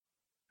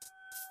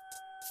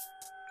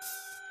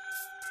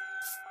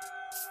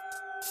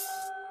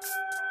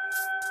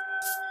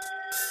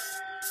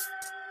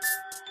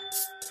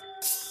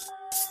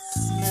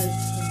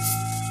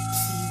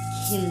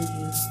kill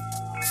you.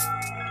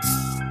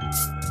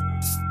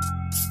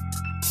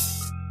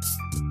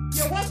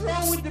 Yeah, what's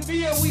wrong with the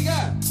beer we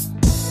got?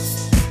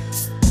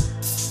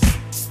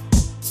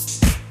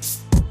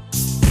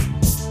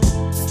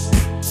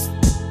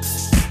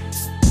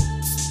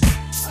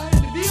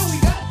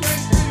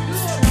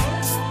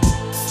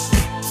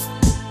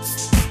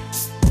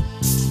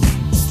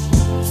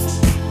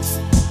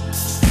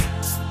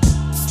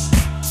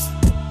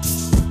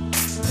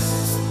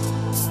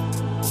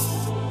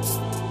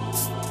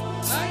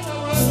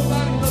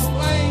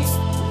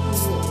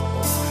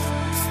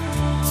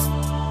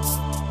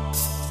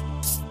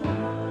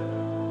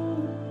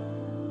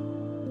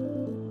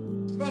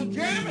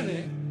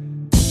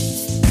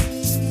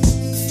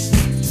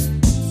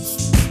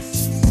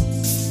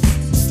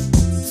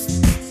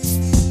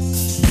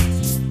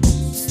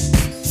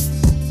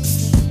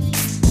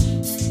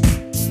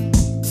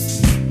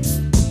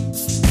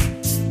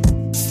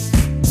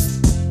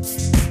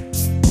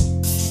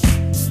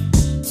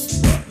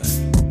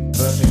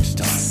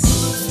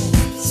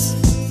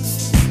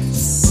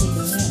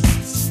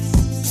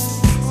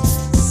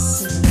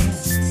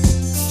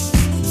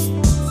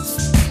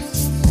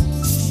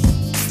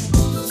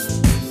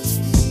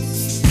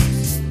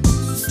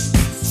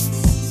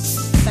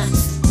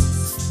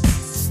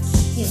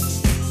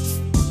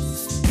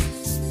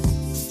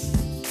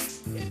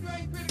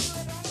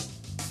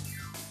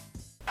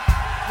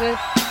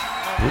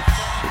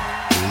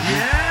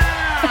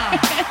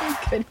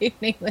 Good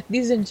evening,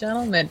 ladies and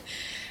gentlemen,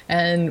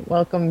 and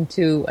welcome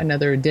to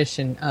another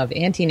edition of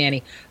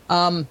Anti-Nanny.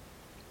 I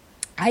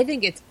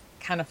think it's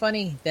kind of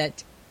funny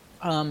that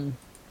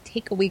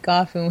take a week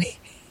off and we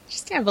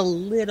just have a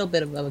little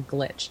bit of a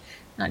glitch.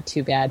 Not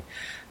too bad.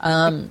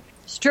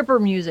 Stripper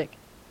music.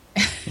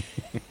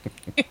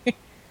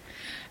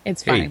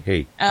 It's fine.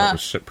 Hey, that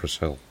was Cypress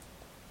Hill.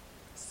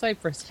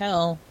 Cypress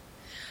Hill.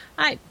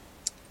 I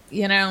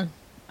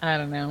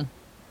don't know.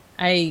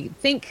 I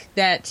think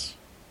that...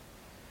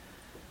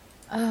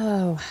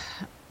 Oh,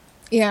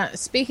 yeah.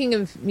 Speaking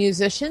of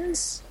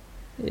musicians,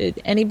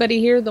 did anybody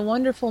hear the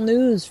wonderful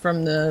news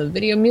from the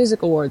Video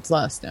Music Awards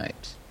last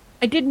night?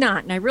 I did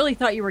not, and I really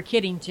thought you were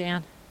kidding,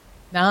 Jan.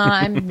 Nah,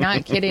 I'm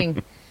not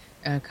kidding.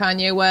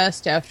 Kanye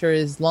West, after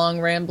his long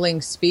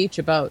rambling speech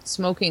about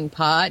smoking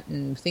pot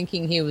and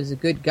thinking he was a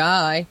good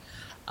guy,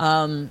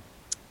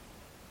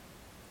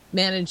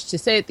 managed to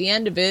say at the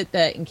end of it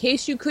that in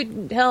case you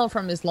couldn't tell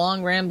from his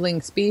long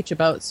rambling speech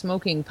about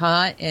smoking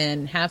pot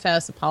and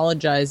half-ass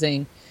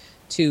apologizing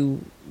to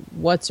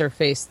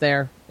what's-her-face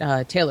there,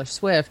 Taylor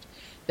Swift,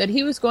 that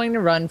he was going to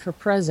run for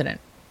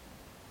president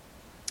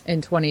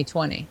in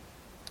 2020.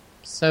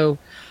 So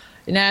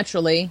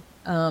naturally,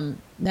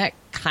 that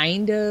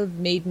kind of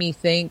made me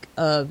think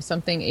of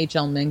something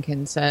H.L.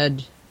 Mencken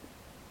said,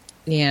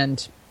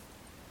 and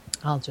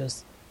I'll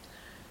just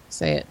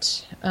say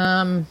it.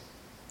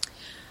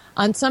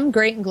 On some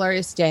great and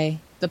glorious day,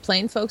 the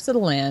plain folks of the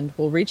land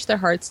will reach their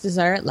heart's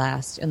desire at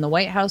last, and the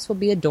White House will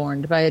be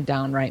adorned by a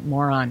downright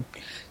moron.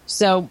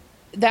 So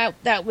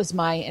that was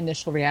my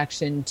initial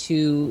reaction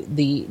to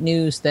the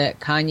news that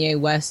Kanye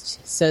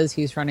West says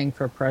he's running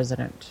for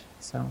president.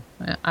 So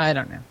I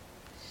don't know.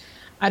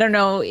 I don't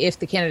know if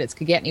the candidates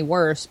could get any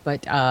worse,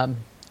 but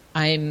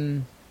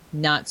I'm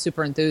not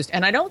super enthused.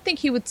 And I don't think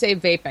he would say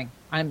vaping.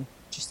 I'm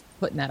just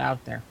putting that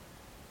out there.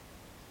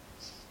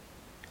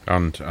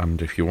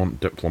 And if you want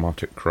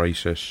diplomatic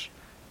crisis,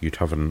 you'd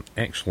have an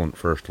excellent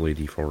first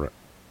lady for it.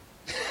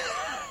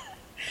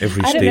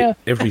 Every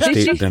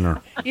state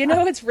dinner. You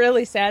know, it's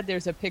really sad.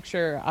 There's a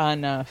picture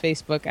on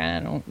Facebook. I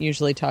don't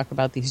usually talk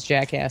about these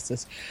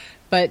jackasses,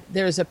 but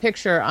there's a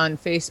picture on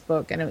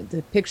Facebook, and it's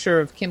a picture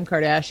of Kim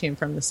Kardashian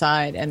from the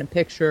side and a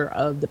picture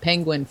of the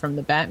Penguin from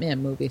the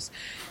Batman movies,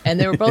 and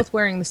they were both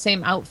wearing the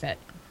same outfit.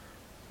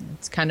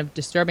 It's kind of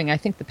disturbing. I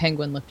think the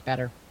Penguin looked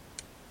better.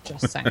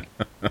 Just saying.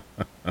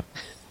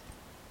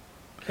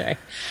 Okay.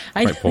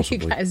 I know you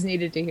guys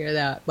needed to hear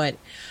that, but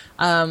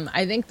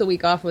I think the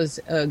week off was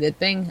a good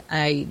thing.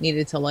 I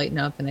needed to lighten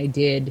up, and I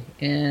did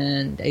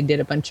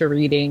a bunch of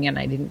reading, and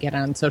I didn't get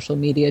on social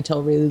media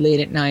till really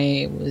late at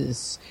night.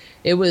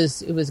 It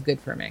was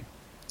good for me.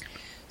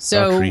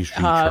 So batteries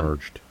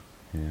recharged.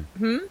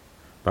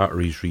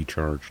 Batteries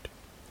recharged.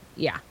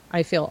 Yeah,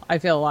 I feel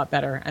a lot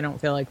better. I don't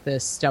feel like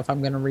this stuff I'm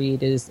going to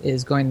read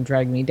is going to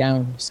drag me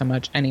down so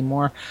much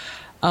anymore.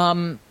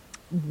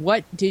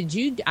 What did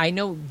you... I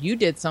know you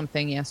did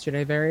something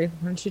yesterday, Barry.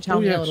 Why don't you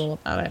tell me a little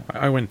about it?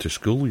 I went to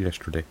school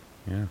yesterday,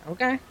 yeah.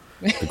 Okay.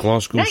 The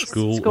Glasgow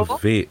School of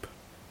Vape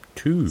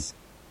 2.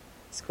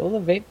 School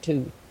of Vape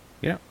 2.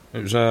 Yeah.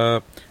 It was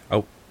I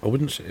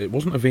wouldn't say... It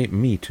wasn't a vape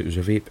meet, it was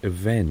a vape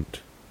event.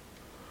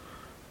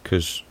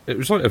 Because it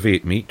was like a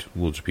vape meet,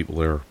 loads of people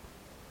there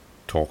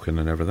talking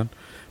and everything.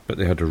 But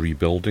they had a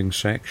rebuilding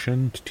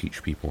section to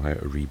teach people how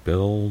to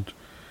rebuild.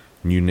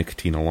 New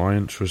Nicotine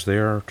Alliance was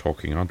there,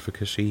 talking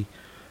advocacy,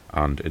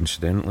 and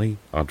incidentally,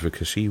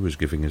 advocacy was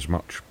giving as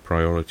much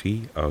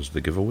priority as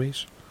the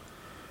giveaways.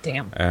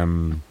 Damn.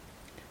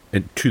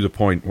 To the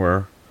point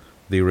where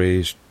they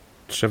raised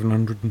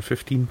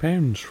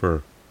 £715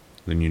 for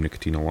the New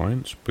Nicotine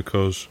Alliance,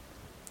 because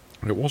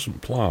it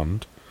wasn't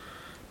planned,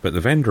 but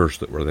the vendors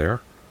that were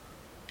there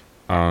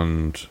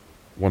and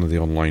one of the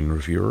online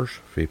reviewers,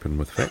 Vaping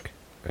with Vic,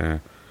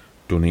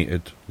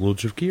 donated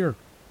loads of gear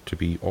to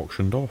be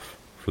auctioned off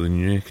for the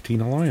New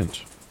Nicotine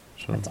Alliance.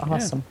 So, That's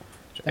awesome.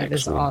 Yeah, That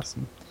is excellent.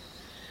 awesome.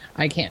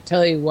 I can't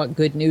tell you what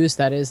good news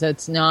that is.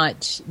 That's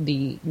not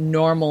the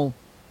normal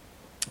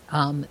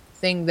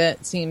thing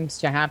that seems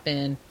to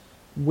happen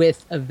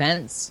with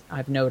events,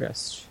 I've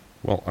noticed.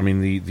 Well, I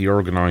mean, the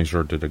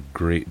organizer did a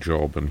great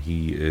job, and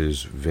he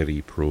is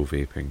very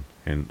pro-vaping.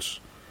 Hence,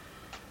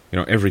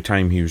 every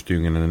time he was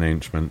doing an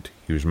announcement,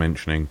 he was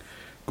mentioning,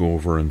 go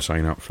over and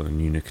sign up for the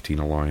New Nicotine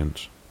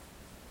Alliance.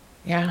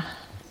 Yeah.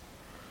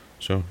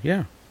 So,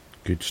 yeah,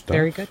 good stuff.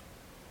 Very good.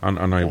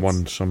 And I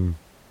won some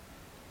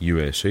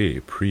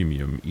USA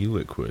premium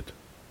e-liquid.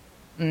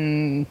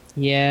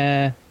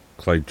 Yeah.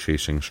 Cloud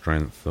chasing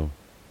strength, though.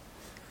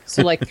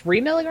 So like 3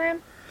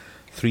 milligram?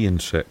 3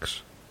 and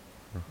 6.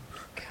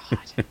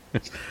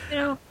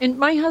 God. And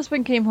my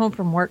husband came home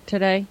from work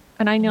today,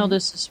 and I know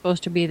this is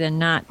supposed to be the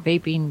not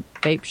vaping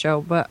vape show,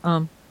 but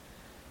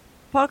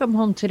Paul came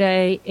home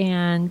today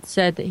and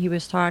said that he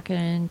was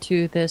talking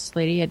to this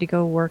lady. He had to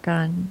go work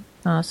on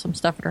some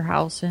stuff at her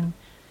house,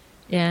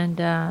 and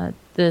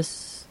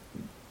this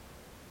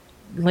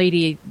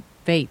lady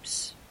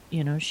vapes.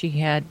 She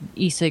had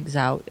e-cigs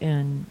out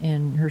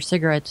and her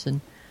cigarettes,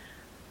 and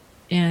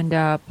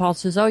Paul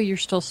says, "Oh, you're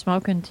still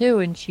smoking too?"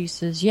 And she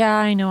says, "Yeah,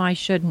 I know I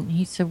shouldn't."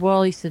 He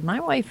said, "My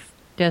wife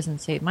doesn't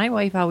say it. My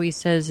wife always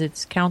says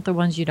it's count the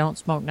ones you don't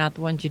smoke, not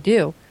the ones you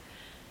do."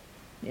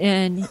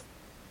 And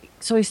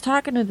so he's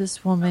talking to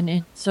this woman,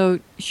 and so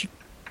she,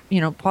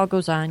 Paul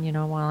goes on,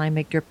 while I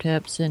make drip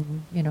tips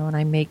and, and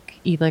I make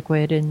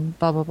e-liquid and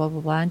blah, blah, blah,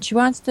 blah, blah. And she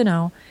wants to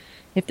know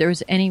if there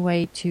was any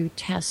way to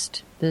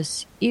test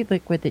this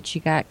e-liquid that she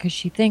got, because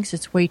she thinks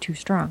it's way too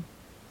strong.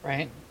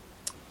 Right.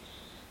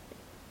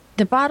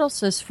 The bottle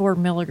says 4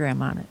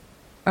 milligram on it.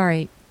 All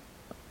right.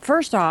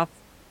 First off,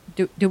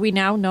 do we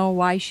now know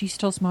why she's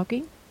still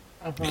smoking?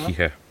 Uh-huh.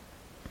 Yeah.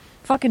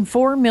 Fucking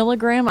 4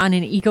 milligram on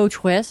an Eco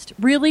Twist?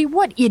 Really?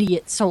 What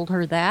idiot sold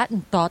her that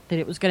and thought that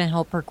it was going to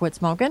help her quit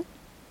smoking?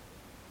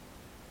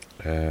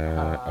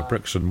 A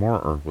bricks and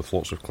mortar with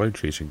lots of cloud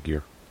chasing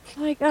gear.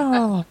 Like,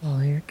 oh,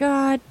 dear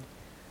God.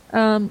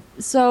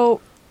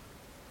 So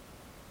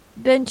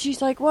then she's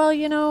like, well,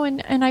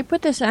 and I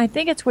put this, and I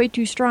think it's way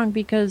too strong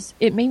because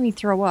it made me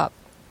throw up.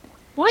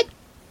 What?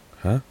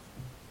 Huh?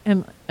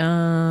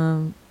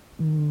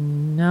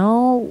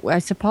 No. I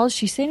suppose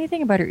she said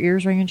anything about her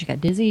ears ringing, she got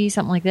dizzy,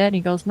 something like that. And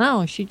he goes,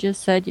 no, she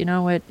just said,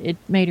 it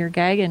made her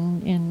gag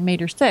and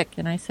made her sick.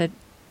 And I said,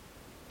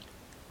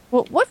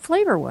 well, what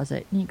flavor was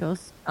it? And he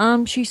goes,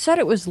 she said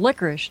it was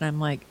licorice. And I'm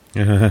like,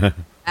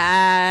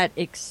 that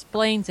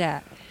explains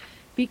that.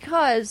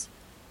 Because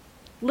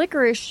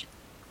licorice,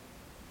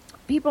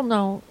 people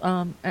know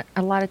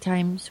a lot of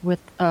times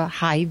with a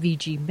high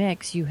VG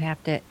mix, you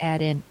have to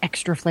add in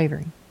extra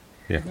flavoring.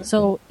 Yeah.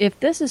 So if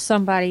this is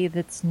somebody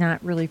that's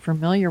not really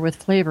familiar with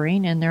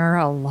flavoring, and there are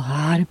a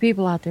lot of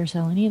people out there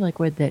selling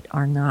e-liquid that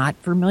are not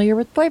familiar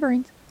with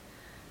flavorings,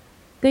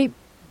 they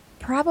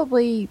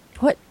probably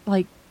put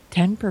like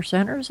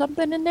 10% or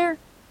something in there.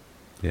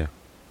 Yeah.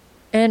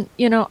 And,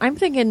 I'm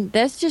thinking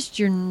that's just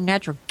your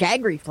natural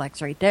gag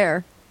reflex right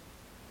there.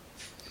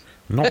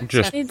 Not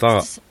just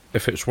that.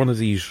 If it's one of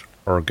these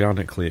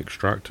organically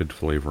extracted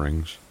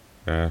flavorings,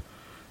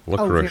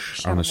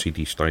 licorice,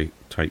 aniseedy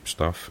type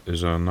stuff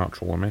is a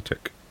natural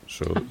emetic.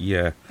 So,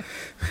 yeah,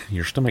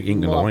 your stomach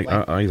ain't going to like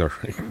that either.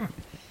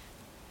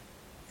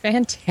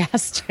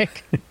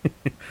 Fantastic.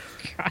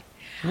 God.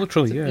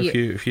 Literally, yeah.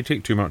 If you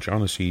take too much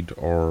aniseed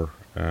or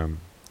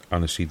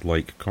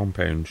aniseed-like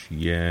compounds,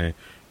 yeah,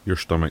 your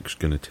stomach's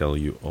going to tell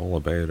you all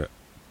about it.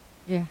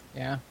 Yeah.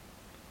 Yeah.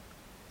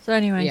 So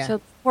anyway,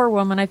 so poor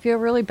woman. I feel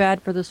really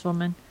bad for this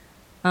woman.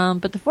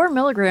 But the 4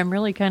 milligram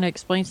really kind of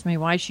explains to me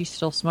why she's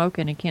still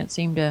smoking and can't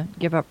seem to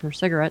give up her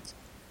cigarettes.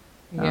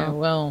 Yeah,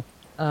 well,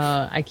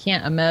 I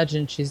can't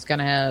imagine she's going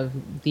to have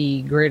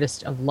the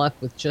greatest of luck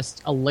with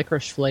just a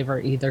licorice flavor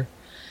either.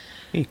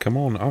 Hey, come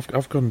on.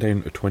 I've gone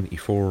down to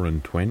 24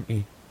 and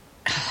 20.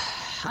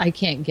 I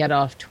can't get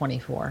off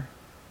 24.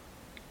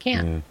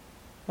 Can't. Yeah.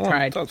 Well,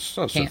 Tried. That's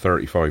Can't. the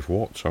 35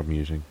 watts I'm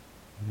using.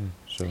 Yeah,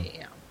 so.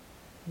 Yeah.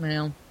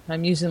 Well,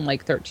 I'm using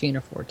like 13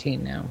 or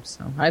 14 now,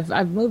 so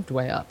I've moved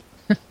way up.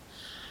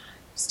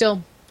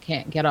 Still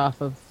can't get off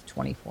of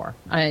 24.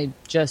 I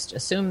just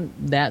assume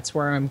that's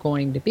where I'm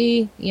going to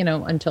be,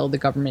 until the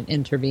government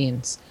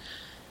intervenes.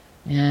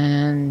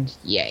 And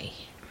yay.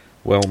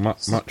 Well,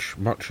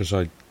 much as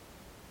I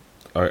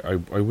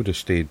would have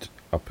stayed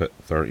up at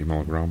 30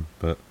 milligram,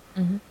 but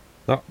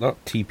that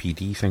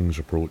TPD thing's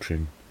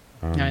approaching.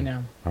 I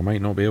know. I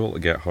might not be able to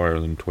get higher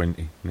than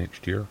 20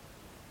 next year.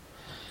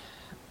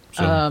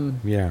 So,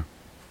 yeah.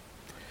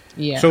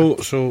 Yeah. So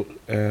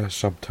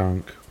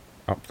sub-tank,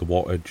 up the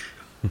wattage,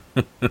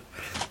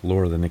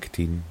 lower the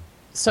nicotine.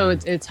 So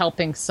it's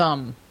helping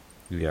some.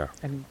 Yeah.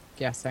 I'm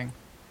guessing.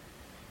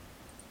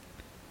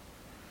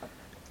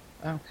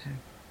 Okay.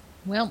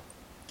 Well,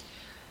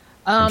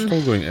 I'm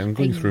still going. I'm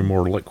going through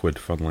more liquid,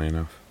 funnily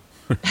enough.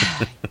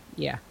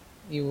 Yeah,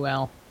 you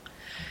will.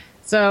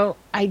 So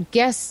I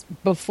guess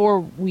before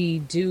we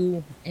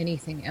do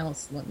anything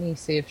else, let me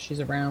see if she's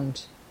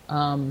around.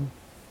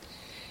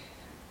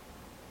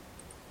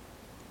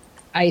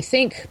 I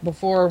think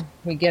before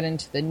we get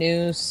into the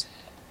news,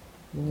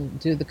 we'll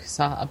do the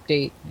CASA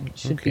update. It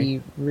should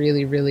be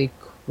really, really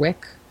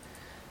quick.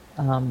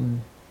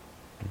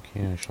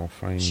 Okay, I shall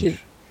find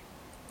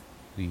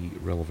the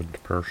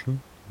relevant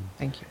person.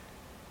 Thank you.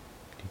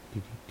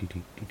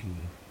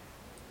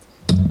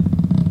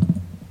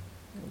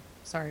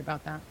 Sorry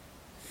about that.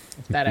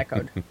 If that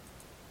echoed.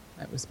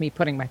 That was me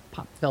putting my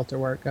pop filter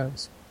where it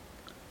goes.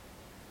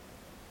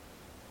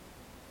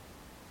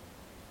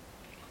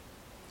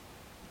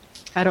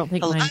 I don't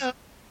think mine.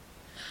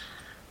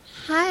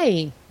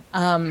 Hi.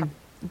 I'm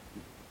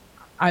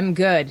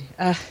good.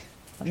 Let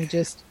me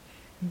just...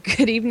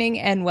 Good evening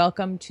and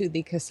welcome to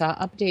the CASA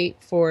update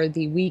for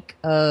the week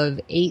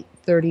of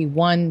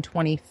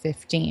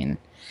 8/31/2015.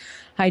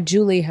 Hi,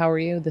 Julie. How are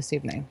you this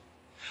evening?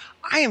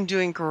 I am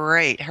doing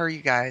great. How are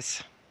you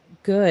guys?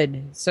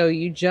 Good. So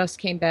you just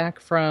came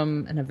back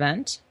from an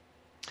event?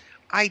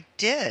 I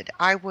did.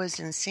 I was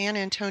in San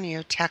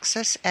Antonio,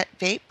 Texas at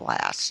Vape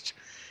Blast.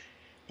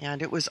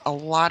 And it was a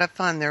lot of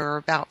fun. There were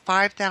about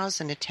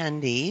 5,000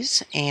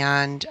 attendees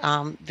and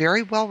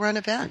very well-run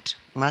event,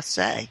 must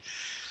say.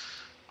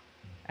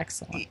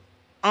 Excellent.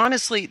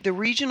 Honestly, the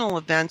regional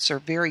events are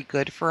very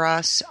good for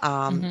us.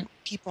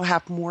 People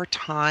have more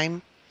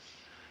time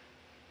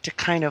to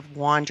kind of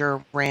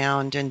wander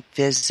around and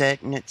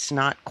visit, and it's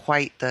not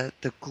quite the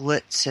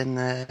glitz and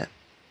the...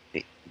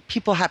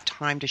 People have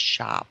time to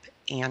shop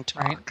and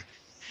talk. Right.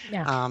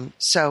 Yeah.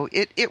 So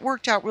it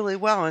worked out really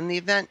well, and the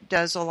event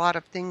does a lot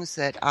of things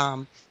that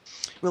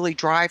really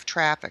drive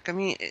traffic. I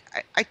mean,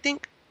 I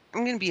think,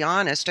 I'm going to be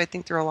honest, I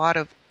think there are a lot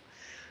of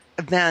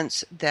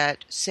events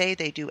that say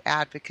they do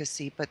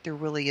advocacy, but there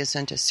really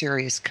isn't a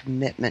serious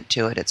commitment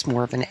to it. It's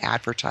more of an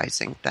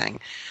advertising thing.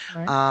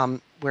 Right.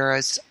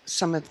 Whereas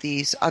some of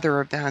these other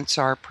events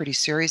are pretty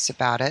serious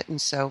about it. And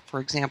so,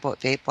 for example, at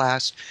Vape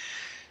Blast,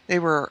 they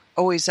were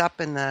always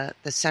up in the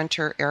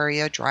center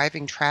area,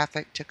 driving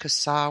traffic to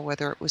CASA,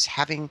 whether it was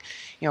having,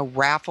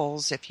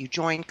 raffles. If you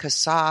join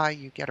CASA,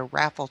 you get a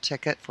raffle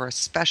ticket for a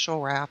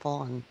special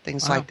raffle and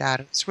things like that.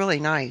 It's really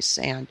nice.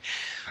 And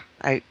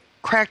I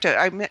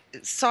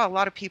saw a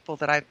lot of people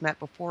that I've met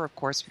before, of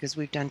course, because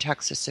we've done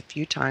Texas a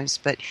few times.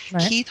 But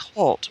right. Keith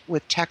Holt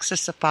with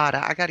Texas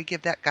Afada, I got to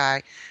give that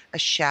guy a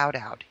shout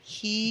out.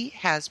 He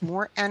has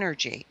more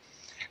energy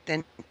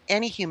than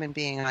any human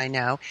being I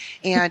know.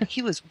 And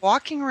he was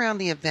walking around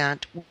the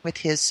event with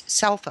his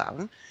cell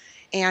phone,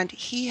 and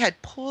he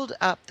had pulled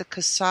up the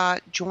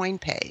CASA join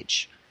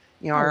page,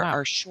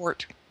 our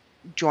short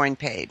join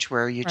page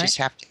where you just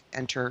have to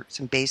enter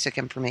some basic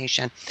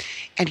information.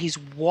 And he's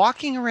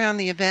walking around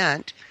the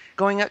event,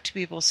 going up to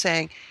people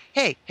saying,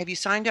 "Hey, have you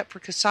signed up for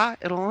CASA?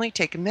 It'll only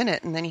take a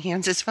minute." And then he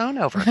hands his phone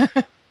over.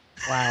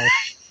 Wow.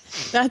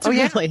 That's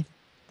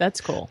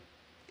that's cool.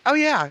 Oh,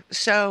 yeah.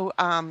 So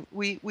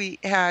we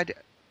had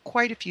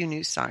quite a few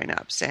new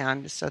signups,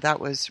 and so that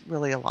was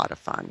really a lot of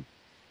fun.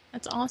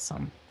 That's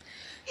awesome.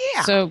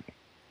 Yeah. So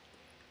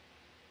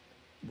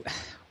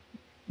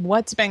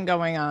what's been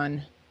going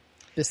on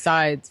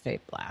besides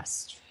Vape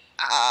Blast?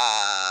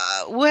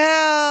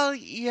 Well,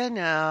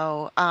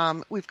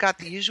 we've got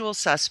the usual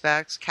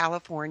suspects.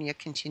 California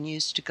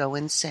continues to go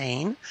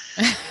insane.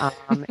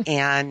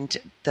 And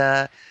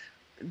the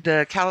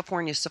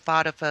California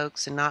Safada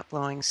folks and Not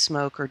Blowing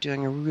Smoke are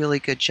doing a really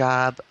good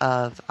job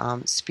of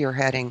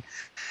spearheading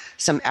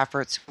some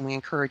efforts. And we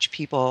encourage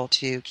people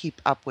to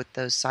keep up with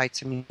those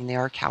sites. I mean, they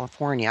are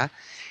California.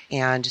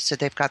 And so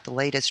they've got the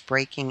latest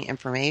breaking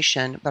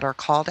information. But our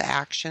call to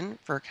action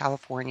for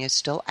California is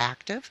still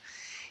active.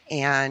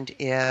 And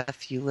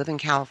if you live in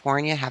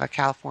California, have a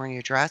California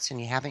address,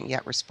 and you haven't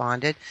yet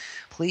responded,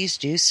 please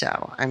do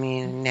so. I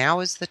mean,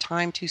 now is the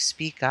time to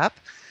speak up,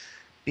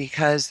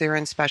 because they're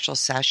in special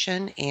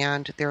session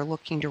and they're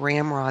looking to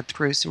ramrod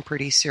through some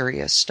pretty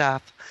serious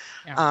stuff.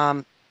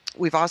 Yeah.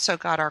 We've also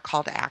got our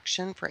call to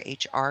action for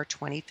HR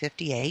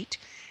 2058,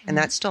 and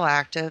that's still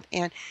active.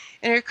 And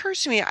it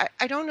occurs to me,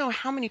 I don't know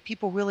how many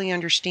people really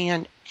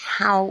understand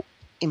how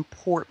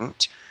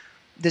important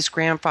this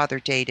grandfather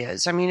date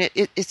is. I mean,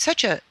 it's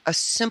such a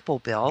simple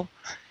bill,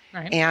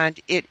 right. And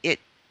it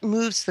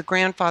moves the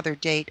grandfather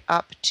date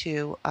up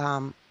to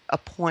a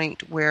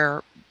point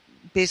where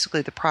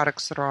basically the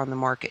products that are on the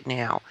market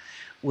now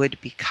would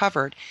be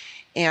covered.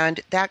 And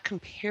that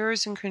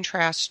compares and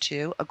contrasts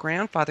to a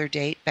grandfather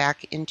date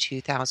back in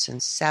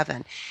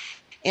 2007.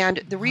 And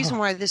the reason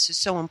why this is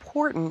so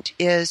important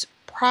is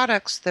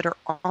products that are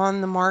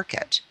on the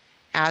market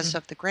as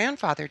of the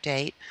grandfather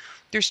date,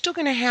 they're still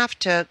going to have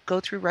to go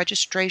through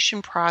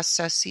registration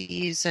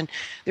processes, and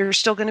they're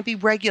still going to be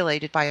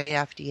regulated by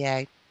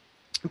FDA,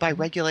 by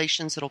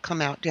regulations that'll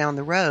come out down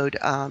the road,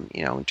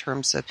 in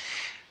terms of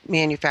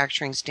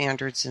manufacturing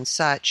standards and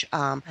such,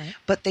 Right.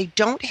 but they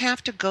don't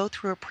have to go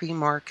through a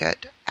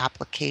pre-market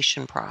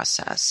application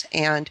process.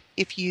 And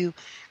if you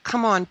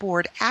come on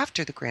board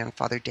after the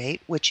grandfather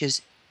date, which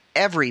is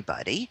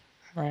everybody,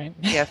 Right.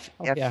 if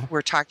Oh, if yeah.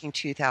 we're talking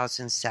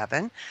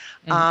 2007,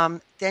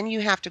 Mhm. then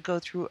you have to go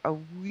through a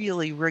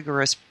really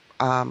rigorous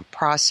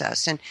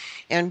process,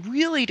 and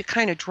really to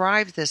kind of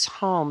drive this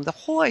home. The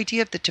whole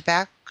idea of the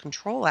Tobacco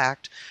Control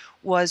Act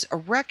was a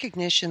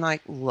recognition,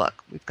 like,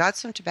 look, we've got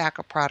some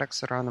tobacco products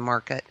that are on the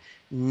market,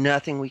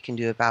 nothing we can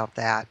do about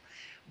that.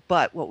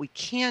 But what we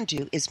can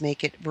do is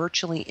make it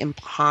virtually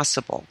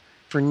impossible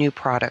for new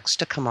products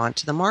to come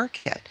onto the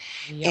market.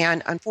 Yep.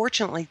 And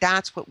unfortunately,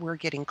 that's what we're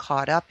getting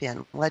caught up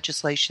in,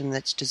 legislation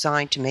that's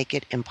designed to make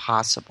it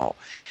impossible.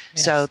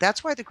 So Yes.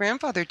 that's why the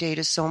grandfather date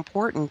is so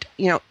important.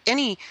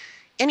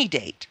 Any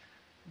date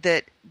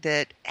that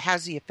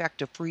has the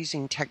effect of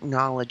freezing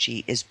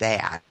technology is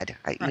bad.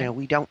 Right.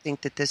 We don't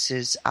think that this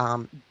is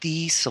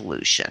the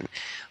solution,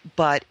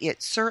 but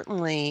it's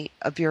certainly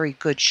a very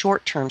good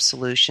short-term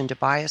solution to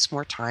buy us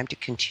more time to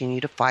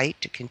continue to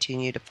fight,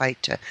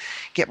 to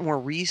get more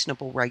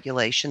reasonable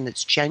regulation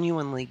that's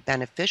genuinely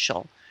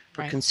beneficial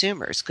for Right.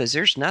 consumers, because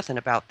there's nothing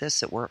about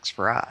this that works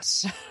for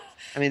us.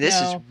 I mean, this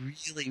is No.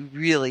 really,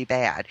 really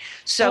bad.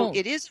 So Oh.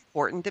 it is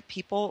important that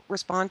people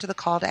respond to the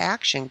call to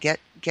action.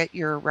 Get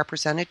your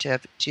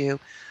representative to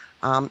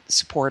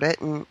support it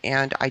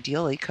and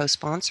ideally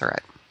co-sponsor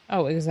it.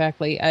 Oh,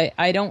 exactly.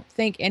 I don't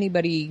think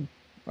anybody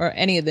or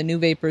any of the new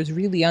vapors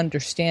really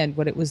understand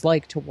what it was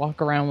like to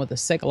walk around with a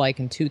cig-a-like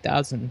in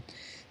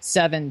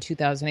 2007,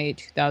 2008,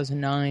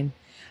 2009.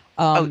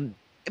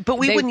 But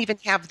we they- wouldn't even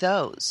have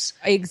those.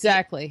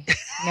 Exactly.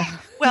 No,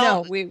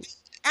 Well, no, we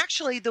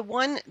actually,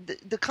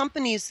 the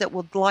companies that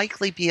will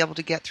likely be able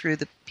to get through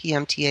the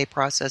PMTA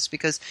process,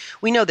 because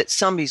we know that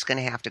somebody's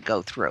going to have to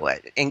go through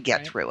it and get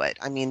Right. through it.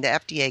 I mean, the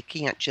FDA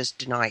can't just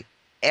deny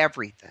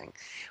everything,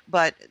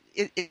 but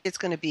it's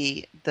going to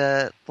be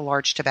the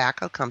large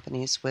tobacco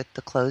companies with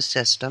the closed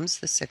systems,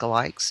 the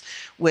cig-a-likes,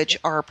 which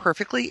are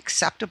perfectly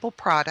acceptable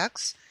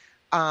products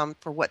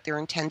for what they're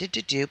intended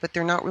to do, but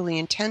they're not really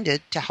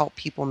intended to help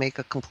people make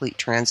a complete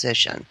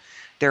transition.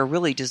 They're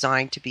really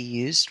designed to be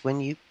used when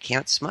you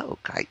can't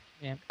smoke.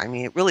 I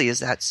mean, it really is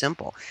that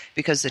simple,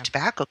 because the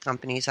tobacco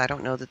companies, I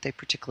don't know that they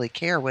particularly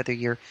care whether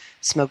you're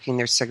smoking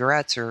their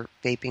cigarettes or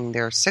vaping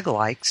their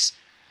cig-a-likes.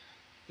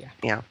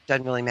 Yeah.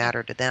 Doesn't really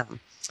matter to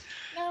them.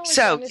 No, as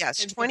So, long as yes,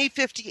 it's-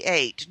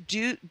 2058.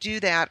 Do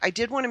that. I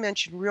did want to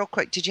mention real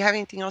quick. Did you have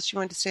anything else you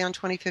wanted to say on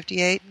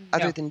 2058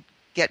 other than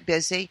get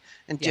busy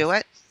and do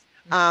it?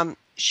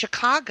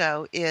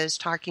 Chicago is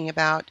talking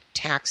about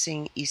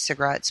taxing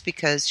e-cigarettes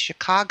because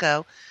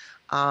Chicago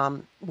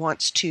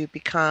wants to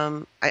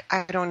become,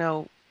 I don't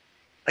know,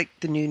 like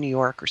the new New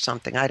York or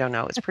something. I don't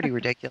know. It's pretty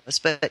ridiculous.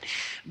 But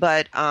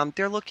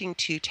they're looking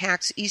to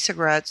tax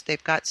e-cigarettes.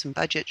 They've got some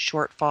budget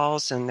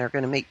shortfalls, and they're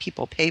going to make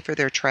people pay for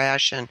their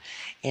trash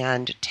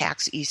and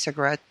tax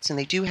e-cigarettes. And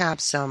they do have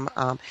some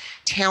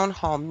town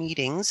hall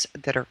meetings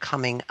that are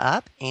coming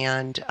up.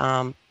 And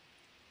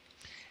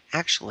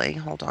actually,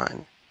 hold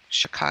on.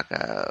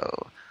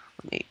 Chicago.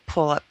 Let me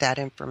pull up that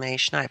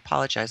information. I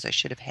apologize. I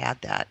should have had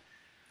that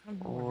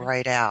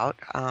right out.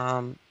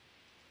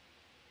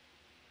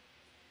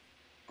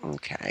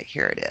 Okay,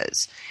 here it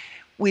is.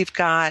 We've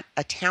got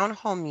a town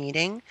hall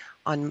meeting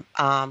on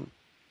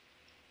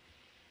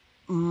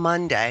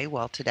Monday,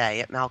 well, today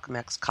at Malcolm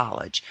X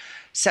College,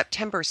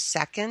 September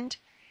 2nd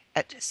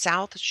at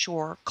South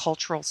Shore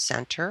Cultural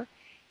Center,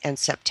 and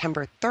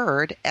September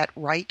 3rd at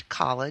Wright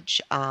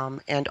College,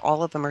 and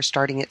all of them are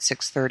starting at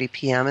 6:30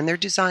 p.m., and they're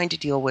designed to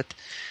deal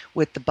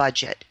with the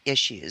budget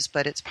issues,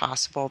 but it's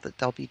possible that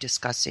they'll be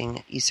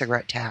discussing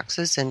e-cigarette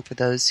taxes, and for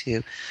those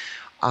who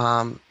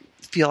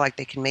feel like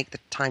they can make the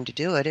time to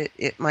do it,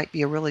 it might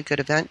be a really good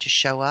event to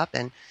show up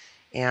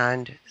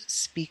and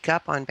speak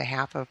up on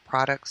behalf of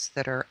products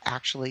that are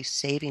actually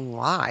saving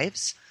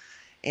lives.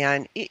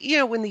 And,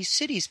 when these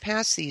cities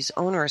pass these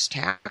onerous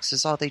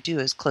taxes, all they do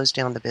is close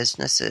down the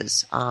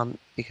businesses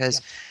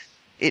because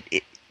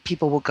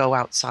people will go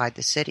outside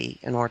the city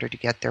in order to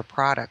get their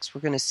products.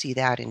 We're going to see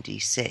that in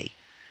D.C.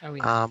 Oh,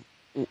 yeah.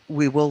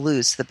 We will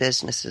lose the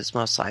businesses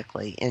most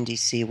likely in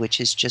D.C.,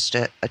 which is just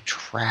a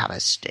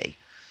travesty.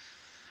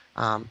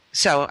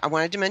 So I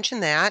wanted to mention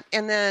that.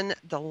 And then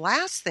the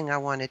last thing I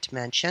wanted to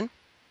mention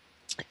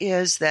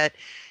is that,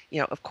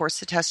 of course,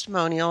 the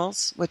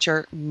testimonials, which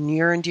are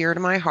near and dear to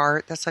my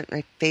heart. That's like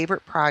my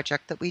favorite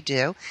project that we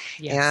do.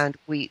 Yes. And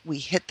we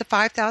hit the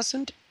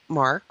 5,000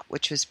 mark,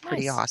 which is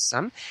pretty Nice.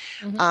 awesome.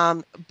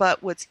 Mm-hmm.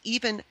 But what's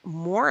even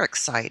more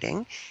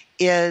exciting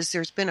is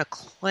there's been a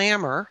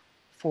clamor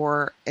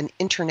for an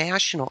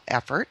international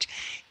effort.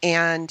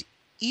 And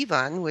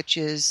EVAN, which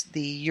is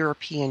the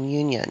European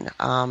Union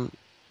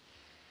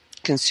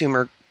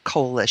Consumer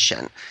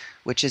Coalition,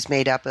 which is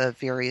made up of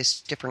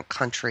various different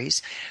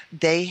countries,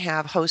 they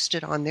have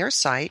hosted on their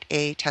site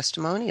a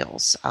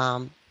testimonials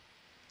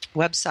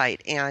website,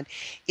 and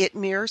it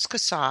mirrors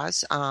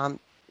CASA's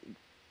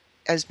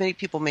as many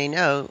people may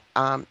know,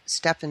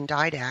 Stefan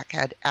Didak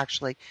had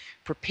actually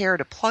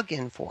prepared a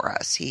plugin for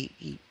us.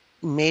 He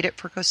made it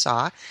for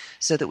COSA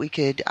so that we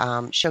could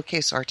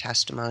showcase our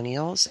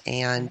testimonials,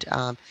 and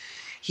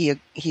he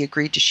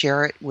agreed to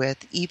share it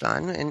with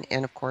Ivan,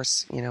 and of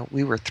course,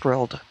 we were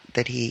thrilled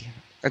that he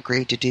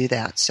agreed to do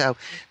that. So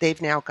they've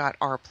now got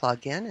our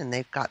plugin, and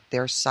they've got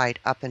their site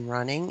up and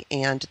running,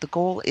 and the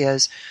goal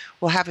is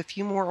we'll have a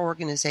few more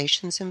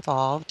organizations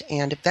involved,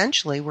 and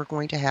eventually we're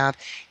going to have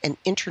an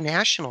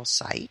international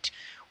site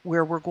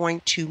where we're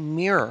going to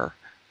mirror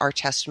our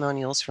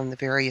testimonials from the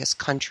various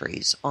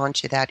countries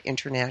onto that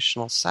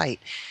international site.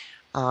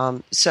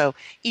 So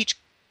each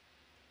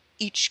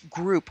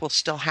group will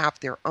still have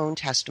their own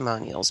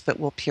testimonials, but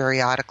we'll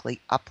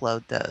periodically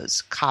upload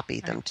those,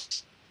 copy them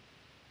to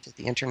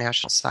the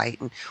international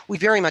site. And we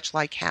very much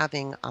like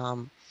having,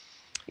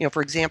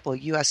 for example, a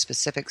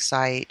U.S.-specific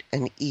site,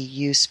 an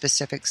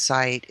EU-specific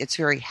site. It's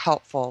very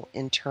helpful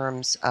in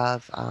terms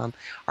of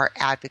our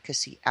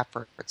advocacy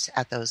efforts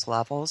at those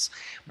levels.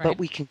 Right. But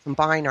we can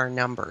combine our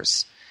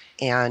numbers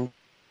and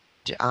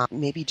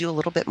maybe do a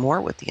little bit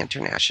more with the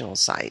international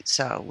site.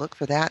 So look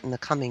for that in the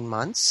coming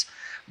months.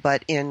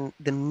 But in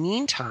the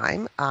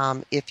meantime,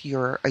 if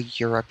you're a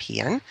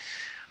European,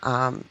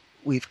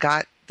 we've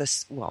got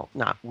this, well,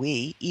 not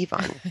we,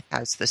 Ivan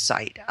has the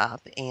site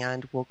up,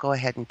 and we'll go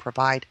ahead and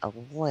provide a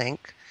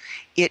link.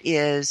 It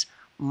is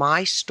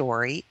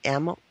mystory,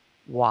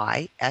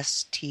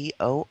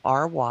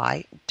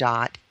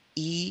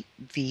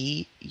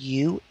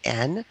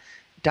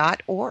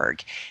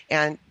 mystory.evun.org.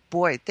 And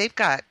boy, they've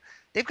got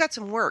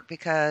some work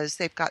because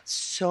they've got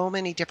so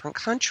many different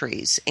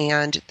countries,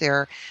 and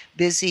they're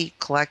busy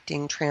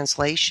collecting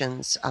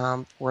translations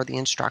for the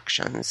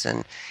instructions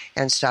and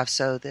stuff.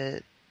 So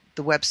the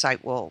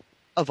website will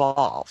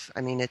evolve.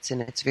 I mean, it's in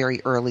its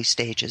very early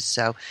stages,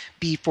 so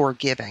be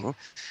forgiving.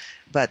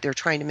 But they're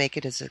trying to make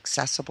it as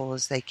accessible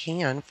as they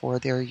can for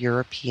their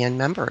European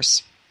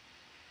members.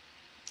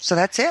 So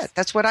that's it.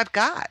 That's what I've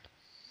got.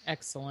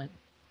 Excellent.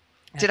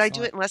 Did I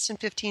do it in less than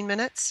 15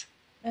 minutes?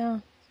 Yeah.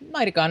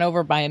 Might have gone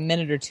over by a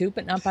minute or two,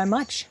 but not by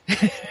much.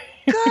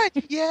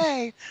 Good.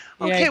 Yay.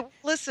 Okay. Yay. Well,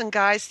 listen,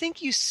 guys,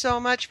 thank you so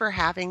much for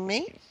having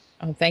me.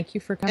 Oh, thank you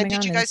for coming on.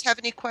 And did you guys have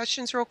any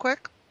questions real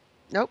quick?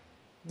 Nope.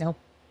 No.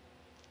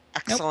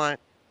 Excellent.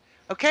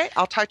 Nope. Okay.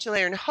 I'll talk to you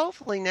later. And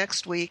hopefully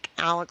next week,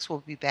 Alex will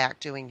be back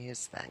doing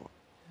his thing.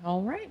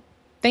 All right.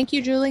 Thank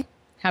you, Julie.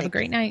 Have a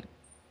great night.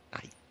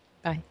 Bye.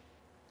 Bye.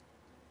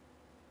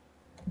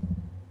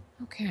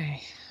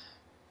 Okay.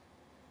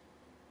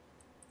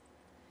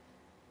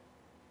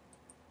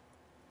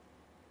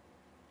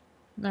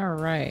 All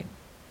right.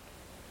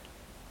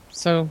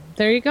 So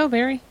there you go,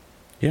 Barry.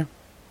 Yeah.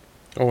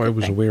 Oh, I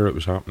was aware it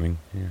was happening.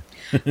 Yeah.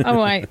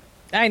 Oh, I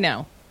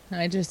know.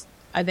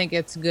 I think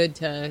it's good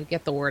to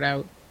get the word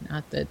out.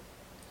 Not that,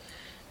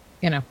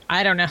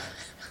 I don't know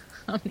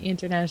how many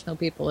international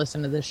people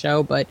listen to this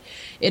show, but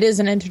it is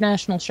an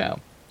international show.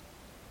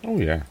 Oh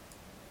yeah.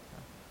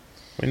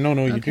 I mean, no,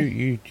 Okay.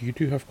 you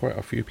do have quite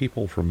a few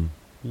people from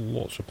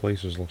lots of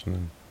places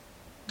listening.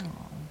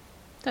 Oh,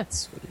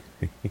 that's sweet.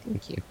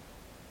 Thank you.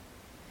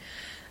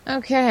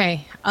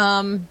 Okay.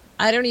 I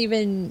don't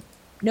even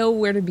know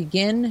where to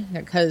begin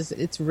because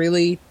it's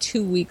really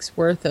 2 weeks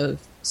worth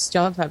of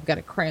stuff I've got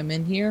to cram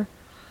in here.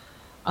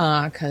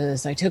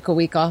 Because I took a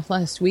week off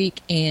last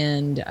week,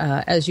 and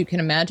as you can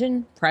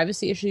imagine,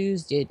 privacy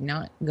issues did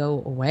not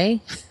go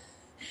away,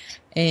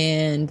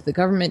 and the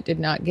government did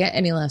not get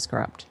any less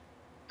corrupt.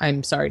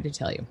 I'm sorry to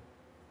tell you.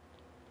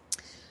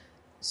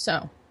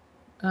 So,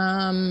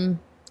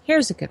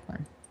 here's a good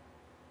one.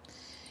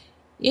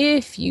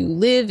 If you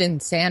live in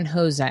San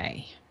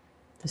Jose,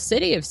 the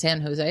city of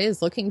San Jose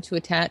is looking to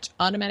attach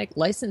automatic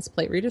license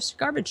plate readers to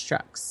garbage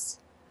trucks.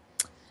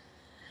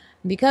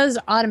 Because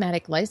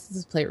automatic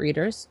license plate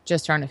readers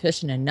just aren't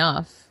efficient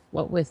enough,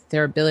 what with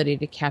their ability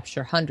to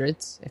capture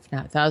hundreds, if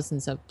not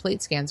thousands, of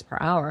plate scans per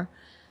hour,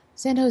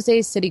 San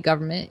Jose's city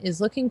government is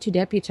looking to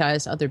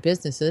deputize other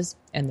businesses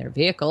and their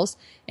vehicles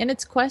in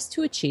its quest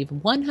to achieve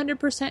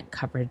 100%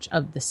 coverage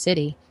of the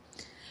city.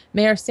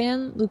 Mayor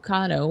San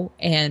Lucado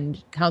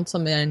and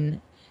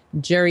Councilman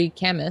Jerry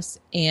Camus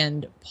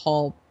and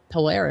Paul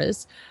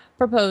Polaris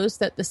proposed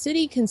that the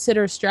city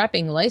consider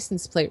strapping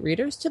license plate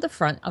readers to the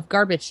front of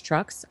garbage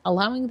trucks,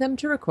 allowing them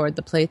to record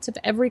the plates of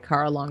every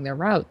car along their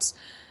routes.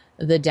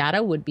 The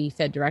data would be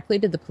fed directly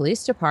to the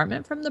police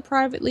department from the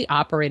privately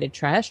operated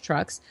trash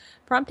trucks,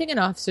 prompting an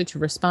officer to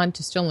respond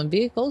to stolen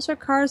vehicles or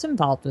cars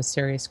involved with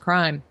serious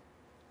crime.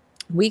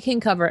 We can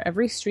cover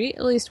every street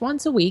at least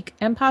once a week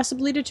and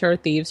possibly deter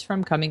thieves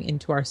from coming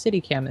into our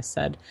city, Camus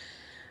said.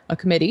 A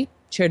committee,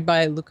 chaired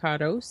by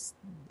Lucados,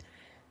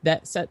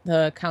 that set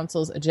the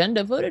council's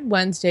agenda voted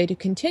Wednesday to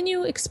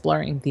continue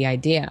exploring the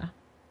idea.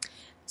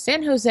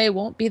 San Jose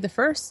won't be the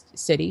first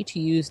city to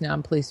use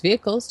non-police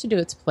vehicles to do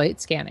its plate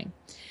scanning.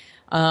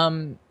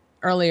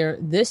 Earlier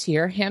this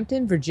year,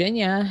 Hampton,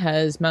 Virginia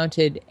has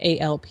mounted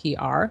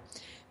ALPR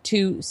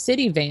to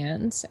city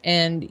vans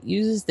and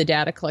uses the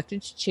data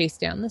collected to chase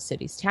down the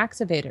city's tax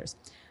evaders.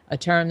 a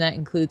term that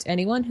includes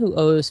anyone who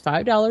owes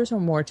 $5 or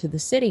more to the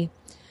city.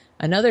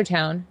 Another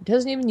town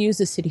doesn't even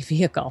use a city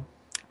vehicle.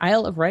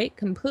 Isle of Wight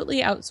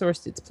completely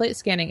outsourced its plate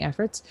scanning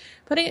efforts,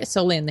 putting it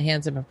solely in the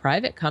hands of a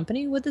private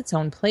company with its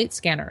own plate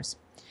scanners.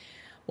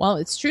 While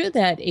it's true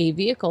that a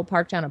vehicle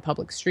parked on a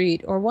public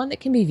street, or one that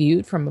can be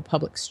viewed from a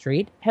public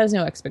street, has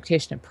no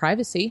expectation of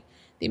privacy,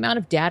 the amount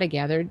of data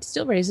gathered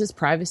still raises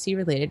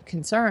privacy-related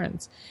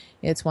concerns.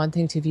 It's one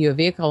thing to view a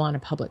vehicle on a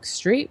public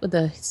street with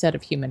a set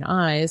of human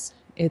eyes.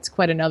 It's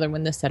quite another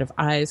when the set of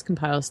eyes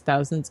compiles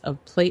thousands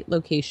of plate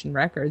location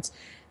records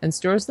and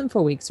stores them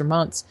for weeks or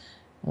months.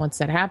 Once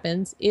that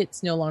happens,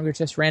 it's no longer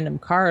just random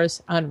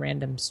cars on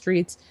random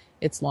streets,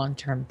 it's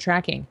long-term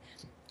tracking.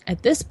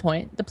 At this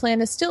point, the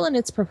plan is still in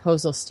its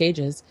proposal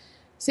stages.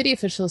 City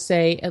officials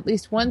say at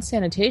least one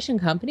sanitation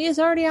company is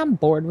already on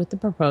board with the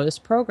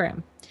proposed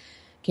program.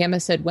 Kama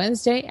said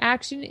Wednesday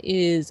action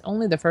is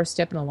only the first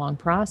step in a long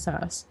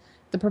process.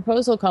 The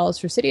proposal calls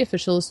for city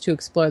officials to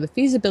explore the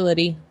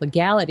feasibility,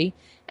 legality,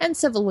 and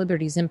civil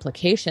liberties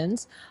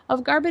implications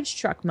of garbage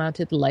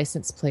truck-mounted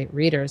license plate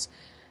readers.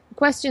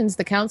 Questions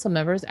the council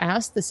members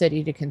asked the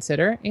city to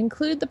consider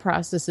include the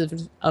process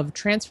of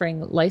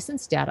transferring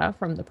license data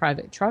from the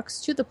private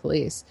trucks to the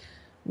police,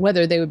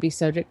 whether they would be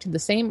subject to the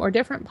same or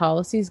different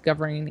policies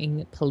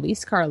governing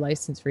police car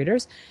license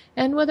readers,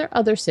 and whether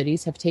other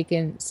cities have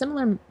taken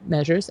similar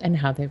measures and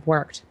how they've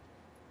worked.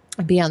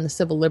 Beyond the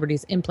civil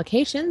liberties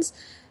implications,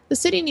 the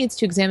city needs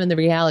to examine the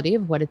reality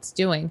of what it's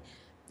doing,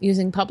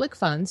 using public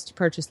funds to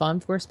purchase law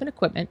enforcement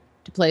equipment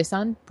to place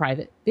on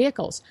private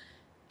vehicles.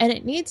 And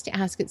it needs to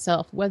ask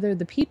itself whether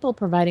the people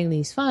providing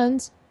these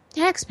funds,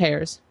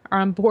 taxpayers, are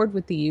on board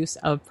with the use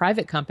of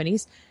private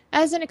companies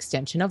as an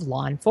extension of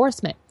law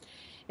enforcement.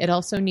 It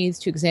also needs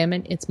to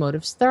examine its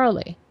motives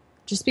thoroughly.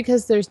 Just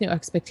because there's no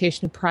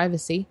expectation of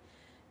privacy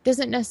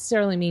doesn't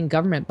necessarily mean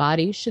government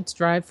bodies should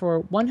strive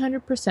for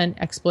 100%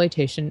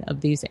 exploitation of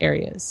these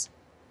areas.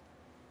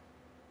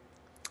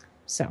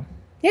 So,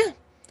 yeah.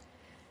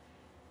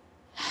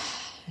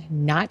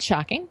 Not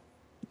shocking.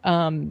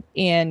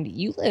 And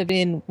you live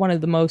in one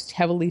of the most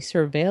heavily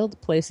surveilled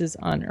places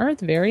on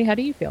Earth, Very. How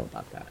do you feel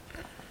about that?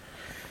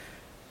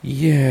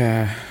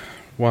 Yeah,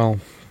 well,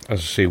 as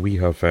I say, we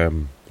have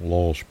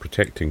laws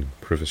protecting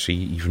privacy,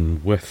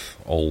 even with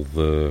all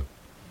the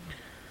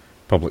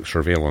public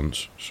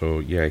surveillance. So,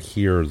 yeah,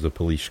 here the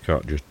police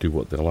can't just do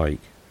what they like,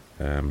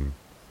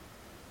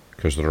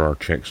 because there are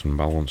checks and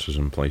balances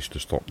in place to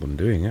stop them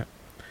doing it.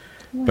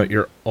 Yeah. But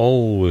you're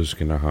always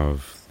going to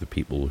have the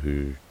people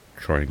who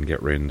try and get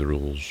around the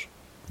rules,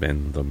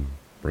 bend them,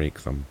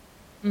 break them.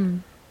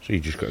 So you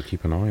just got to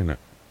keep an eye on it.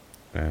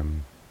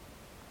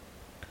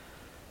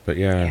 But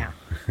yeah.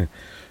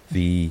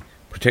 The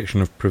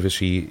protection of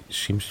privacy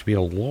seems to be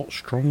a lot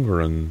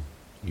stronger in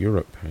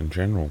Europe in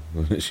general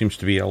than it seems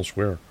to be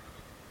elsewhere.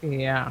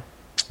 Yeah.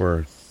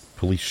 Where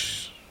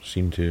police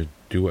seem to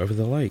do whatever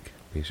they like,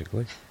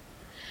 basically.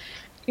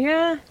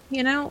 Yeah,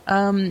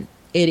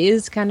 it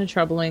is kind of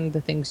troubling,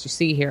 the things you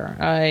see here.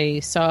 I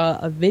saw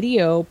a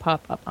video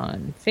pop up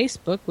on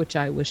Facebook, which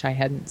I wish I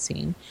hadn't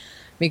seen,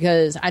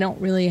 because I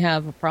don't really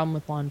have a problem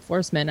with law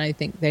enforcement. I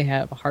think they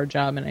have a hard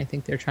job, and I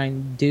think they're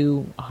trying to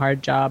do a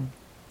hard job.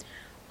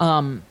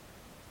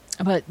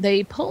 But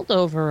they pulled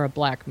over a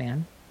black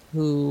man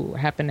who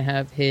happened to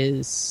have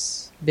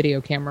his video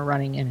camera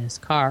running in his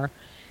car.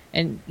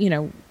 And,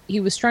 he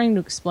was trying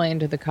to explain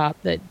to the cop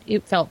that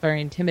it felt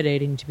very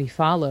intimidating to be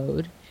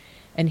followed.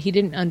 And he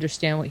didn't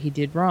understand what he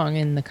did wrong.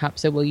 And the cop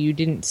said, well, you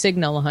didn't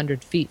signal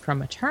 100 feet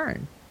from a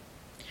turn.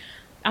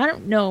 I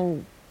don't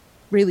know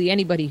really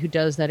anybody who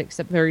does that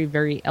except very,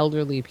 very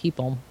elderly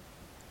people.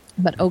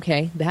 But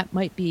okay, that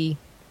might be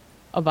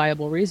a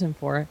viable reason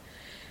for it.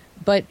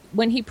 But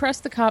when he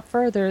pressed the cop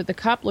further, the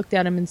cop looked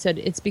at him and said,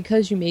 it's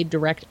because you made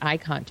direct eye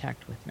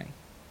contact with me.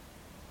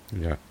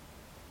 Yeah.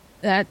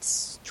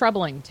 That's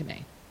troubling to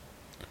me.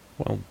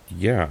 Well,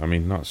 yeah,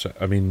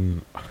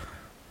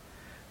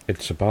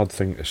 it's a bad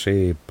thing to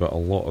say, but a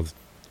lot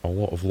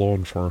of law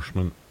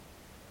enforcement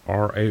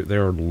are out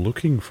there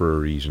looking for a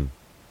reason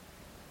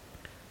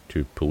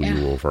to pull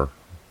you over,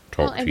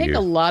 talk to you. I think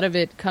a lot of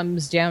it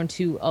comes down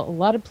to a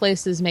lot of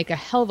places make a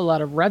hell of a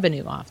lot of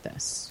revenue off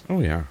this. Oh,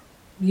 yeah.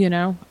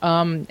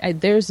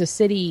 There's a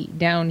city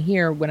down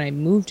here when I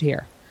moved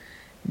here.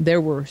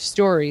 There were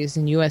stories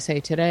in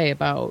USA Today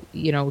about,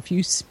 if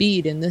you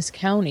speed in this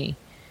county,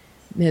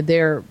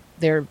 their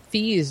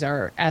fees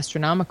are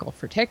astronomical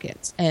for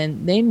tickets,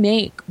 and they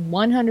make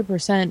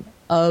 100%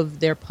 of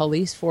their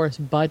police force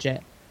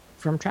budget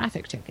from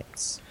traffic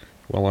tickets.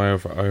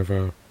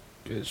 Well,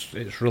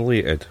 it's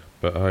related,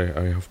 but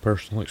I have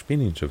personal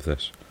experience of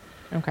this.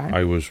 Okay.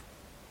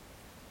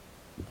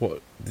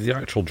 The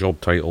actual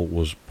job title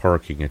was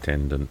parking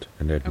attendant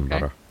in Edinburgh,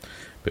 okay.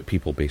 But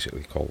people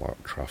basically call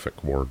that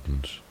traffic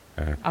wardens.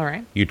 All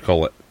right. You'd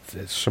call it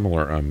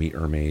similar to a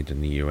meter maid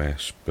in the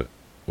US, but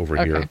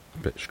over here a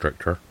bit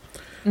stricter.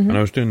 Mm-hmm. And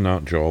I was doing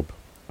that job,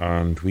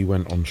 and we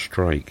went on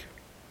strike.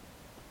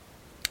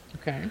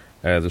 Okay.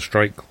 The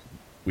strike,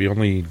 we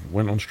only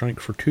went on strike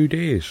for 2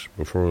 days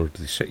before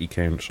the city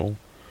council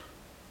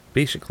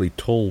basically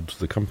told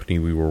the company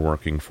we were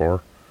working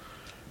for,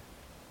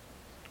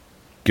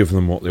 give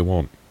them what they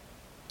want.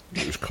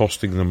 It was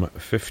costing them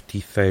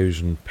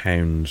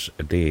 £50,000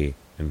 a day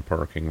in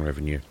parking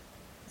revenue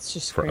It's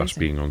just for crazy. us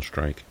being on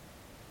strike.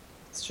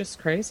 It's just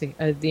crazy.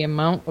 The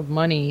amount of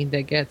money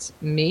that gets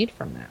made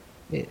from that.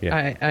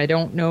 Yeah. I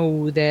don't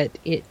know that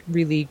it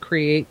really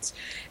creates...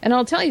 And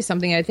I'll tell you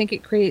something. I think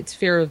it creates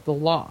fear of the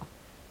law.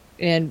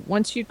 And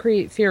once you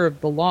create fear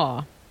of the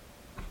law,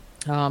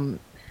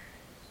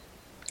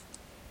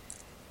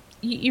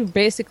 you're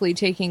basically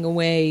taking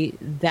away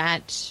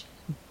that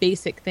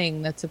basic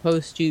thing that's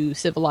supposed to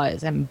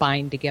civilize and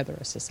bind together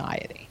a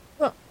society.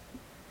 Well,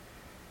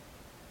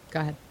 go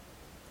ahead.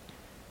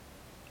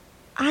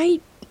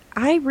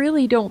 I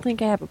really don't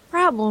think I have a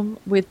problem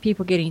with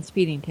people getting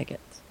speeding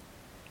tickets.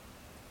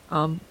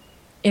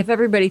 If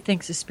everybody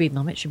thinks the speed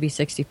limit should be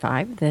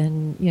 65,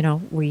 then,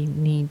 we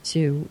need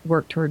to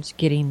work towards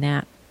getting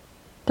that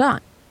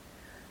done.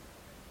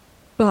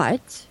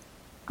 But,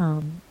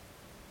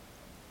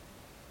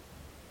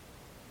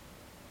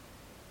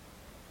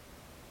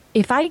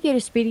 if I get a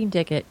speeding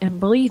ticket, and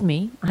believe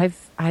me,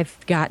 I've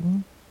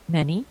gotten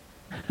many.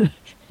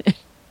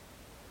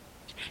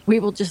 We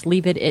will just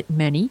leave it at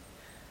many.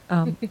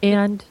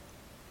 And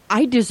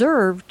I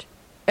deserved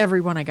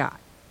every one I got.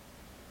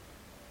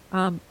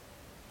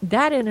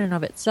 That in and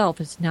of itself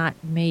has not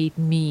made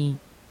me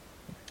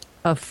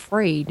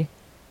afraid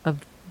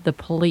of the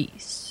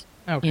police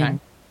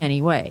in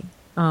any way.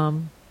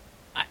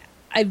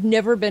 I've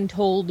never been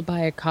told by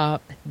a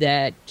cop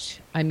that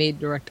I made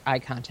direct eye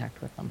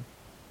contact with them.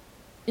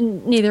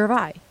 Neither have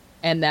I.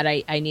 And that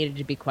I needed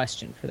to be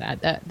questioned for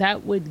that.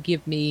 That would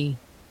give me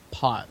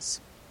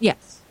pause.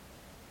 Yes.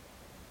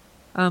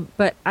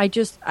 But I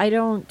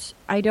don't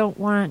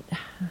want,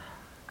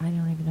 I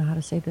don't even know how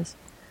to say this.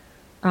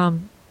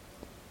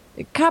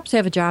 Cops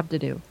have a job to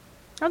do.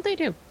 Oh, they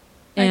do.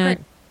 I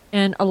agree.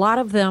 And a lot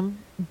of them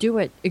do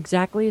it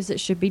exactly as it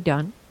should be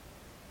done.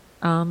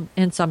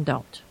 And some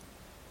don't.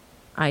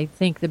 I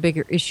think the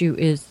bigger issue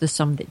is the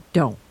some that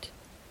don't.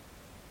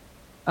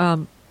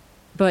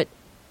 But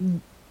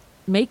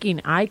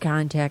making eye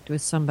contact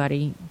with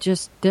somebody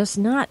just does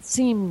not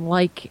seem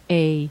like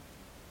a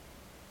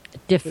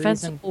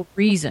defensible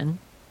reason.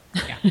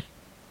 Yeah,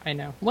 I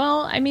know.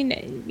 Well, I mean,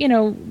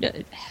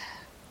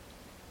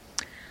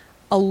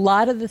 a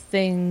lot of the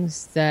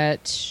things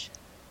that,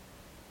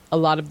 a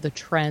lot of the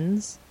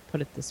trends, put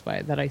it this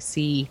way, that I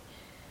see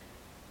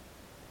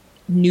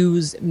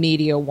news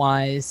media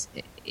wise,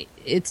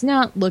 it's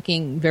not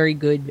looking very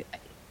good.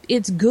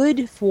 It's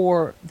good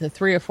for the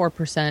 3 or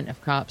 4% of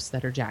cops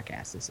that are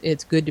jackasses.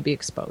 It's good to be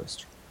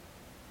exposed.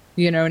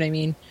 You know what I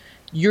mean?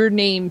 Your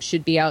name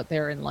should be out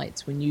there in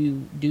lights when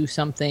you do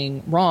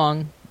something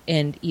wrong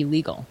and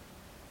illegal.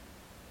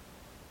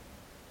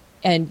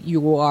 And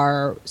you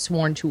are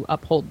sworn to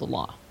uphold the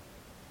law.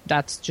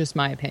 That's just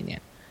my opinion.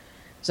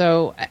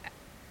 So,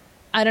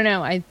 I don't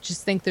know. I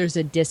just think there's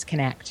a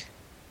disconnect.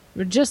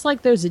 Just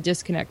like there's a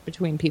disconnect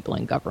between people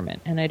and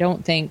government. And I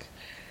don't think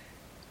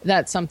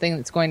that's something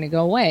that's going to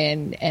go away.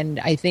 And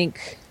I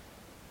think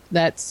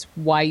that's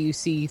why you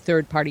see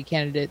third-party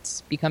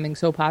candidates becoming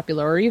so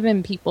popular. Or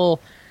even people...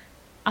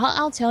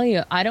 I'll tell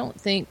you, I don't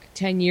think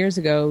 10 years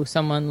ago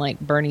someone like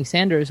Bernie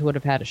Sanders would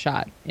have had a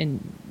shot.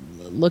 And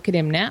look at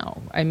him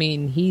now. I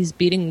mean, he's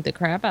beating the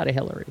crap out of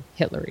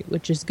Hillary,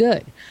 which is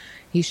good.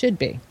 He should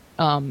be.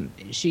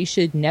 She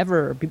should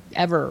never,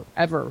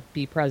 ever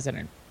be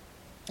president.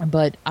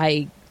 But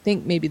I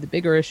think maybe the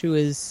bigger issue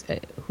is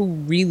who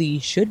really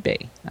should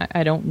be.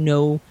 I don't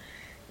know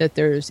that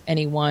there's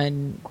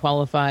anyone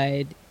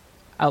qualified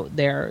out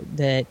there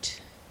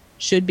that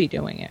should be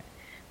doing it.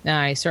 Now,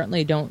 I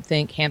certainly don't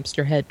think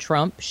hamsterhead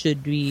Trump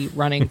should be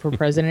running for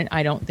president.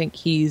 I don't think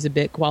he's a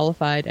bit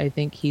qualified. I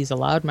think he's a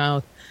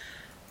loudmouth.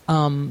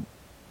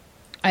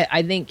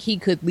 I think he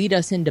could lead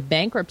us into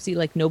bankruptcy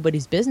like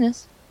nobody's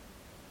business.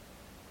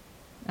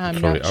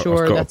 I'm not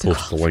sure that's a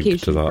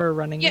qualification for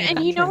running. Yeah, and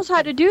he knows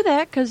how to do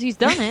that because he's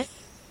done it.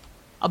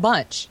 A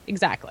bunch,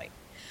 exactly.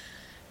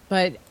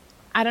 But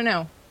I don't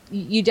know.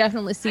 You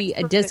definitely see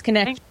a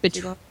disconnect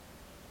between...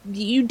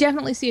 You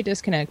definitely see a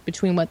disconnect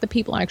between what the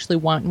people actually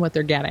want and what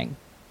they're getting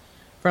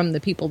from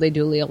the people they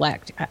duly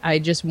elect. I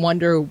just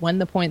wonder when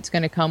the point's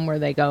going to come where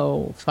they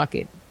go, fuck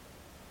it.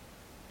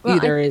 Well,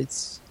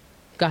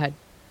 go ahead.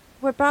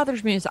 What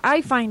bothers me is I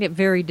find it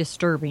very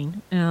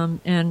disturbing, and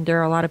there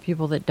are a lot of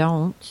people that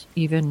don't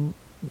even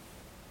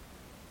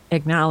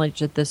acknowledge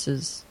that this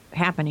is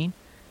happening.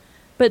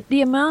 But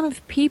the amount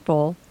of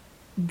people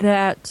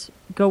that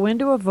go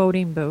into a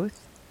voting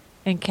booth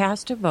and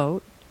cast a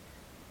vote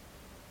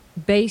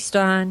based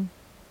on,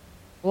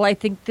 well, I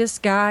think this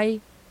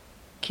guy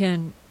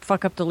can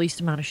fuck up the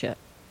least amount of shit.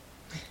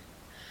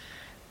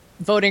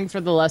 Voting for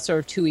the lesser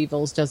of two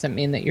evils doesn't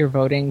mean that you're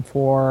voting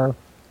for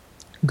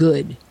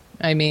good.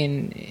 I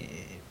mean,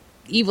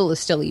 evil is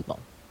still evil,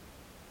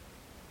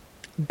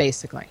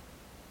 basically.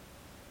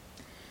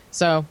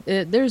 So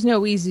there's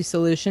no easy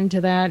solution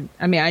to that.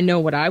 I mean, I know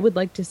what I would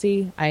like to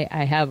see. I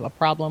have a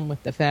problem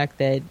with the fact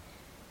that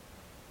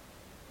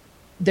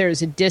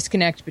there's a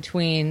disconnect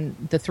between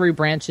the three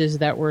branches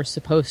that were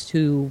supposed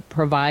to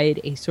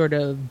provide a sort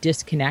of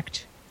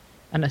disconnect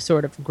and a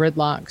sort of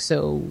gridlock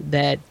so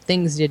that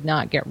things did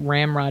not get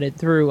ramrodded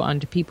through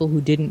onto people who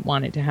didn't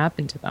want it to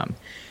happen to them.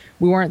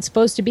 We weren't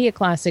supposed to be a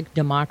classic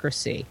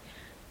democracy.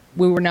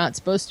 We were not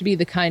supposed to be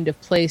the kind of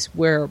place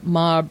where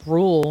mob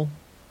rule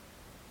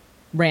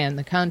ran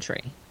the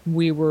country.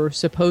 We were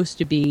supposed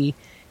to be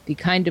the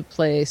kind of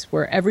place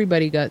where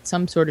everybody got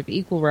some sort of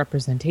equal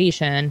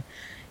representation,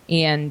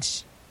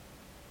 and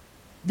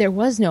there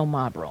was no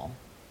mob rule.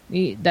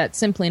 That's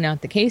simply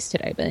not the case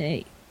today.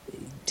 But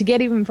to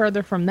get even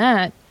further from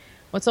that,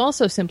 what's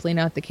also simply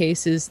not the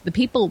case is the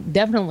people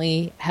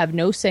definitely have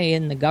no say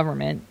in the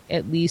government,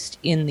 at least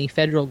in the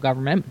federal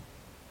government,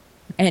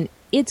 and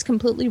it's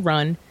completely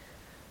run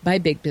by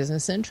big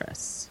business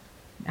interests.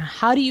 Now,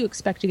 how do you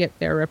expect to get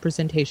fair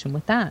representation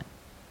with that?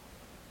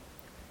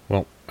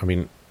 Well, I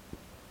mean,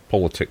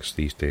 politics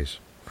these days.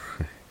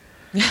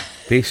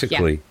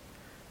 Basically,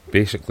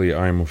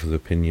 I'm of the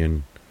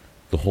opinion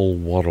the whole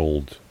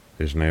world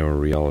is now a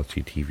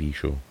reality TV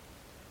show.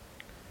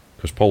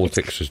 Because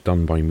politics is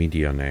done by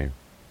media now.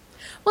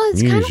 Well,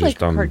 it's News kind of is like a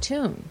done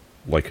cartoon.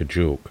 like a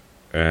joke.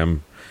 Well,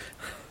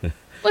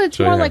 it's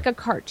so, more yeah. like a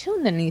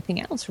cartoon than anything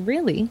else,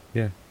 really.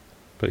 Yeah.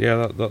 But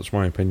yeah, that's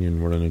my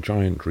opinion. We're in a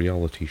giant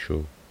reality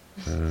show.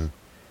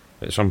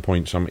 At some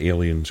point, some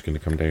alien's going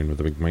to come down with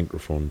a big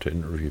microphone to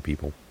interview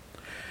people.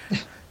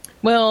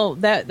 Well,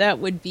 that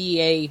would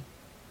be a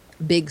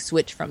big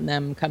switch from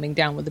them coming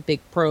down with a big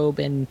probe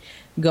and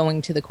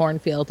going to the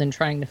cornfield and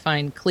trying to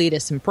find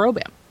Cletus and probe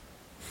him.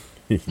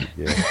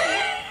 Yeah.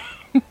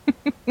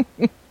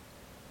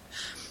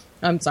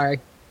 I'm sorry.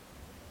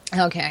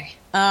 Okay.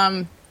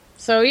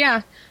 So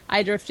yeah,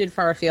 I drifted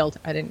far afield.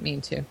 I didn't mean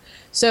to.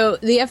 So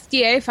the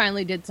FDA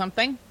finally did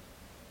something.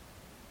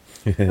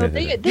 So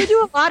they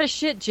do a lot of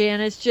shit, Jan.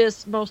 It's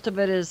just most of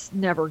it is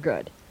never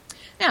good.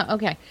 Yeah,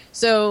 okay.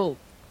 So,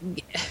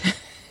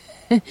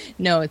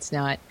 no, it's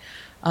not.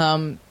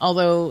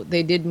 Although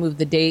they did move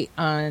the date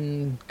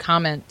on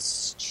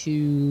comments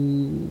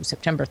to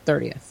September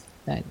 30th.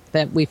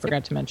 That we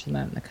forgot to mention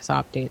that in the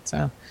CASOP date,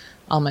 so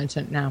I'll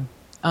mention it now.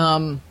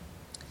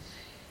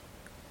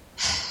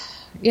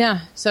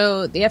 Yeah,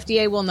 so the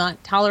FDA will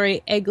not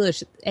tolerate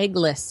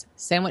eggless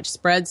sandwich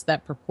spreads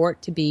that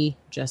purport to be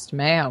just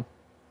mayo.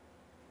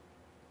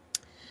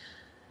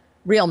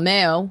 Real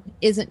mayo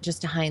isn't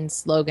just a Heinz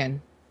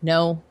slogan.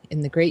 No,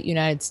 in the great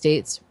United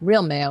States,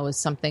 real mayo is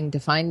something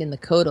defined in the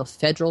Code of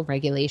Federal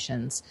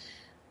Regulations.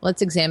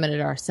 Let's examine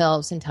it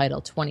ourselves in Title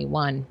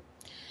 21.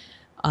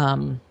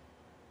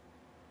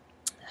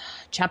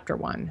 Chapter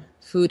 1,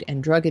 Food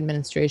and Drug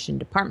Administration,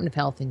 Department of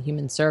Health and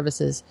Human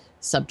Services,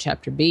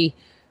 Subchapter B,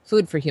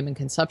 Food for Human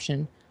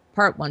Consumption,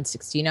 Part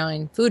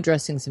 169, Food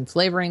Dressings and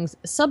Flavorings,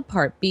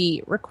 Subpart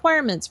B,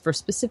 Requirements for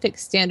Specific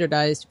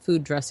Standardized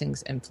Food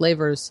Dressings and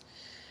Flavors,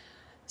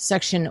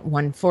 Section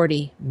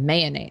 140,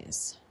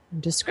 Mayonnaise.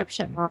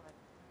 Description.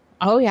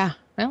 Oh, yeah.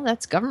 Well,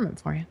 that's government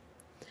for you.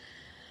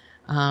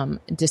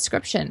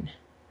 Description.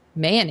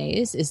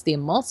 Mayonnaise is the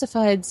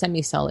emulsified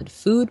semi-solid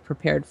food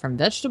prepared from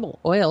vegetable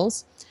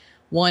oils.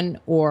 One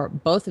or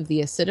both of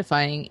the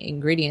acidifying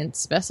ingredients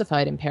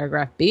specified in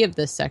paragraph B of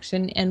this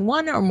section, and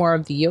one or more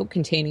of the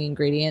yolk-containing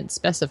ingredients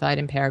specified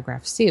in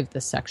paragraph C of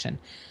this section.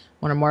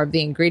 One or more of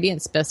the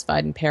ingredients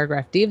specified in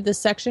paragraph D of this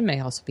section may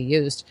also be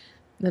used.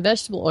 The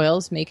vegetable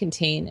oils may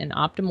contain an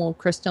optimal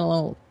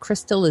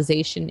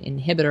crystallization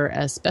inhibitor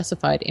as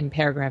specified in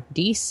paragraph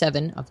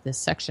D7 of this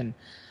section.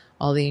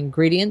 All the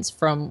ingredients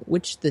from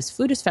which this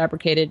food is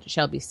fabricated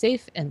shall be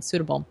safe and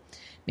suitable.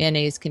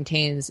 Mayonnaise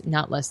contains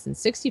not less than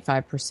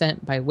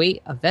 65% by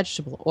weight of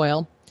vegetable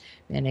oil.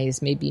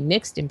 Mayonnaise may be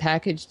mixed and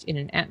packaged in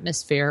an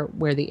atmosphere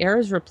where the air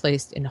is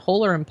replaced in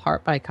whole or in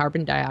part by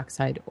carbon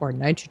dioxide or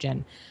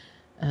nitrogen.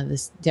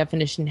 This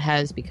definition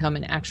has become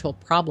an actual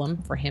problem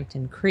for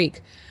Hampton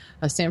Creek,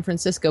 a San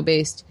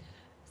Francisco-based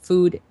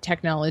food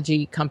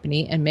technology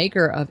company and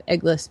maker of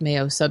eggless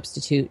mayo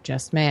substitute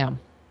Just Mayo.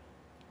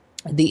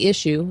 The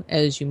issue,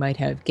 as you might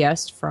have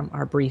guessed from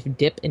our brief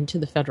dip into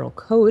the federal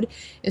code,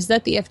 is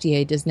that the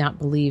FDA does not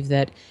believe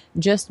that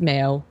Just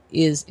Mayo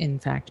is in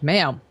fact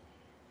mayo.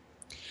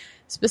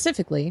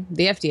 Specifically,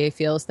 the FDA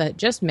feels that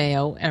Just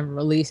Mayo and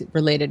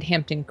related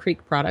Hampton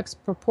Creek products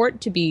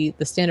purport to be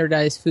the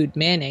standardized food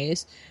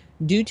mayonnaise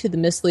due to the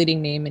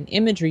misleading name and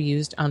imagery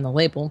used on the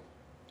label,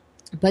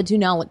 but do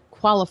not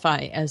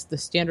qualify as the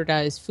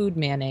standardized food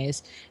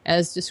mayonnaise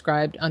as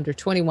described under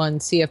 21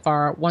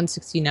 CFR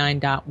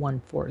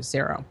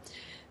 169.140.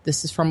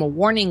 This is from a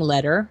warning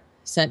letter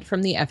sent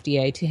from the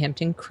FDA to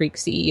Hampton Creek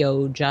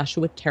CEO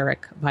Joshua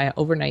Tarek via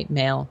overnight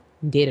mail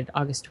dated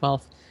August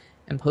 12th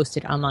and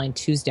posted online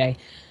Tuesday.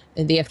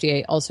 And the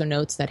FDA also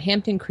notes that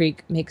Hampton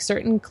Creek makes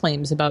certain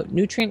claims about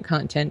nutrient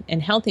content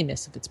and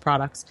healthiness of its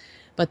products,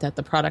 but that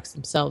the products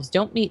themselves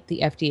don't meet the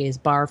FDA's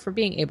bar for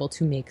being able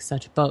to make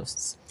such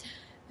boasts.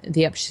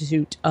 The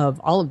upshot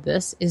of all of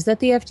this is that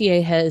the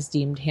FDA has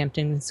deemed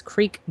Hampton's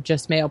Creek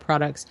Just Mayo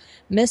products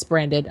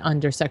misbranded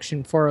under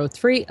Section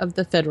 403 of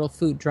the Federal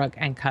Food, Drug,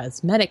 and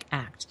Cosmetic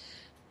Act.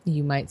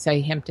 You might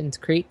say Hampton's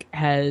Creek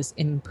has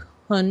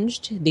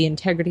impunged the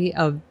integrity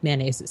of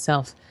mayonnaise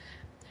itself.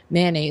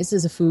 Mayonnaise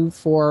is a food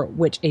for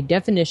which a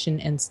definition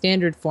and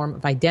standard form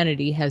of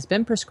identity has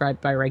been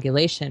prescribed by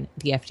regulation,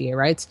 the FDA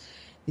writes.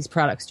 These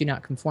products do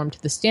not conform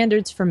to the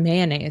standards for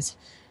mayonnaise.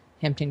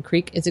 Hampton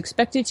Creek is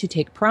expected to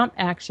take prompt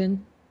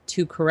action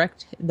to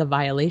correct the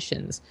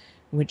violations,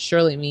 which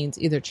surely means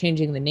either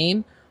changing the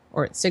name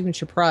or its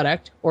signature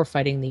product or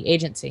fighting the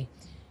agency.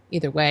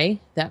 Either way,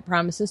 that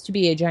promises to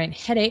be a giant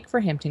headache for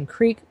Hampton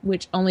Creek,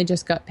 which only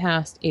just got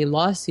past a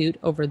lawsuit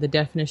over the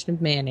definition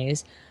of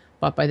mayonnaise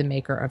bought by the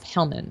maker of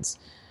Hellmann's.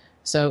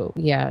 So,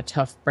 yeah,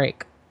 tough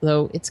break.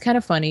 Though it's kind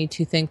of funny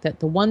to think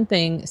that the one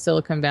thing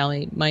Silicon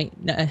Valley might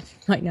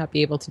not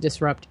be able to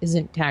disrupt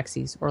isn't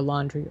taxis or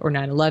laundry or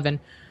 9/11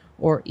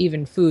 or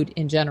even food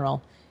in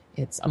general.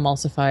 It's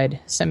emulsified,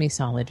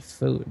 semi-solid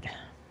food.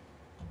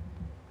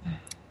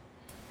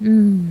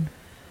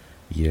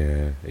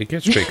 Yeah, it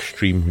gets a bit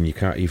extreme when you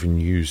can't even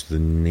use the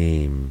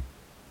name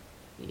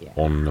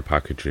on the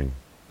packaging.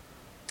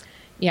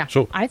 Yeah,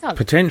 so I thought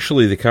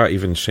potentially they can't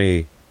even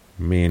say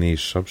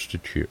mayonnaise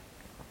substitute.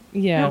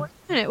 Yeah.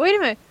 No, wait a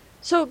minute.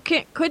 So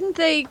couldn't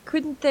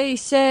they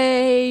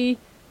say,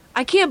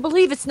 "I can't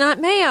believe it's not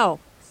mayo"?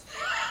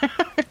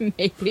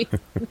 Maybe.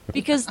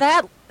 Because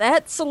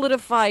that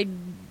solidified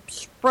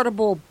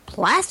spreadable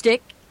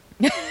plastic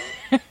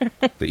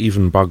that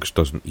even bugs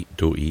don't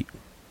eat.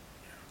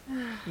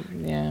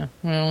 Yeah,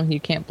 well, you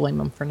can't blame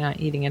them for not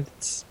eating it.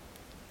 It's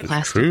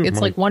plastic. True.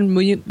 It's like one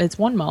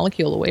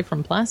molecule away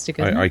from plastic.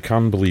 I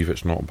can believe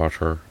it's not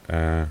butter.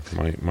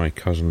 My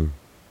cousin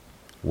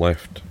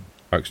left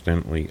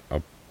accidentally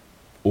a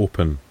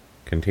open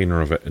container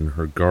of it in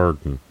her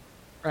garden.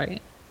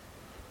 Right.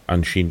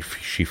 And she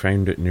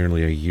found it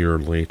nearly a year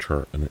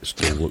later, and it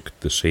still looked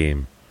the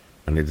same,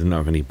 and it didn't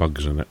have any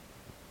bugs in it.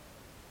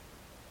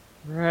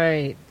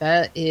 Right.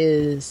 That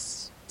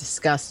is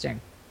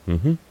disgusting.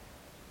 Mm-hmm.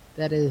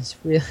 That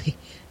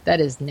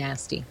is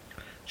nasty.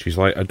 She's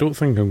like, I don't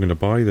think I'm going to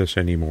buy this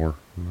anymore.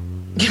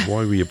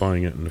 Why were you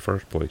buying it in the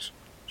first place?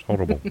 It's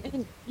horrible.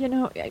 And,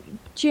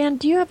 Jan,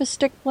 do you have a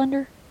stick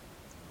blender?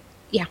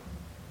 Yeah.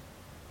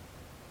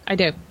 I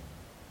do.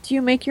 Do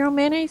you make your own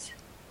mayonnaise?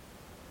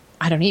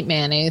 I don't eat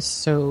mayonnaise,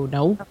 so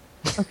no.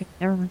 Okay,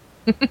 never mind.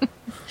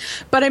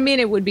 But I mean,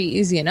 it would be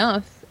easy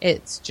enough.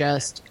 It's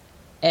just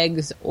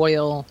eggs,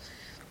 oil,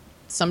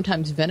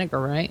 sometimes vinegar,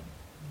 right?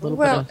 A little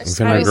bit of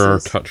vinegar,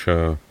 spices. touch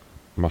of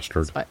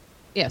mustard.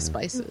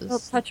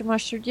 Spices. A touch of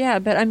mustard, yeah.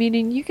 But I mean,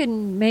 and you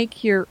can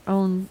make your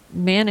own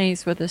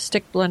mayonnaise with a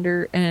stick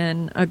blender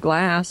and a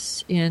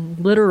glass in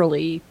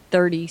literally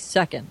 30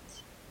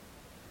 seconds.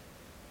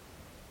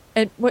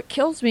 And what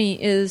kills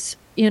me is,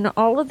 in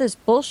all of this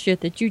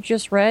bullshit that you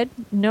just read,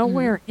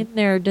 nowhere in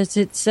there does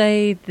it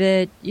say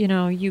that,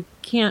 you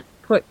can't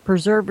put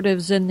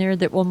preservatives in there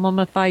that will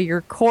mummify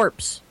your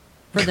corpse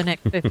for the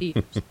next 50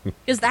 years.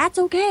 Because that's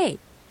okay.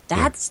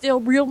 That's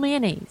still real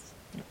mayonnaise.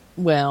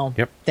 Well,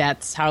 Yep.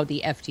 That's how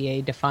the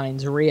FDA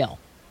defines real.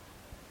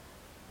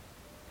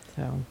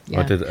 So, yeah.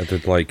 I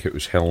did like it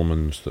was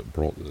Hellmann's that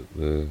brought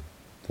the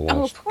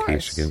last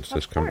case against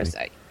this company.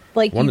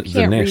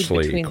 The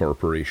Nestle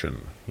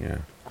Corporation, yeah.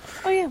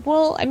 Oh, yeah.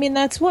 Well, I mean,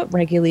 that's what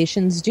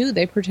regulations do.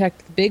 They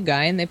protect the big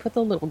guy, and they put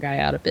the little guy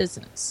out of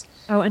business.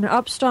 Oh, and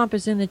Upstomp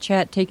is in the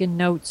chat taking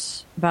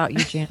notes about you,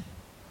 Jan.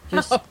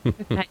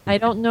 I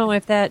don't know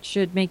if that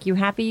should make you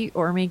happy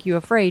or make you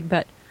afraid,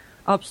 but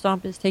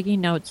Upstomp is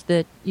taking notes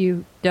that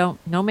no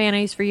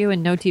mayonnaise for you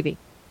and no TV.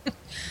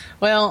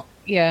 Well,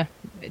 yeah.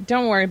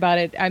 Don't worry about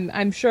it.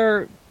 I'm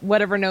sure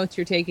whatever notes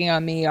you're taking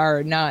on me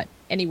are not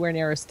anywhere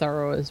near as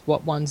thorough as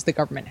what ones the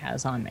government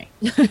has on me.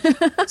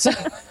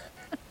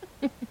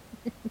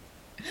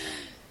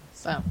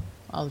 So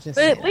I'll just.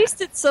 But at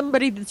least it's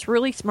somebody that's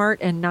really smart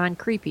and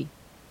non-creepy.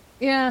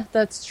 Yeah,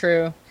 that's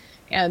true.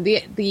 Yeah,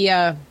 the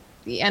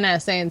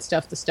NSA and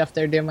stuff, the stuff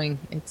they're doing,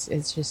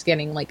 it's just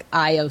getting like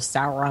Eye of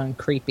Sauron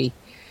creepy.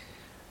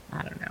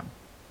 I don't know.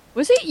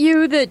 Was it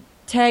you that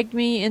tagged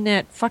me in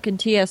that fucking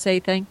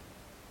TSA thing?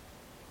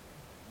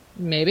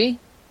 Maybe.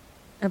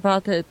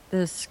 About the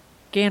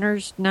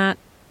scanners not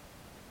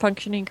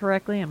functioning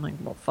correctly? I'm like,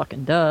 well,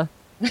 fucking duh.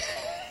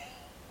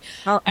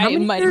 How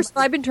many years have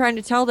I been trying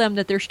to tell them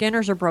that their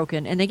scanners are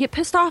broken, and they get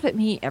pissed off at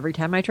me every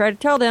time I try to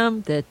tell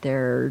them that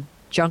their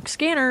junk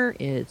scanner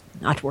is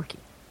not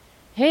working.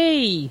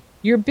 Hey,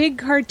 your big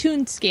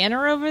cartoon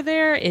scanner over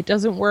there, it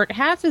doesn't work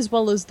half as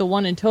well as the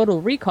one in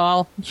Total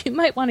Recall. You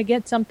might want to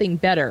get something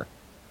better.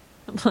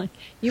 I'm like,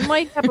 you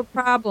might have a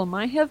problem.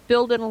 I have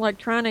built-in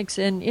electronics,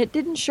 and it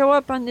didn't show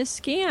up on this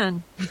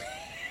scan.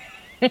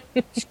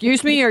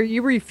 Excuse me, are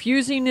you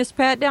refusing this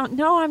pat down?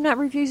 No, I'm not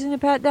refusing the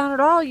pat down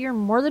at all. You're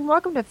more than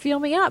welcome to fill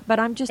me up, but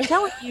I'm just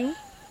telling you.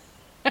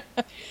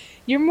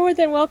 You're more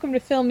than welcome to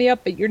fill me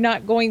up, but you're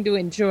not going to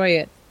enjoy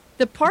it.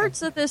 The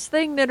parts of this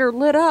thing that are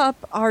lit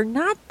up are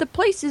not the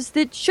places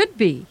that should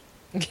be.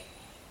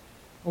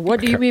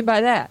 What do you mean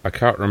by that? I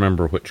can't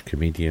remember which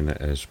comedian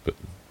it is, but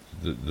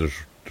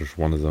there's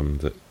one of them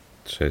that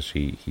says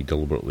he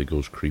deliberately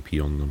goes creepy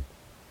on them.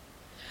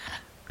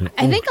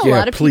 I think a yeah,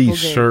 lot of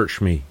please people do.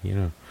 search me.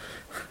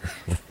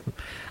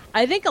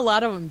 I think a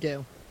lot of them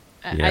do.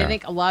 Yeah. I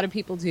think a lot of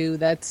people do.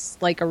 That's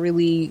like a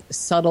really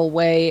subtle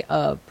way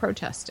of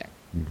protesting.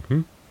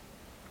 Mm-hmm.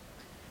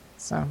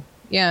 So,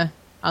 yeah.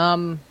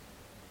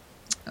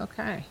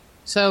 Okay.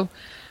 So,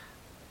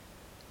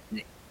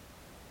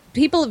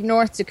 people of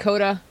North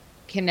Dakota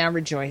can now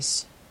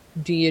rejoice.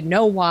 Do you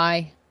know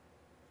why?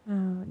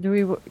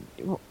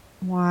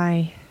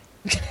 Why?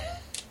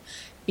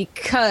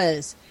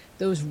 Because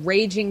those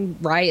raging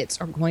riots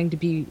are going to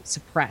be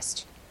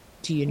suppressed.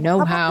 Do you know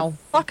How how? about the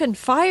fucking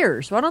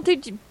fires. Why don't they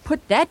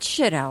put that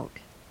shit out?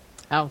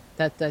 Oh,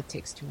 that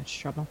takes too much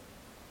trouble.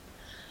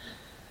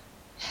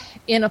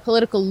 In a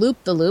political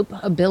loop-the-loop,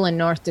 a bill in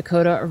North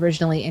Dakota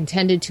originally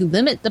intended to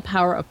limit the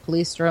power of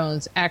police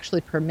drones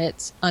actually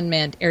permits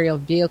unmanned aerial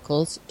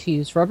vehicles to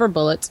use rubber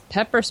bullets,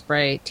 pepper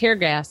spray, tear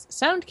gas,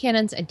 sound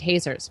cannons, and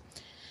tasers.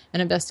 An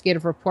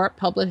investigative report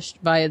published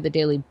via the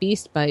Daily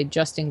Beast by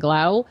Justin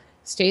Glau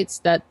states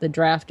that the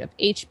draft of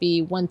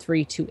HB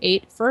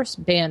 1328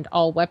 first banned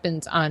all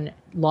weapons on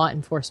law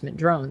enforcement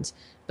drones,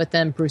 but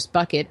then Bruce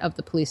Bucket of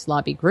the Police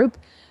Lobby Group,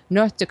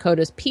 North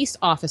Dakota's Peace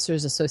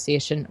Officers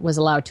Association, was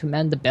allowed to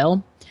amend the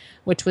bill,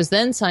 which was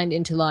then signed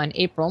into law in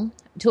April,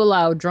 to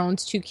allow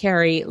drones to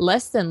carry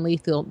less than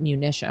lethal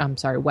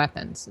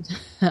weapons.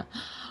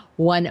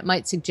 One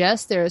might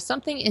suggest there is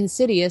something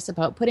insidious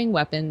about putting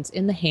weapons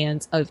in the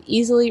hands of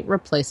easily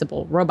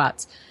replaceable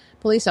robots.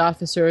 Police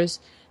officers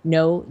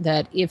know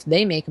that if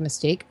they make a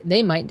mistake,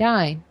 they might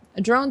die.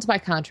 Drones, by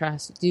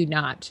contrast, do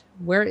not.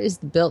 Where is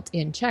the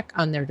built-in check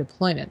on their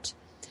deployment?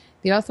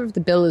 The author of the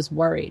bill is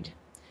worried.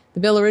 The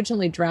bill,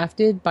 originally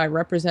drafted by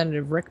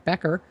Representative Rick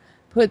Becker,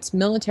 puts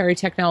military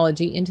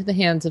technology into the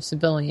hands of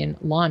civilian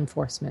law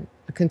enforcement,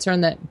 a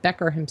concern that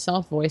Becker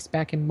himself voiced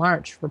back in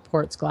March,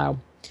 reports Glau.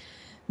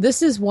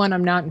 This is one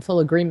I'm not in full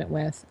agreement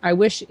with. I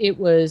wish it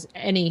was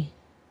any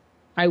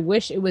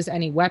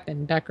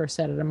weapon, Becker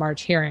said at a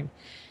March hearing.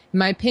 In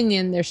my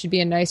opinion, there should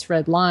be a nice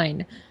red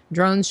line.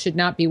 Drones should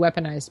not be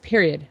weaponized,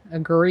 period.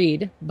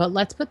 Agreed. But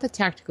let's put the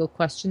tactical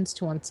questions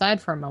to one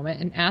side for a moment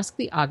and ask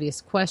the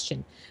obvious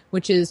question,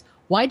 which is,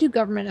 why do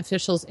government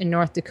officials in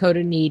North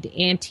Dakota need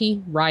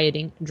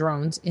anti-rioting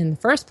drones in the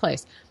first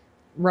place?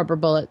 Rubber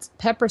bullets,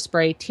 pepper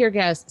spray, tear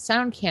gas,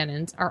 sound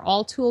cannons are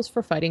all tools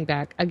for fighting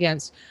back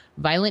against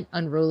violent,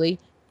 unruly,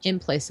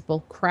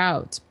 implacable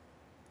crowds.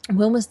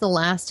 When was the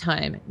last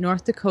time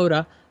North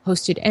Dakota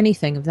hosted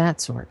anything of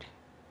that sort?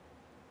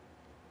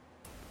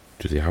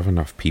 Do they have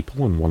enough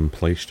people in one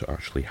place to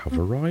actually have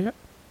a riot?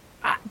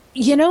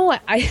 You know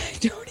what? I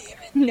don't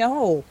even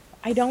know.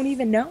 I don't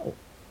even know.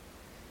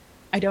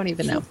 Do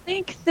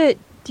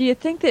you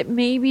think that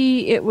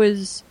maybe it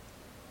was...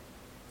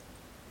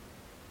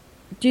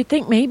 Do you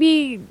think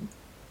maybe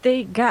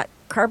they got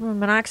carbon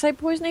monoxide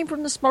poisoning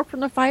from the smoke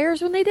from the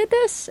fires when they did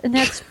this? And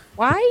that's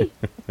why?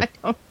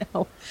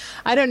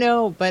 I don't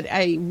know, but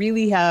I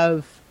really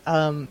have...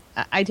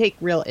 I take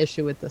real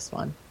issue with this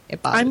one.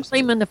 I'm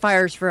blaming the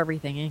fires for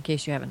everything, in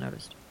case you haven't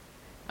noticed.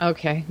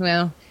 Okay,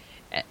 well,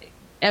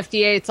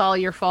 FDA, it's all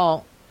your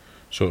fault.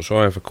 So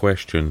I have a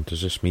question.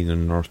 Does this mean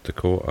in North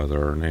Dakota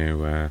there are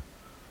now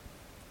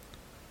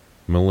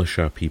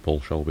militia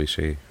people, shall we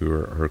say, who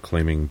are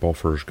claiming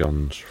Bofors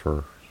guns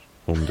for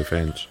home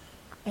defense?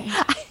 I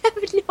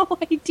have no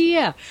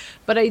idea.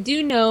 But I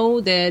do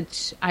know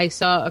that I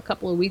saw a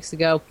couple of weeks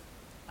ago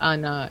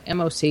on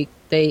MOC,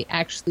 they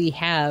actually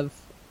have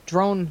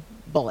drone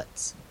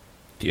bullets.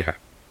 Yeah.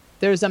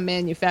 There's a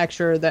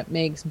manufacturer that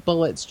makes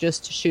bullets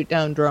just to shoot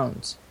down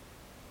drones.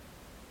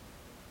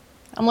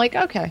 I'm like,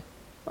 okay.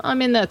 Well, I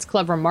mean, that's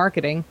clever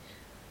marketing.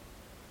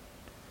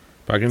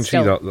 But I can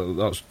see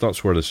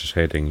that's where this is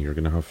heading. You're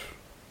going to have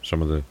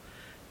some of the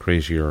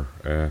crazier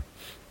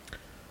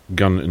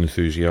gun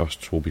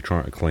enthusiasts will be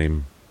trying to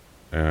claim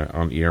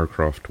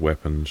anti-aircraft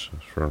weapons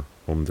for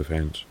home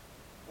defense.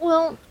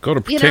 Well, got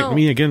to protect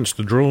me against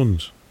the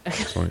drones.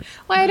 Well,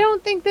 I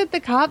don't think that the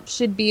cops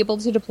should be able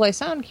to deploy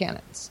sound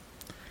cannons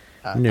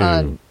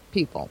on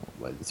people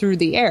through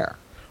the air.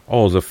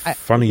 Oh, the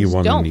funny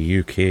one don't. in the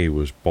UK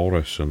was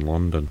Boris in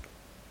London.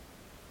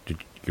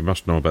 You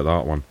must know about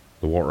that one.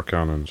 The water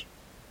cannons.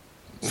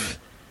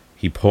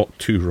 He bought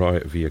 2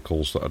 riot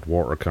vehicles that had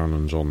water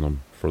cannons on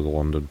them for the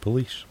London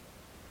police.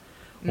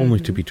 Only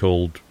to be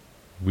told,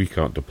 we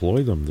can't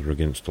deploy them. They're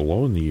against the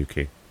law in the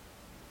UK.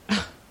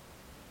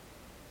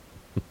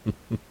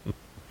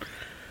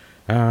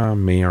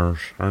 Mayors.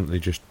 Aren't they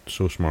just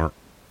so smart?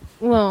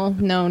 Well,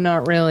 no,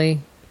 not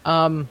really.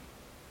 In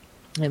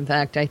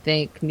fact, I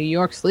think New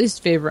York's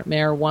least favorite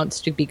mayor wants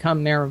to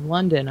become mayor of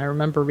London. I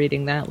remember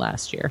reading that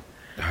last year.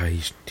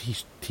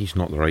 He's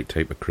not the right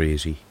type of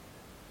crazy.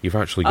 You've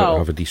actually got to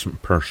have a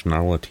decent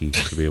personality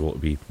to be able to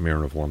be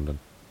mayor of London.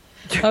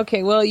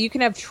 Okay, well, you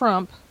can have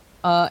Trump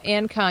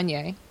and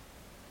Kanye.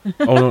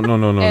 Oh,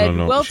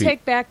 no. We'll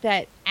take back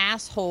that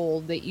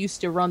asshole that used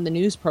to run the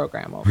news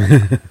program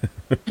over.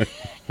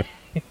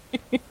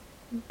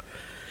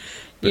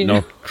 But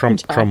no,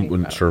 Trump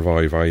wouldn't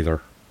survive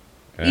either.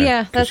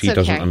 Yeah, that's okay. He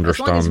doesn't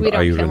understand as long as we don't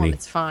irony. kill him,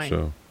 it's fine.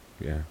 So,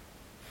 yeah.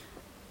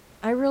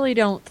 I really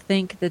don't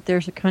think that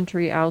there's a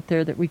country out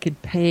there that we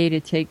could pay to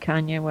take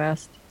Kanye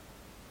West.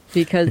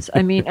 Because,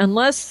 I mean,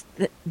 unless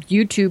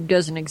YouTube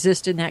doesn't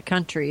exist in that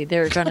country,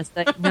 they're going to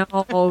say no,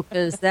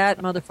 because that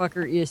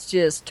motherfucker is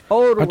just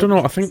totally... I don't know.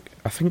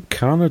 I think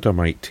Canada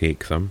might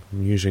take them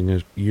and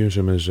use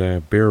them as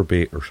bear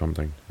bait or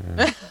something.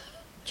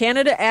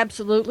 Canada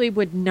absolutely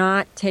would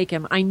not take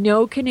him. I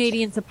know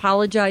Canadians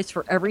apologize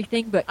for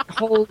everything, but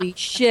holy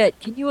shit,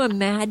 can you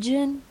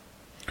imagine?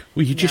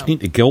 Well, you just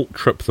need to guilt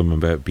trip them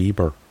about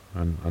Bieber,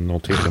 and they'll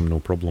take them no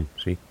problem.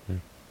 See? Yeah.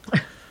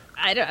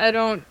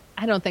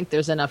 I don't think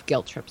there's enough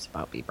guilt trips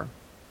about Bieber.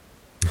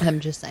 I'm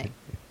just saying.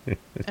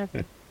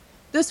 Okay.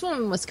 This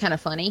one was kind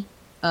of funny.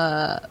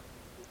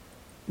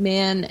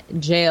 Man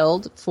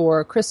jailed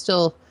for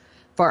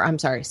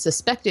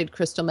suspected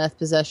crystal meth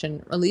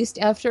possession, released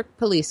after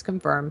police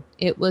confirm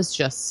it was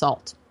just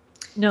salt.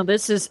 No,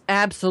 this is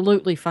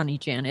absolutely funny,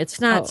 Jan.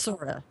 It's not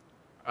sorta.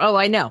 Oh,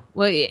 I know.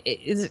 Well,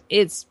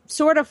 it's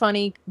sort of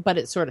funny, but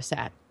it's sort of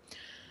sad.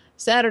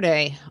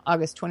 Saturday,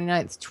 August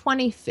 29th,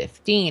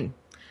 2015.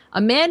 A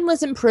man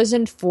was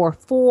imprisoned for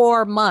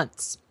 4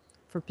 months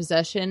for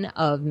possession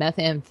of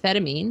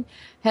methamphetamine,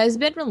 has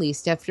been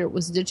released after it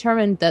was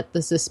determined that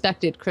the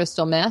suspected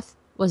crystal meth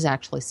was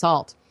actually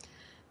salt.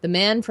 The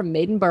man from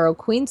Maidenborough,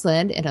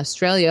 Queensland, in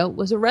Australia,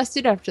 was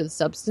arrested after the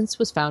substance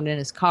was found in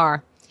his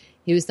car.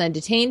 He was then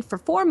detained for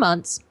 4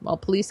 months while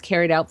police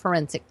carried out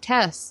forensic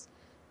tests.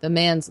 The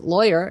man's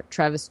lawyer,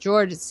 Travis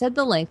George, said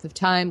the length of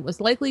time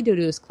was likely due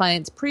to his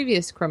client's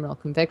previous criminal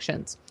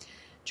convictions.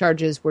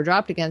 Charges were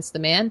dropped against the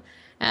man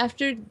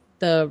after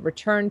the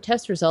return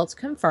test results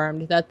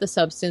confirmed that the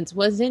substance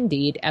was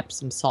indeed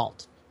Epsom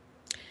salt.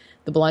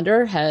 The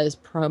blunder has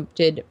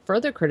prompted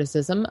further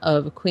criticism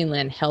of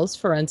Queensland Health's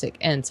Forensic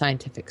and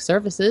Scientific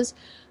Services,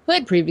 who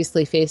had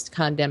previously faced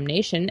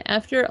condemnation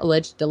after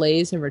alleged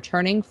delays in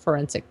returning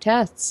forensic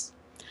tests.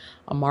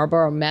 A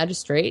Marlborough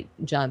magistrate,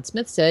 John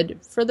Smith, said,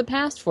 "For the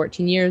past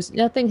 14 years,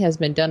 nothing has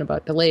been done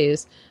about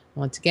delays.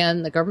 Once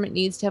again, the government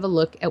needs to have a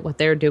look at what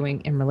they're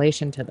doing in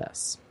relation to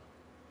this."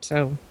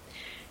 So,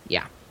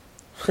 yeah.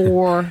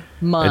 4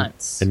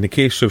 months. In the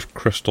case of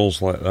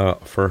crystals like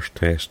that, first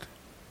test,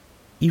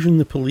 even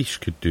the police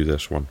could do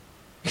this one.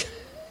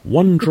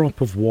 1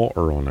 drop of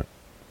water on it.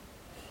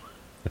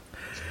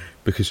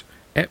 Because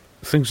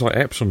things like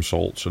Epsom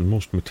salts and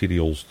most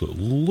materials that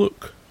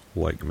look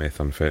like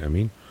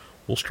methamphetamine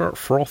will start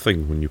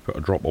frothing when you put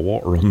a drop of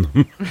water on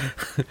them,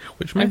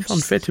 which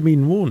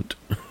methamphetamine won't.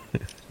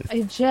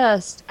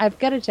 I've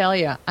got to tell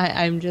you,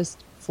 I'm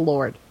just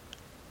floored.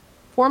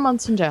 4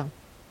 months in jail.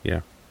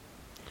 Yeah.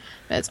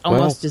 It's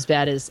almost as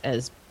bad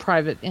as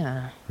private.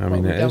 Yeah. I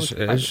mean, it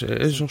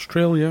is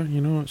Australia, you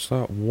know, it's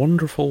that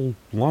wonderful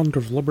land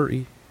of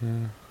liberty.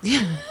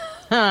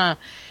 Yeah.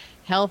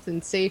 Health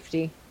and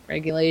safety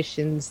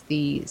regulations,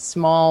 the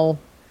small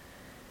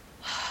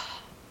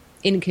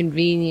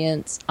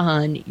inconvenience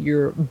on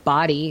your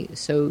body,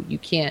 so you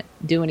can't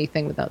do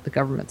anything without the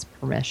government's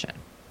permission.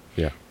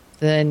 Yeah.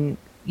 Then,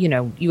 you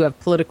know, you have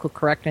political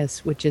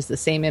correctness, which is the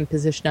same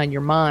imposition on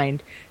your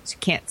mind, so you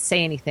can't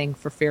say anything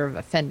for fear of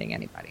offending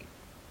anybody.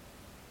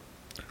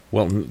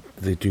 Well,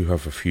 they do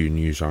have a few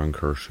news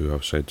anchors who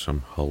have said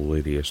some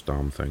hilarious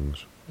damn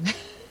things.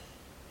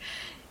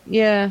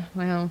 Yeah,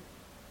 well,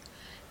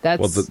 that's...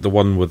 Well, the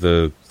one with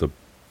the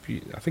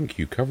I think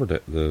you covered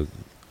it,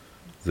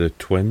 the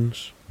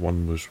twins.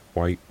 One was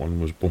white,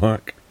 one was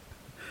black.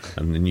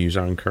 And the news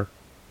anchor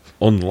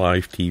on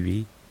live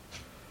TV.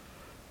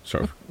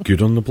 Sort of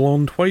good on the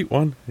blonde white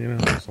one, you know.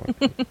 It's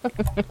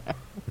like...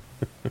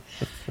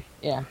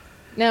 Yeah.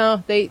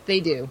 No, they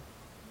do.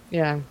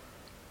 Yeah.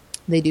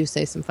 They do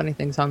say some funny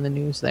things on the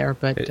news there,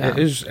 but... It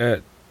is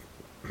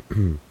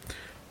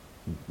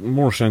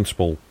more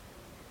sensible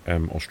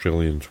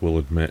Australians will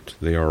admit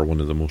they are one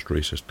of the most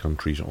racist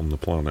countries on the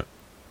planet.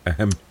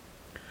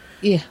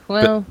 Yeah,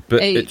 well...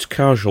 But it's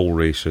casual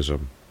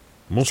racism.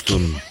 Most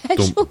of them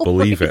don't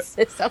believe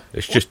racism. it.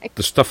 It's just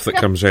the stuff that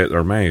comes out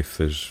their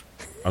mouth is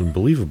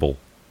unbelievable.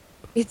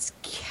 It's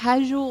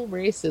casual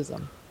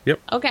racism. Yep.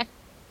 Okay.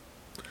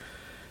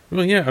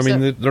 Well, yeah, I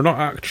mean, they're not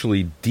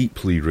actually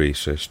deeply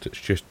racist. It's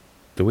just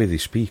the way they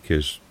speak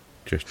is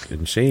just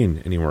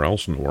insane anywhere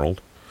else in the world.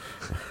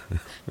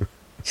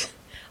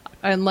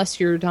 Unless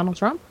you're Donald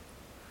Trump?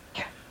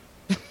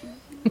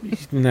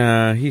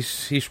 Nah,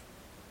 he's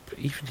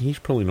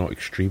probably not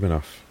extreme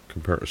enough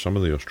compared to some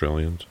of the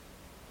Australians.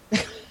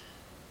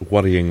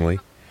 Worryingly.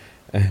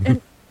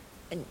 I'm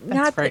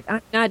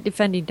not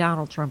defending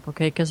Donald Trump,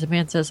 okay, because the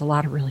man says a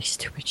lot of really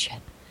stupid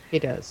shit. He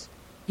does.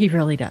 He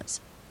really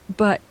does.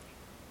 But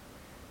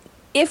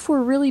if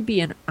we're really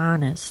being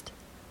honest,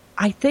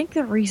 I think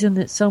the reason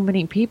that so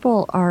many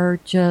people are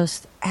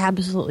just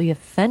absolutely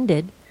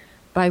offended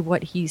by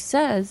what he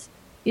says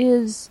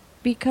is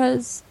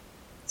because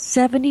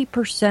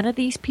 70% of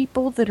these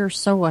people that are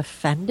so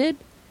offended,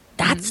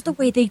 that's the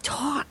way they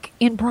talk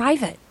in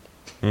private.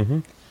 Mm-hmm.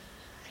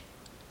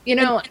 You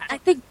know, and I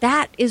think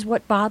that is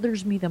what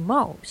bothers me the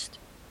most.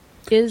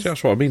 See,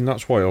 that's what I mean.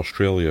 That's why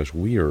Australia is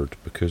weird,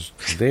 because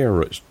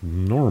there it's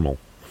normal.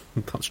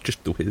 That's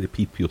just the way the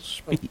people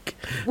speak.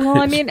 Well,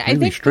 I It's mean, I really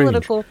think strange.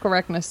 political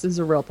correctness is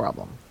a real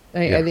problem.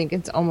 Yeah. I think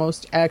it's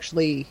almost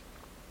actually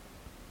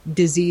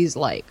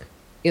disease-like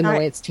in the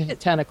way its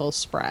tentacles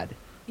spread.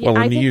 Well,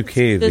 I in the think UK,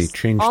 it's they this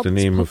changed all the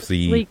this name of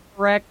the... politically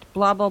correct,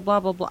 blah, blah, blah,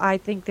 blah, blah. I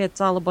think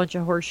that's all a bunch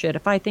of horse shit.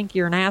 If I think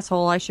you're an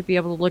asshole, I should be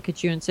able to look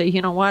at you and say,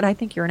 you know what, I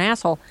think you're an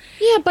asshole.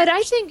 Yeah, but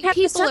I think Have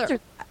to people censor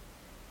are...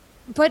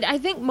 But I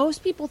think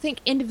most people think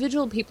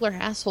individual people are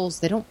assholes.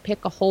 They don't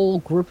pick a whole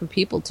group of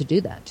people to do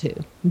that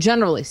to,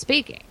 generally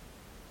speaking.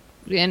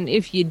 And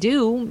if you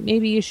do,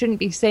 maybe you shouldn't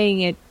be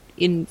saying it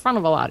in front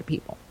of a lot of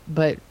people.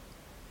 But,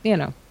 I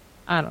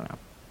don't know.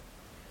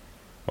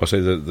 I'll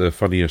say that the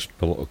funniest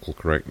political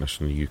correctness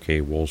in the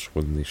UK was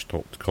when they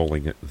stopped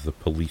calling it the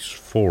police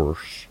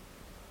force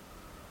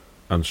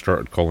and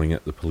started calling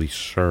it the police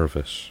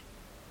service.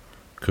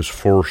 Because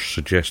force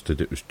suggested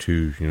it was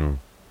too,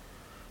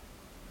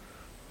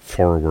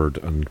 forward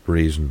and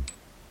brazen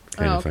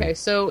kind of thing. Okay.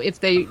 So if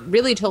they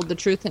really told the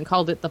truth and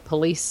called it the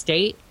police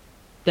state,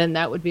 then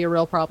that would be a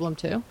real problem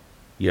too?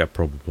 Yeah,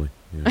 probably.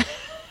 Yeah.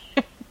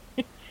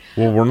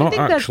 Well, we're not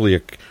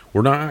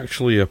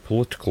actually a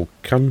political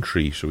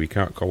country, so we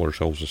can't call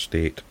ourselves a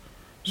state.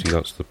 See,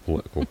 that's the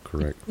political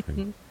correct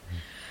thing.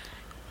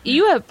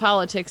 You have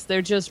politics,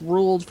 they're just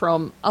ruled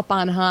from up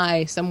on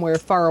high, somewhere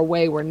far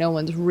away where no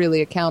one's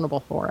really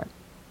accountable for it.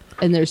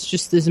 And there's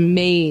just this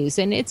maze,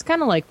 and it's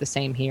kind of like the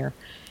same here.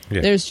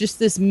 Yeah. There's just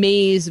this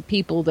maze of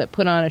people that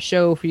put on a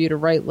show for you to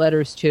write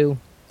letters to,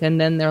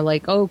 and then they're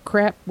like, oh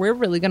crap, we're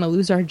really going to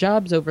lose our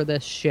jobs over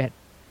this shit.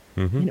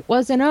 Mm-hmm. And it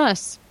wasn't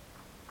us.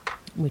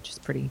 Which is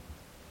pretty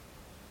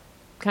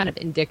kind of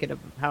indicative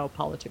of how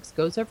politics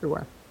goes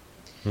everywhere.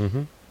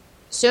 Mm-hmm.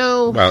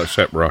 So, Well,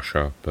 except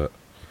Russia, but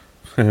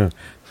there's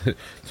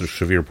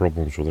severe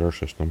problems with their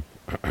system.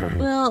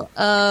 well,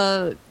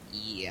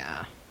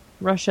 yeah.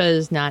 Russia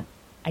is not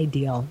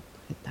ideal,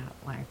 put it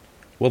that way.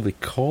 Well, they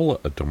call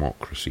it a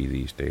democracy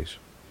these days.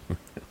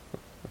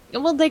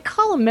 Well, they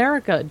call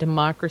America a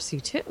democracy,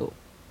 too.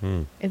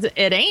 Hmm. It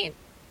ain't.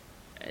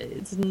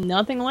 It's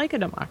nothing like a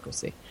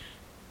democracy.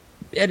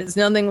 And it's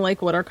nothing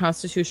like what our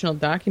constitutional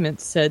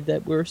documents said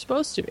that we're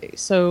supposed to be.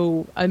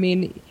 So, I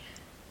mean,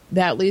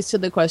 that leads to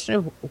the question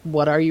of,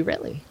 what are you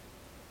really?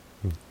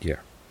 Yeah.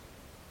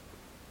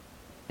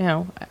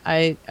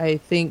 I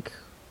think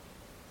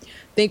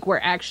we're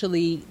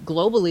actually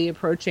globally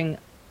approaching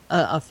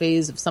a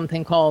phase of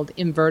something called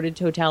inverted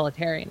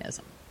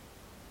totalitarianism,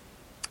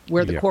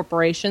 where the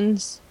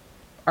corporations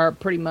are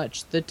pretty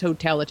much the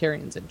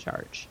totalitarians in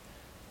charge,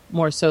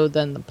 more so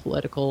than the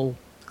political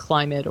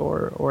climate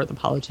or the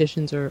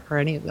politicians or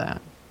any of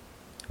that.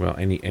 Well,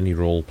 any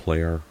role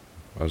player,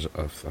 as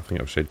I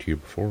think I've said to you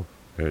before,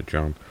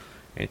 John,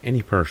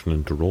 any person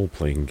into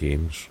role-playing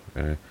games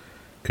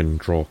can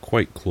draw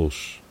quite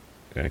close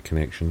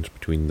connections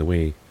between the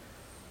way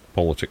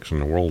politics in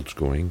the world's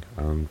going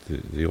and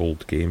the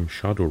old game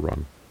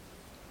Shadowrun.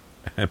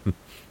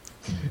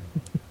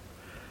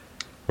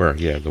 Where,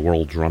 the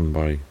world's run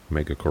by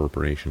mega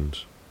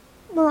corporations.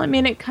 Well, I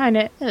mean, it kind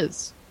of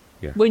is.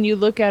 Yeah. When you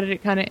look at it,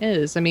 it kind of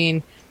is. I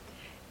mean,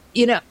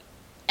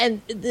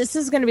 and this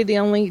is going to be the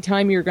only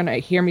time you're going to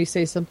hear me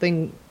say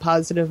something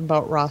positive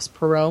about Ross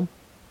Perot.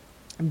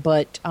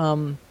 But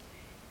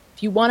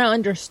if you want to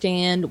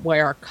understand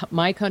why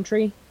my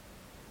country,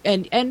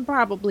 and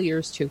probably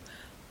yours too,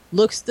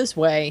 looks this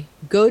way,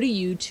 go to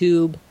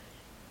YouTube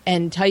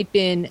and type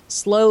in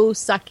slow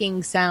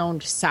sucking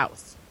sound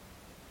south.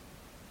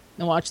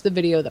 And watch the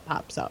video that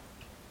pops up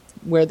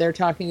where they're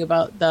talking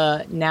about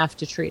the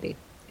NAFTA treaty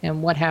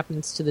and what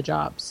happens to the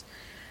jobs.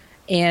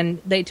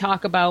 And they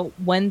talk about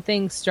when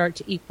things start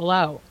to equal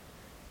out.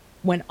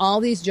 When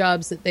all these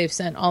jobs that they've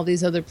sent all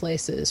these other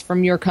places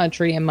from your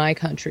country and my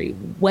country,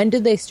 when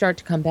did they start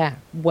to come back?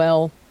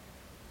 Well,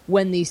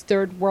 when these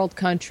third world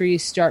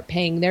countries start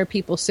paying their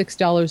people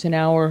 $6 an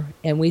hour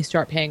and we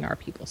start paying our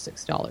people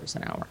 $6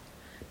 an hour.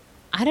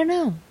 I don't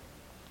know.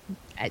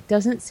 It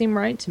doesn't seem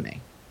right to me.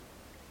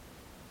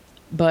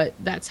 But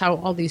that's how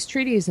all these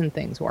treaties and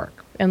things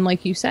work. And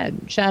like you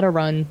said,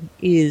 Shadowrun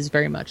is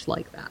very much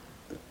like that.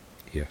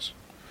 Yes.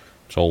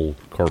 It's all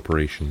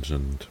corporations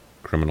and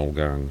criminal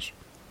gangs.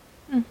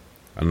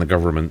 And the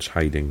government's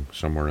hiding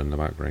somewhere in the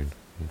background.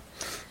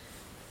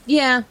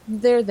 Yeah,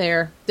 they're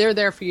there. They're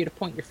there for you to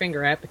point your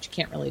finger at, but you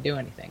can't really do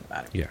anything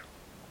about it. Yeah.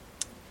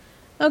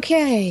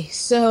 Okay,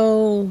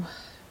 so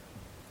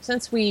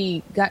since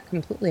we got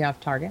completely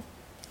off target,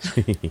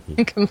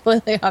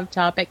 completely off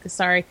topic,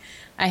 sorry,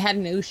 I had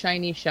an Ooh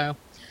Shiny show.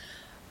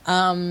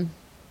 Yeah,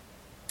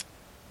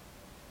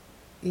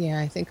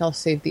 I think I'll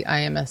save the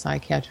IMS eye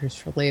catchers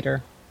for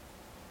later.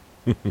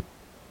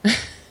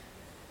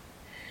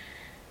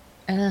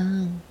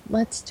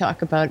 Let's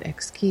talk about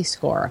X-Key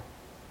Score.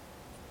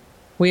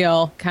 We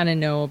all kind of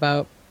know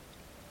about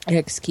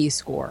X-Key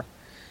Score.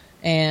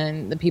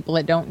 And the people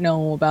that don't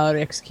know about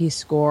X-Key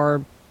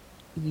Score,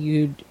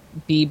 you'd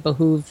be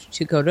behooved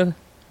to go to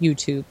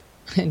YouTube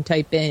and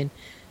type in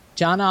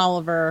John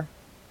Oliver,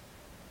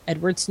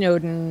 Edward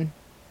Snowden,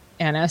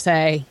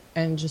 NSA,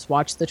 and just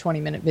watch the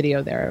 20-minute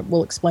video there. It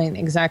will explain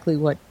exactly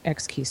what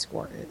X-key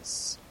score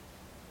is.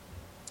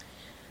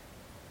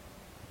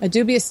 A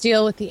dubious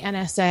deal with the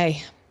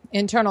NSA.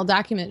 Internal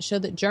documents show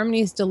that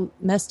Germany's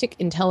domestic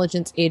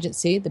intelligence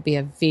agency, the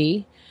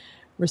BFV,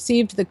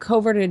 received the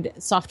coveted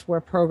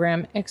software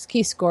program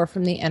X-key score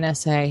from the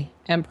NSA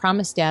and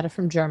promised data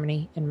from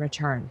Germany in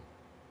return.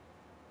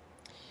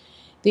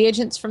 The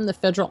agents from the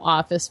Federal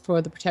Office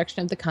for the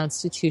Protection of the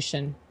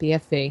Constitution,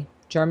 BFV,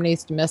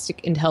 Germany's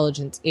domestic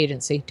intelligence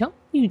agency. Don't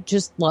you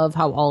just love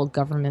how all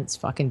governments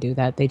fucking do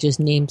that? They just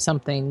name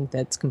something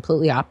that's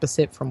completely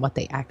opposite from what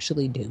they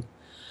actually do.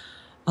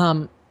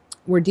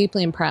 Were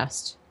deeply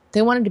impressed.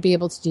 They wanted to be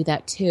able to do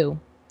that too.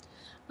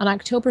 On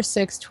October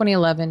 6,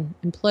 2011,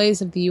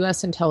 employees of the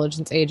U.S.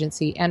 intelligence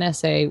agency,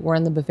 NSA, were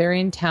in the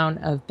Bavarian town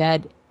of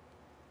Bad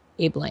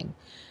Aibling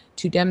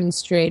to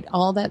demonstrate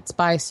all that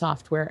spy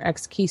software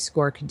X-key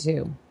score could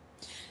do.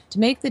 To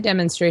make the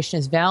demonstration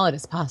as valid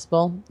as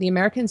possible, the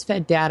Americans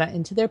fed data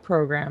into their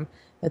program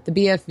that the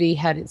BFV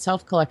had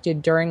itself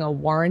collected during a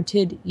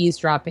warranted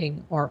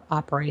eavesdropping or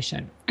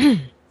operation.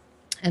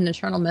 An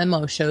internal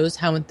memo shows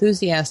how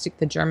enthusiastic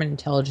the German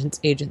intelligence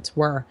agents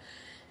were,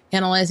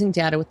 analyzing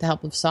data with the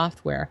help of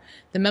software.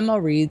 The memo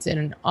reads in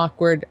an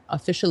awkward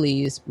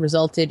officialese,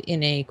 resulted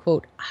in a,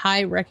 quote,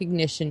 high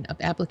recognition of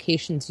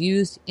applications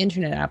used,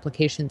 internet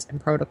applications,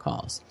 and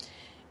protocols.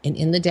 And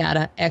in the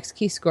data,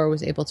 X-key score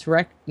was able to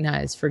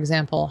recognize, for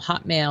example,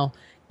 Hotmail,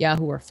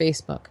 Yahoo, or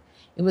Facebook.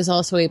 It was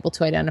also able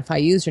to identify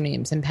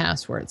usernames and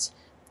passwords.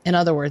 In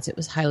other words, it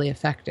was highly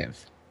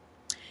effective.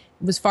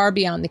 It was far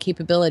beyond the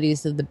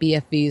capabilities of the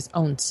BFV's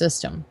own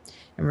system.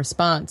 In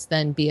response,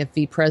 then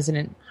BFV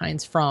President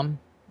Heinz Fromm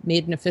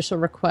made an official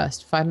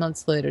request 5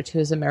 months later to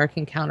his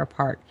American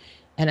counterpart,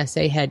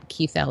 NSA head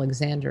Keith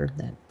Alexander,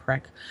 that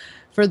prick,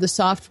 for the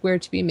software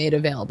to be made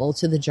available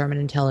to the German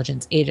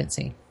intelligence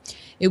agency.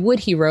 It would,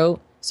 he wrote,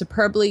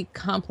 superbly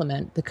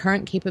complement the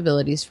current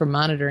capabilities for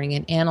monitoring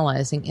and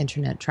analyzing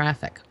internet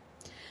traffic.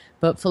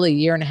 But fully a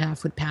year and a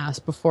half would pass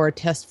before a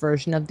test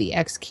version of the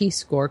X-key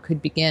score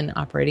could begin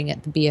operating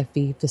at the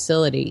BFV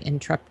facility in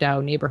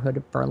Treptow neighborhood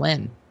of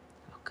Berlin.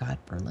 Oh God,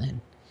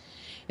 Berlin.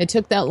 It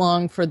took that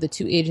long for the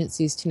two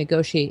agencies to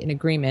negotiate an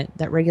agreement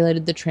that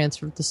regulated the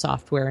transfer of the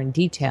software in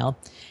detail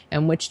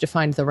and which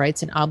defined the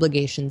rights and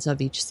obligations of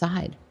each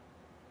side.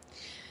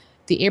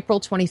 The April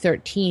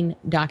 2013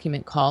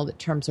 document called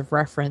Terms of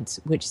Reference,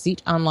 which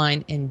Zeit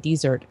Online and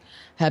Desert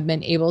have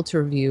been able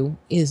to review,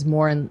 is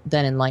more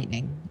than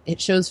enlightening. It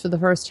shows for the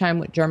first time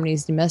what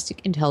Germany's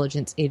domestic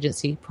intelligence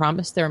agency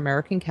promised their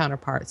American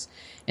counterparts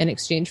in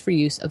exchange for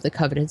use of the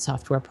coveted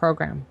software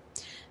program.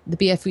 The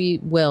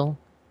BFE will,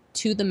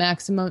 to the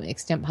maximum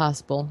extent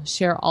possible,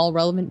 share all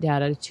relevant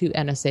data to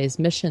NSA's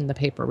mission, the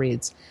paper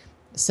reads.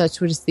 Such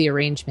was the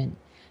arrangement,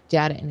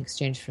 data in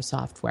exchange for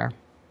software.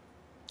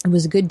 It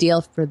was a good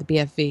deal for the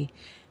BFV.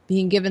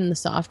 Being given the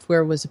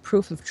software was a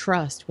proof of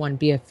trust, one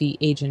BFV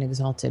agent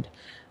exulted.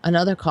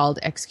 Another called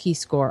X-key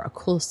score a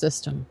cool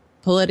system.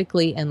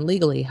 Politically and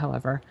legally,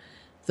 however,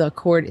 the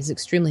accord is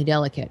extremely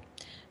delicate.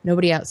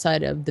 Nobody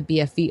outside of the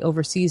BFV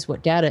oversees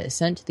what data is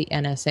sent to the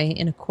NSA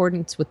in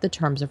accordance with the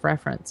terms of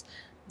reference,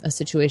 a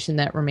situation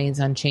that remains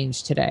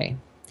unchanged today.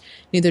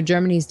 Neither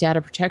Germany's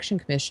Data Protection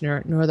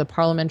Commissioner nor the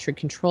Parliamentary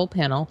Control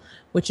Panel,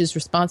 which is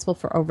responsible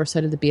for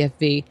oversight of the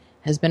BFV,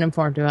 has been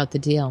informed about the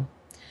deal.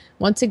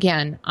 Once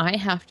again, I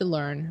have to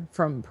learn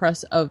from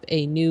press of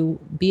a new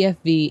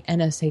BFV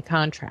NSA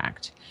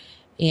contract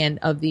and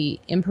of the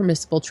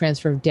impermissible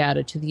transfer of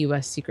data to the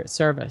U.S. Secret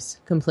Service,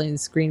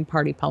 complains Green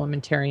Party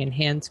parliamentarian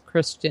Hans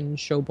Christian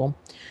Schobel,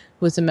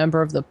 who is a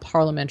member of the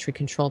Parliamentary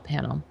Control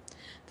Panel.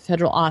 The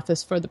Federal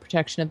Office for the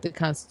Protection of the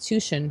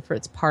Constitution, for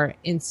its part,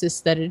 insists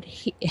that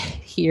it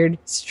adhered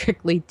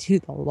strictly to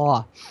the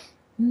law.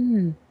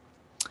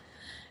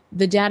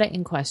 The data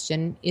in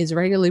question is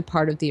regularly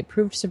part of the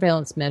approved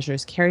surveillance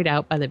measures carried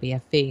out by the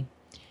BFV.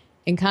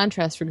 In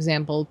contrast, for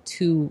example,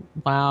 to,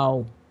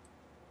 the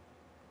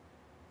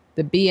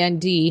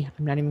BND,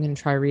 I'm not even going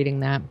to try reading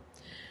that,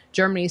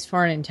 Germany's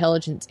Foreign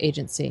Intelligence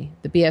Agency,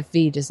 the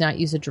BFV does not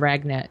use a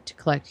dragnet to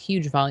collect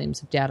huge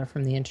volumes of data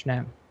from the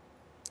internet.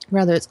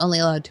 Rather, it's only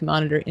allowed to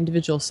monitor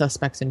individual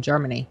suspects in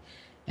Germany,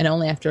 and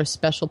only after a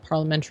special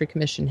parliamentary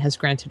commission has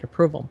granted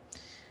approval.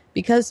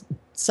 Because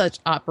such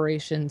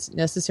operations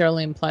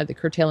necessarily imply the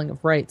curtailing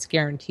of rights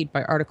guaranteed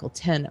by Article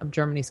 10 of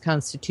Germany's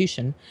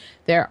constitution,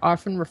 they are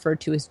often referred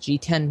to as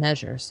G10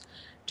 measures.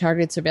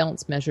 Targeted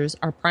surveillance measures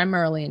are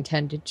primarily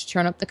intended to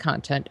turn up the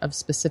content of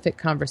specific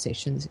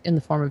conversations in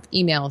the form of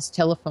emails,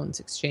 telephones,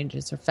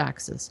 exchanges, or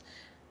faxes.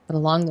 But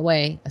along the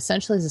way,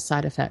 essentially as a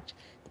side effect,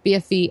 the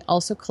BFV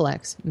also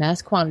collects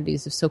mass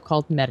quantities of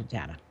so-called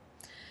metadata.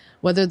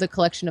 Whether the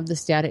collection of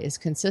this data is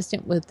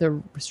consistent with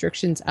the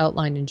restrictions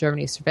outlined in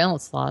Germany's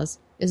surveillance laws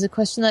is a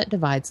question that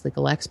divides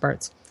legal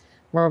experts.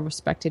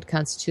 Well-respected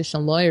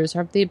constitutional lawyers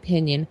are of the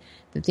opinion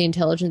that the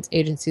intelligence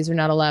agencies are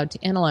not allowed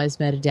to analyze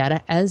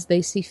metadata as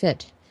they see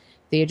fit.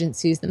 The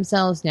agencies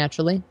themselves,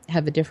 naturally,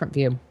 have a different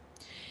view.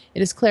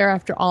 It is clear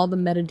after all the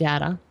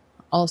metadata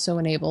also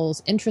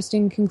enables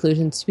interesting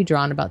conclusions to be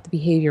drawn about the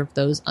behavior of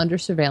those under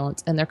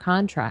surveillance and their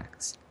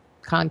contacts.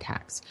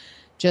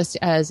 Just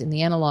as in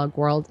the analog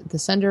world, the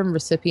sender and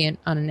recipient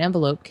on an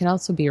envelope can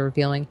also be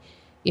revealing,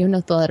 even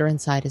if the letter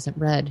inside isn't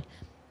read.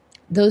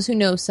 Those who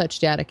know such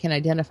data can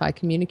identify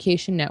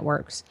communication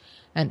networks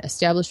and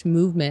establish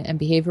movement and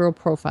behavioral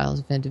profiles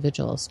of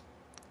individuals.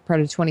 Prior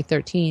to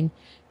 2013,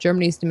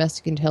 Germany's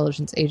Domestic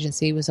Intelligence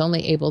Agency was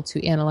only able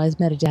to analyze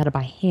metadata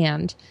by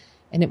hand,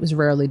 and it was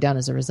rarely done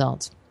as a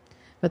result.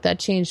 But that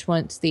changed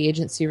once the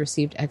agency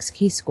received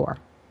X-Key score.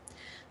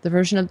 The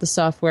version of the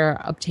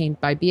software obtained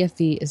by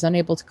BFV is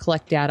unable to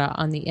collect data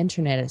on the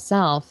internet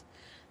itself,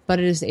 but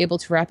it is able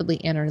to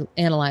rapidly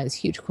analyze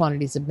huge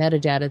quantities of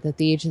metadata that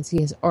the agency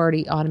has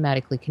already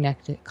automatically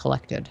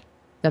collected.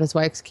 That is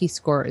why X-Key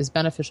score is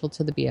beneficial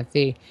to the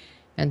BFV,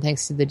 and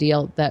thanks to the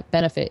deal, that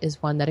benefit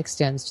is one that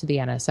extends to the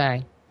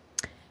NSA.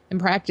 In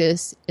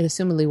practice, it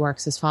assumedly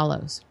works as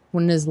follows.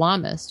 When an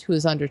Islamist who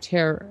is under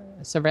terror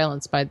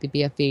surveillance by the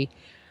BFV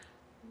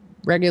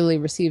regularly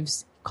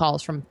receives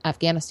calls from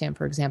Afghanistan,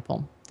 for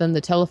example, then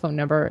the telephone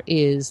number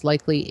is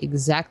likely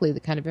exactly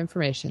the kind of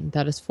information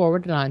that is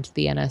forwarded on to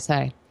the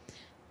NSA.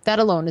 That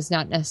alone is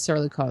not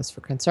necessarily cause for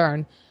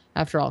concern.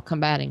 After all,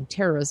 combating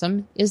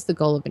terrorism is the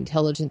goal of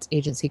intelligence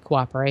agency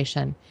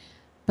cooperation.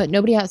 But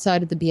nobody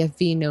outside of the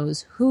BFV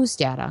knows whose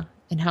data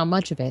and how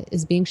much of it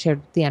is being shared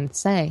with the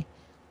NSA.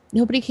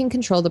 Nobody can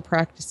control the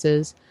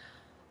practices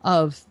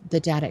of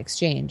the data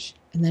exchange,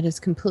 and that is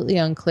completely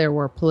unclear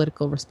where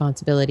political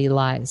responsibility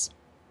lies.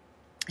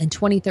 In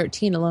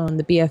 2013 alone,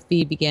 the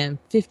BFV began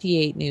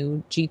 58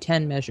 new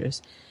G10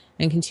 measures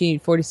and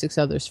continued 46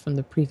 others from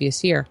the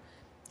previous year.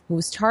 It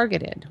was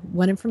targeted.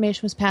 What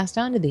information was passed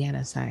on to the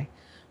NSA?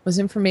 Was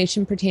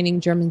information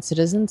pertaining German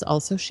citizens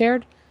also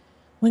shared?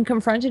 When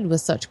confronted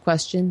with such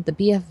question, the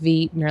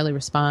BFV merely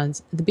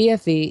responds, the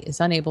BFV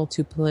is unable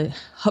to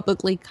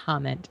publicly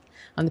comment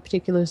on the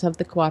particulars of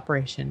the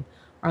cooperation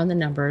or on the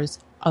numbers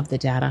of the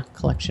data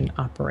collection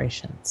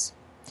operations.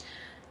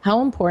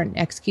 How important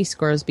X-Key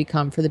scores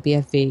become for the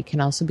BFV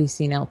can also be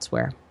seen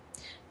elsewhere.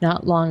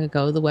 Not long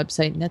ago, the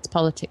website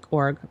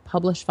netspolitik.org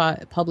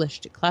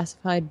published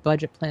classified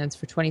budget plans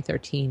for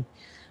 2013,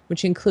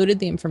 which included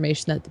the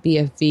information that the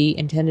BFV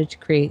intended to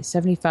create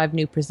 75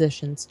 new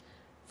positions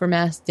for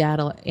mass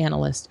data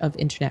analyst of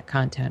Internet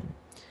content.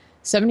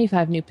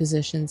 75 new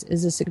positions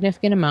is a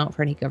significant amount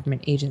for any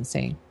government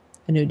agency.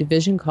 A new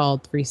division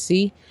called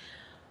 3C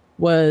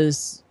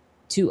was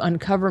to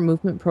uncover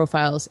movement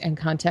profiles and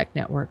contact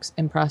networks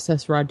and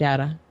process raw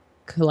data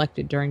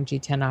collected during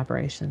G10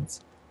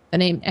 operations. The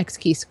name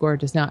X-Key score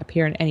does not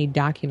appear in any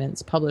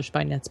documents published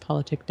by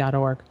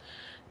netspolitik.org,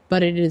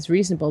 but it is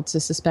reasonable to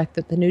suspect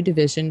that the new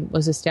division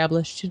was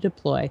established to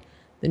deploy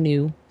the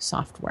new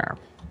software.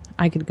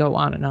 I could go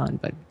on,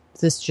 but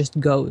this just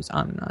goes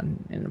on and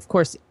on. And of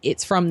course,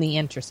 it's from The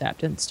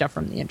Intercept, and stuff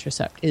from The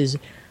Intercept is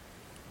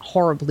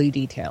horribly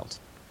detailed.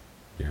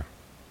 Yeah.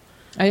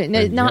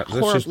 Not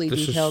horribly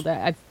detailed.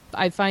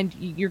 I find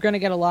you're going to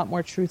get a lot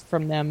more truth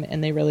from them,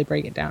 and they really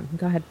break it down.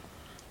 Go ahead.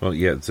 Well,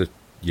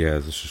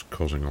 this is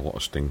causing a lot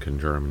of stink in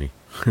Germany.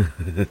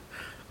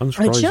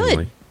 Unsurprisingly. It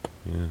should.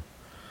 Yeah.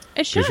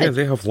 It should. Yeah,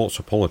 they have lots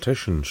of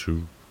politicians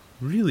who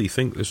really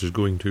think this is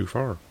going too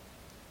far.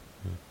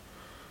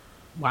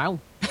 Wow.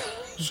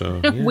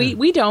 So yeah.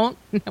 we don't.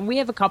 We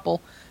have a couple,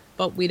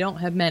 but we don't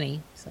have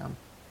many. So.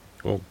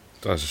 Well,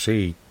 as I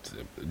say,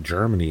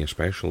 Germany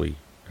especially,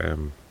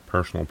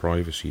 personal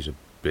privacy is a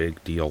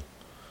big deal.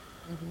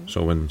 Mm-hmm.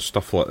 So when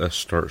stuff like this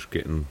starts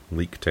getting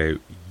leaked out,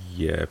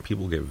 yeah,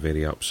 people get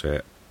very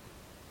upset.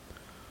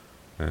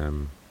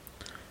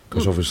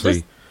 Because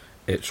obviously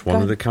it's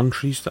one of the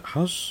countries that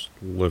has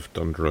lived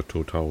under a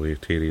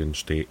totalitarian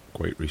state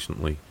quite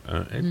recently.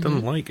 It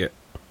didn't like it.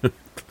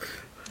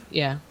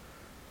 Yeah.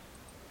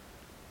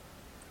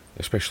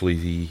 Especially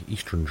the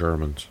Eastern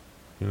Germans,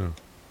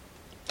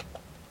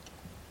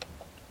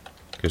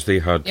 because they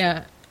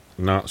had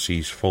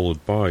Nazis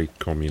followed by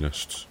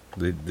communists.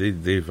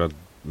 They've had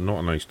not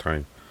a nice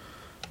time,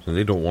 so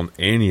they don't want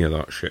any of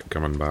that shit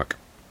coming back.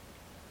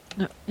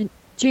 No, and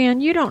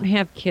Jan, you don't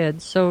have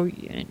kids, so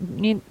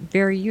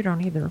Barry, you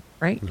don't either,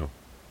 right? No.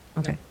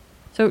 Okay,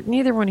 so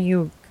neither one of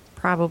you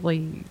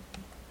probably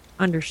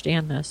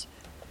understand this.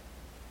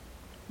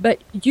 But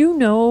you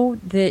know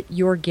that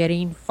you're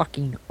getting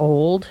fucking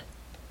old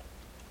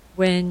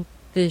when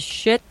the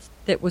shit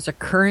that was a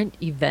current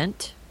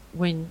event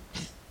when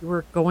you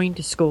were going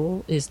to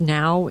school is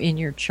now in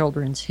your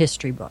children's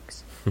history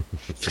books.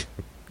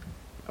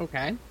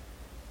 Okay.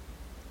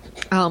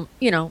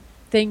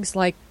 Things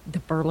like the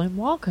Berlin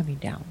Wall coming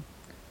down.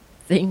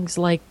 Things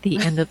like the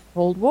end of the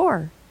Cold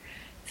War.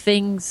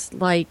 Things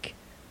like...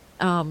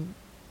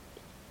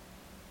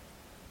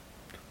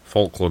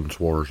 Falklands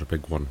War is a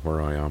big one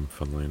where I am,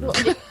 funnily enough.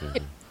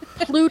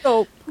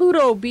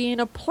 Pluto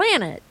being a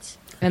planet.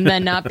 And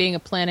then not being a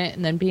planet,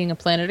 and then being a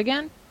planet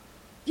again?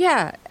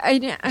 Yeah. I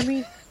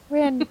mean,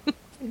 when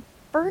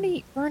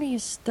Bernie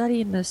is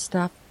studying this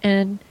stuff,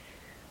 and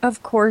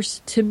of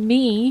course, to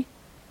me,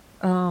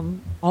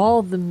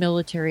 all the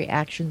military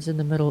actions in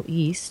the Middle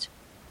East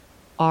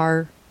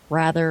are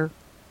rather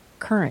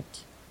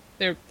current.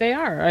 They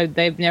are.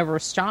 They've never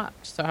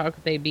stopped, so how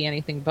could they be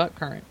anything but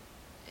current?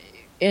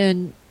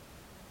 And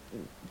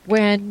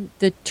when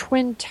the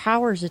Twin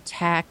Towers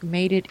attack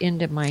made it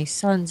into my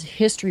son's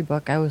history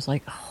book, I was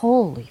like,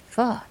 holy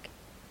fuck.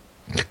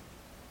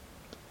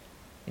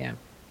 Yeah.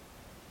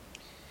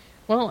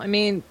 Well, I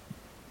mean,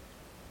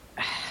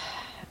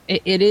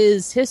 it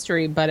is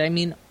history, but I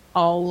mean,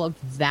 all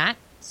of that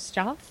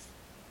stuff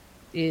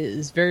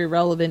is very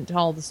relevant to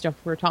all the stuff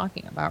we're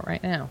talking about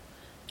right now.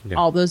 Yeah.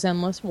 All those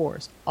endless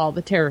wars, all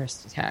the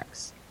terrorist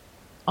attacks,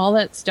 all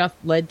that stuff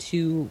led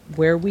to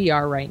where we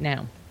are right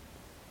now.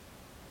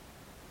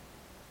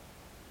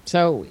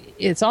 So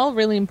it's all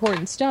really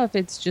important stuff.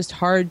 It's just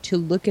hard to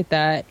look at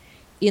that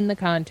in the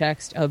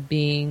context of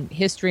being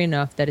history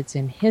enough that it's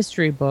in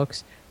history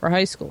books for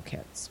high school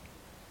kids.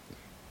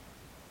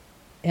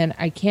 And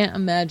I can't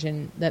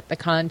imagine that the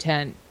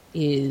content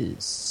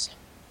is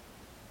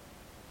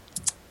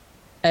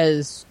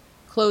as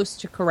close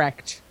to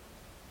correct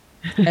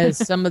as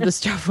some of the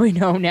stuff we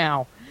know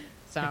now.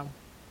 So,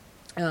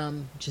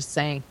 just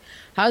saying.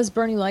 How's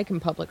Bernie like in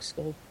public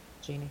school,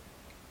 Jeannie?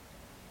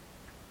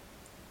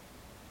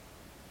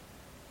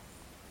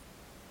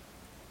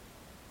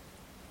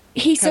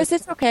 He says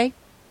it's okay.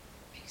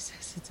 He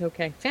says it's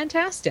okay.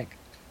 Fantastic.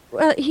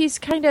 Well, he's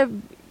kind of,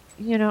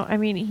 I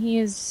mean,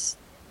 he's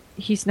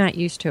not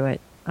used to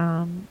it.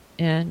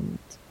 And,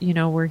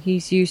 where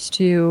he's used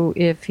to,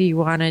 if he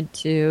wanted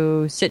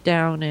to sit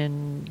down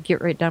and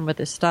get right done with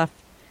his stuff,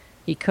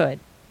 he could.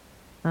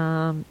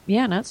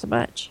 Yeah, not so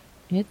much.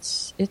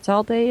 It's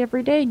all day,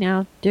 every day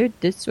now. Dude,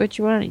 this is what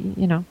you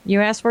want.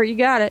 You asked for it, you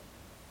got it.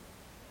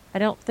 I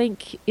don't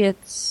think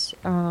it's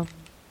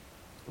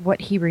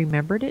what he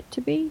remembered it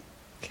to be.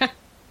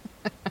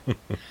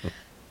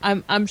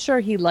 I'm sure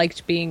he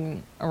liked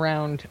being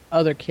around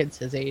other kids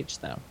his age,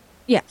 though.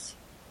 Yes.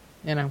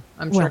 I'm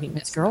sure he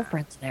missed his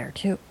girlfriend's there,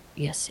 too.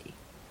 You see.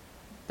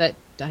 That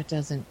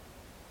doesn't...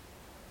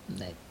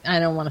 I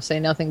don't want to say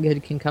nothing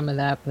good can come of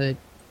that, but,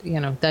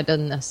 that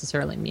doesn't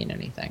necessarily mean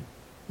anything.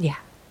 Yeah.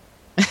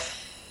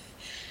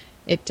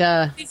 She's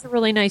a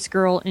really nice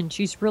girl, and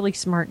she's really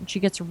smart, and she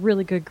gets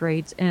really good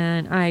grades,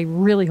 and I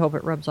really hope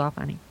it rubs off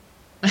on him.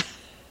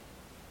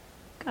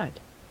 Good.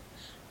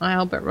 I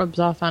hope it rubs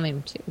off on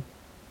him, too.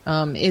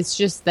 It's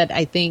just that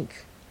I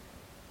think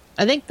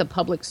the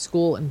public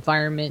school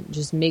environment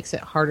just makes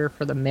it harder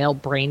for the male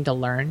brain to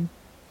learn.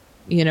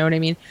 You know what I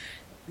mean?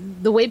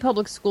 The way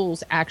public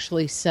schools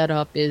actually set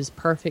up is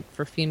perfect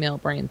for female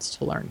brains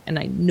to learn. And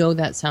I know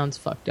that sounds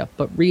fucked up,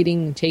 but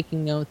reading and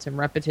taking notes and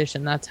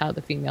repetition, that's how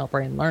the female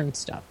brain learns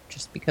stuff,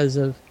 just because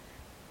of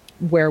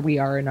where we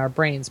are in our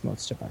brains,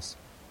 most of us.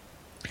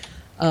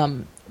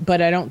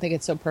 But I don't think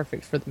it's so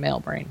perfect for the male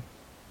brain,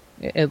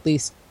 at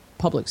least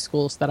public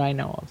schools that I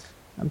know of.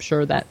 I'm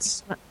sure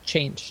that's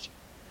changed.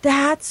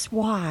 That's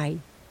why.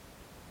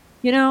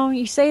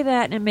 You say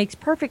that and it makes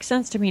perfect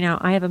sense to me now.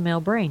 I have a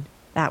male brain.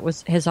 That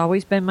has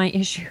always been my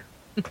issue.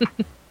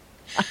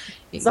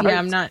 Yeah,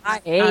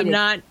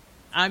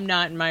 I'm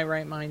not in my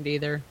right mind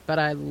either, but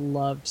I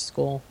loved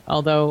school.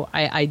 Although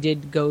I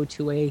did go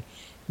to a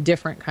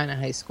different kind of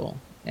high school,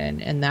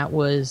 and that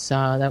was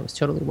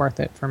totally worth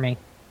it for me.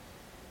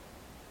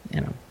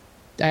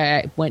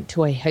 I went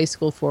to a high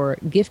school for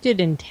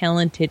gifted and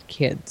talented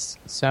kids.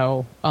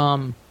 So,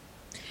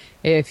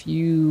 if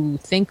you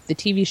think the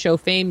TV show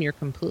Fame, you're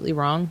completely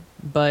wrong.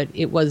 But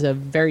it was a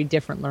very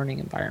different learning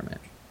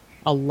environment,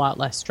 a lot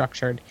less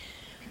structured,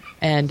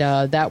 and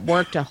that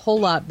worked a whole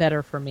lot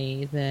better for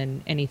me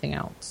than anything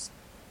else.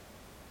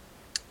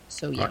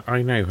 So yeah,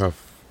 I now have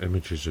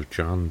images of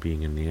Jan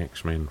being in the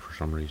X-Men for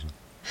some reason.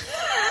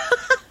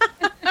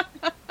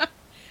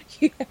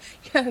 You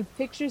have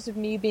pictures of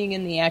me being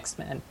in the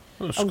X-Men.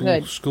 Oh,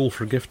 good. School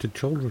for gifted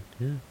children,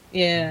 yeah.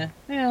 Yeah,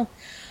 well,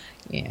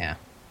 yeah.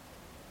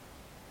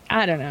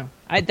 I don't know.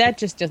 That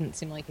just doesn't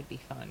seem like it'd be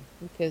fun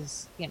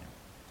because,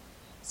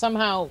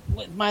 somehow,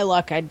 with my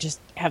luck, I'd just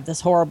have this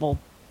horrible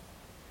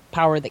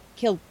power that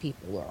killed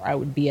people, or I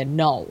would be a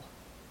null.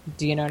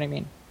 Do you know what I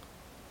mean?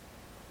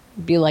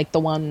 It'd be like the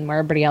one where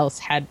everybody else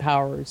had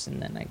powers,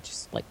 and then I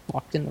just,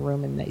 walked in the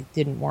room and they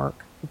didn't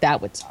work.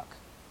 That would suck.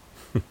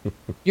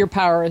 Your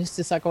power is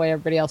to suck away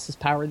everybody else's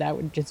power. That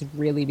would just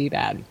really be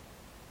bad.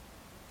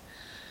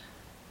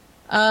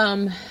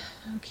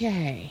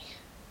 Okay.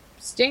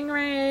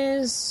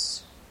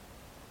 Stingrays.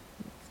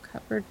 We've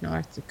covered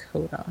North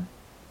Dakota.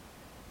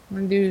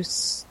 Want to do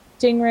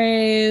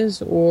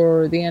Stingrays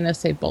or the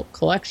NSA bulk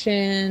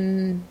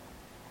collection?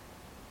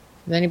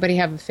 Does anybody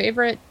have a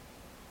favorite?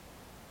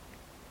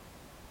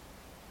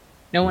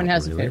 No one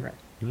has a favorite.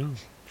 No,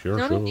 sure.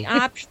 None of the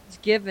options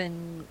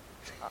given.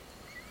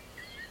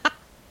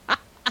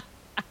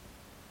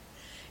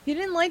 You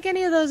didn't like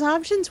any of those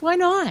options? Why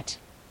not?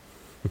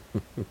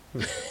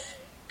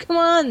 Come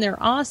on,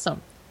 they're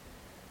awesome.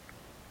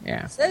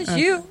 Yeah. Says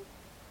you.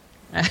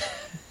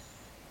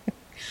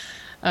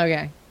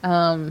 Okay.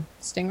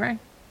 Stingray?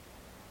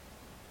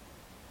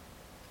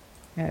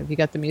 Have you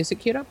got the music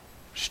queued up?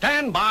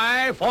 Stand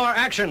by for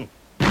action.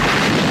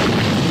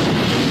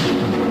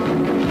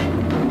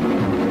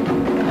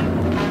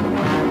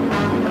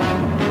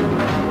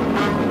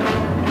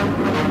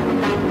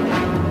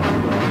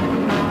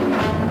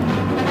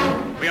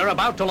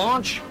 about to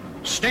launch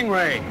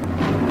Stingray.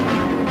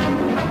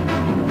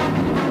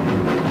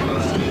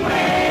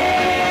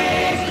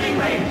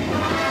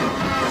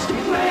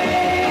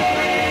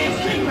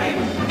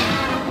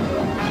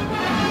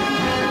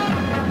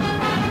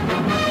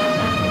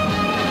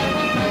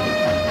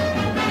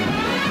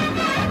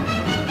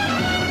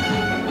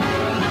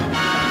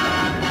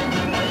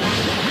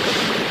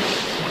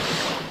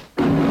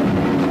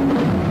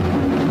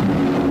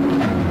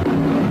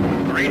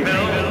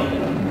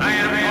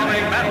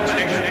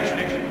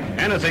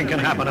 Anything can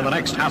happen in the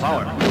next half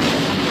hour.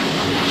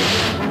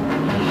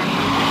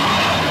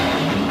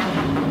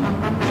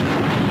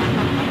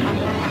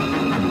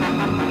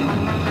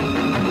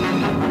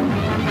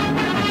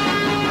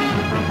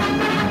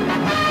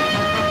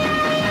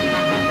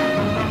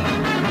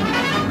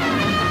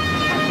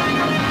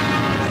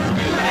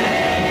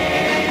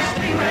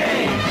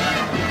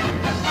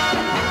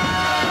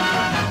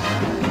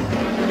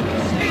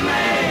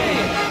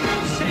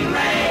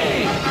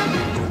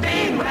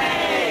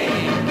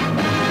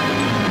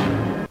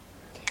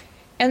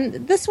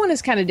 And this one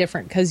is kind of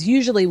different because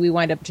usually we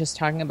wind up just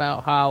talking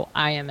about how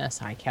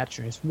IMS eye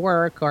catchers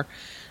work or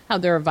how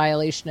they're a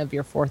violation of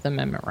your Fourth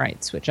Amendment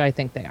rights, which I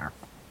think they are.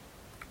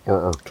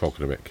 Or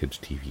talking about kids'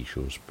 TV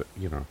shows, but,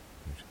 you know.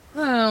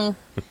 Well,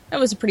 that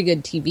was a pretty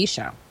good TV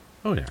show.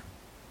 Oh,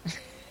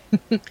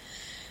 yeah.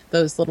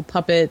 Those little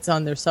puppets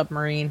on their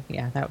submarine.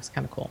 Yeah, that was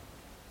kind of cool.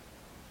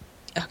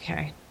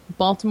 Okay.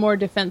 Baltimore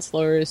defense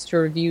lawyers to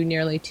review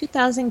nearly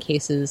 2,000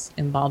 cases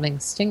involving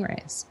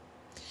stingrays.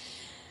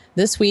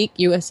 This week,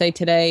 USA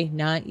Today,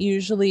 not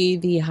usually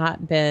the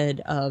hotbed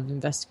of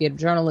investigative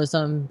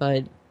journalism,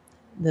 but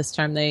this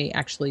time they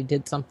actually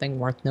did something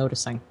worth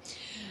noticing.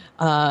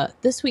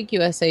 This week,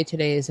 USA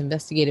Today's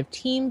investigative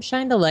team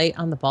shined a light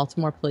on the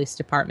Baltimore Police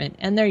Department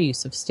and their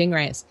use of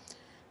stingrays.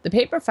 The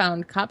paper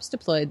found cops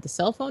deployed the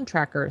cell phone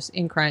trackers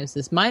in crimes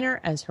as minor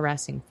as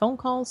harassing phone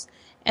calls,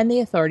 and the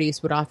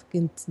authorities would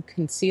often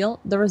conceal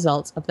the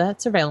results of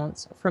that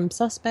surveillance from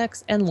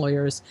suspects and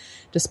lawyers,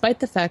 despite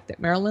the fact that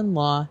Maryland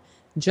law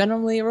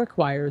generally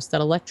requires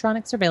that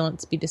electronic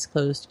surveillance be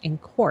disclosed in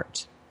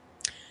court.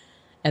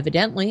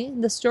 Evidently,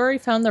 the story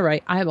found the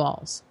right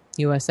eyeballs.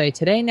 USA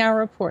Today now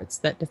reports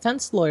that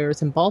defense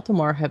lawyers in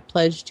Baltimore have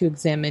pledged to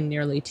examine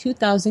nearly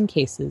 2,000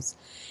 cases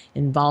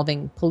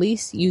involving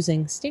police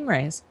using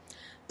stingrays.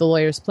 The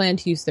lawyers plan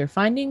to use their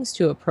findings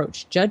to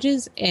approach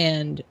judges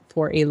and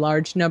for a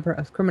large number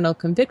of criminal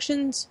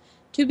convictions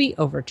to be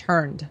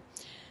overturned.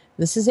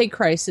 This is a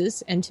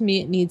crisis, and to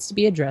me it needs to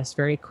be addressed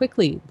very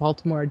quickly,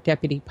 Baltimore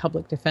Deputy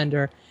Public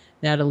Defender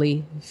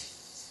Natalie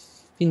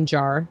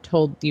Finjar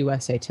told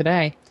USA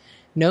Today.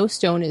 No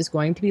stone is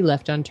going to be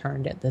left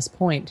unturned at this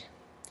point.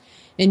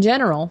 In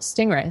general,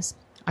 stingrays,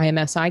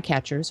 IMS eye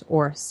catchers,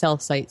 or cell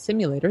site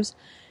simulators,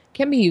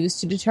 can be used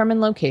to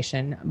determine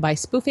location by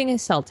spoofing a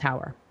cell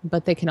tower,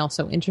 but they can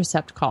also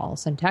intercept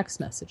calls and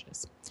text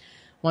messages.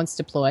 Once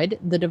deployed,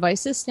 the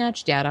devices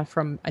snatch data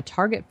from a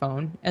target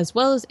phone as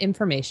well as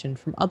information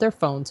from other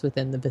phones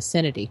within the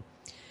vicinity.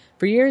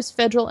 For years,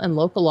 federal and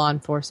local law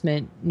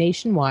enforcement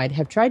nationwide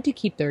have tried to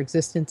keep their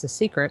existence a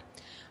secret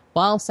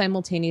while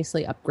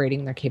simultaneously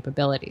upgrading their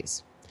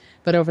capabilities.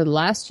 But over the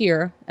last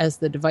year, as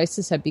the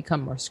devices have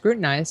become more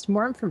scrutinized,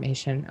 more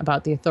information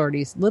about the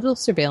authorities' little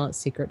surveillance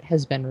secret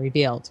has been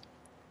revealed.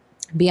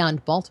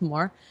 Beyond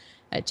Baltimore,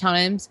 at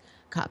times,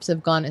 cops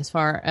have gone as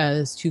far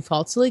as to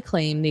falsely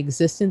claim the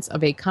existence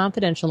of a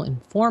confidential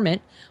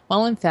informant,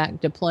 while in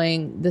fact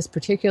deploying this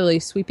particularly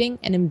sweeping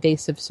and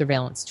invasive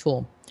surveillance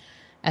tool.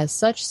 As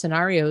such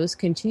scenarios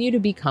continue to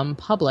become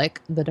public,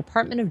 the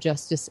Department of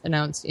Justice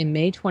announced in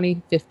May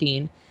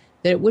 2015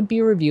 that it would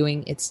be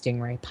reviewing its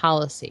stingray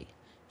policy,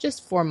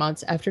 just 4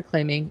 months after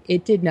claiming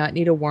it did not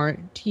need a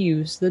warrant to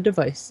use the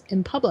device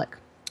in public.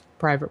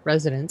 Private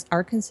residents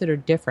are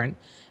considered different,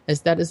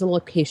 as that is a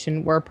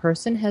location where a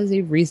person has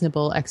a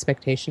reasonable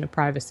expectation of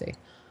privacy.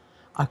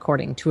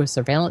 According to a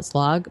surveillance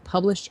log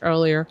published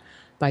earlier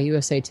by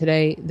USA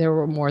Today, there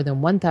were more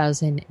than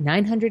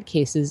 1,900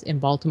 cases in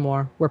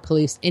Baltimore where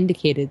police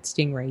indicated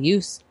stingray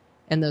use,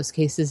 and those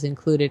cases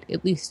included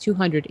at least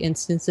 200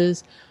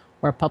 instances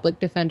where public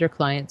defender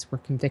clients were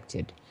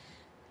convicted.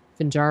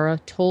 Finjara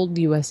told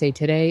USA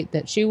Today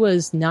that she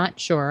was not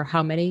sure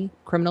how many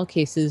criminal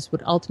cases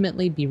would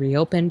ultimately be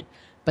reopened,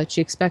 but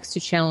she expects to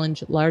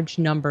challenge large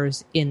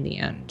numbers in the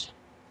end.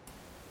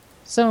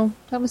 So,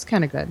 that was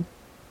kind of good.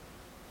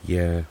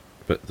 Yeah,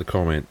 but the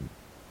comment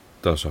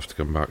does have to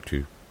come back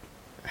to,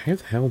 how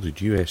the hell did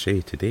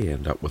USA Today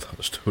end up with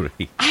that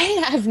story?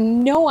 I have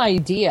no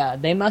idea.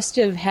 They must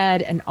have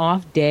had an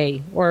off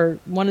day, or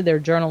one of their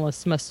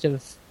journalists must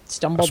have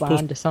stumbled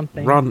onto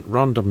something.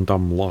 Random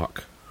dumb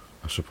luck,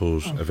 I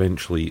suppose.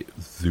 Eventually,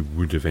 they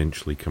would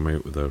eventually come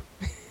out with a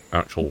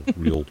actual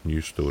real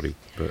news story.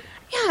 But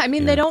yeah, I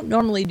mean, they don't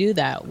normally do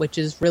that, which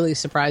is really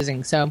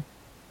surprising. So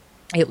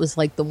it was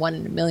like the 1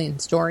 in a million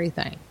story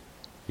thing.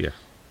 Yeah.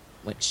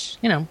 Which,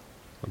 you know,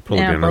 it'll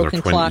probably be another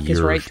 20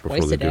 years right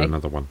before they do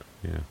another one.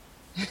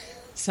 Yeah.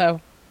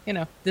 So, you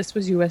know, this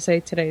was USA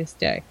Today's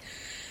day.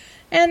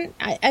 And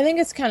I think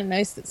it's kind of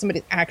nice that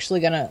somebody's actually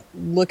going to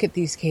look at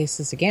these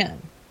cases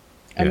again.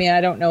 I mean,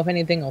 I don't know if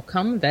anything will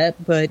come of it,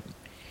 but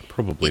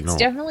Probably it's not.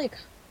 definitely,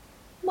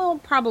 well,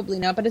 probably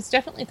not, but it's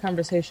definitely a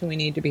conversation we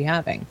need to be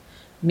having.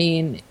 I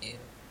mean,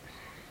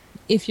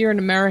 if you're an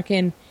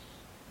American,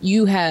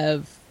 you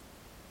have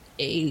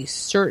a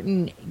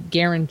certain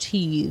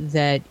guarantee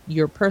that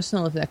your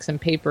personal effects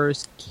and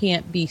papers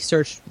can't be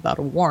searched without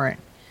a warrant.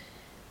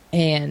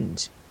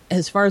 And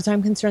as far as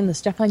I'm concerned, the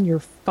stuff on your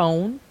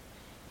phone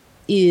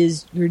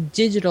is your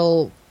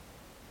digital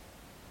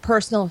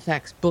personal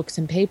effects, books,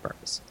 and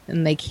papers.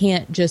 And they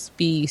can't just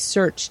be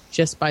searched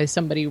just by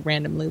somebody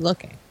randomly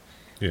looking.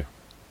 Yeah.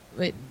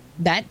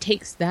 That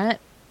takes that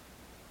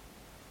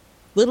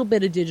little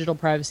bit of digital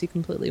privacy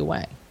completely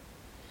away.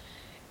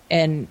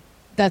 And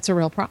that's a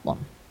real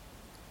problem.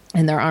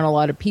 And there aren't a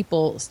lot of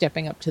people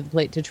stepping up to the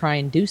plate to try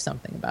and do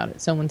something about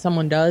it. So when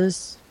someone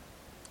does,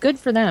 good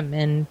for them.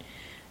 And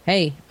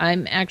hey,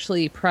 I'm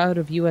actually proud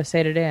of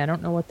USA Today. I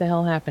don't know what the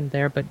hell happened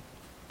there, but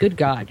good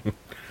God.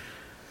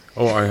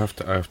 Oh, I have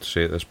to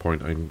say at this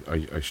point,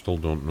 I still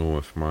don't know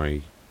if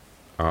my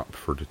app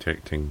for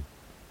detecting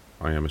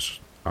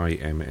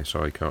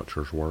IMSI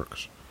catchers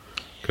works,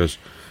 because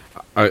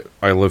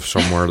I live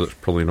somewhere that's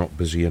probably not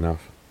busy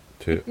enough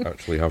to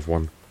actually have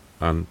one,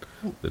 and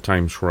the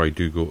times where I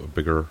do go to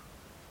bigger,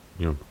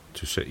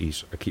 to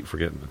cities, I keep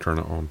forgetting to turn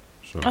it on.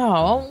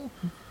 So,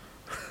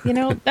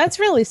 that's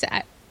really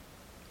sad.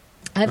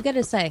 I've got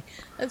to say,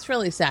 that's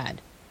really sad.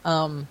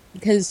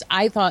 Because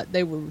I thought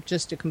they were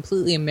just a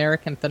completely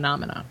American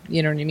phenomena.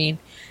 You know what I mean?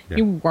 Yeah.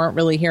 You weren't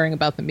really hearing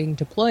about them being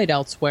deployed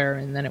elsewhere,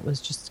 and then it was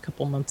just a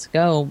couple months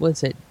ago.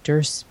 Was it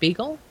Der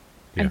Spiegel?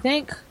 Yeah. I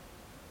think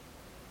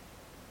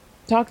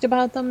talked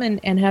about them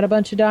and had a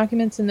bunch of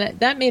documents, and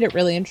that made it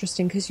really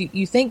interesting because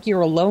you think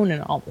you're alone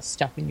in all this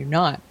stuff, and you're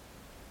not.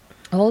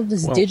 All of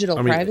this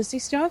digital privacy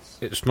stuff.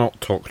 It's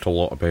not talked a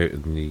lot about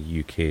in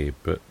the UK,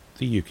 but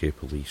the UK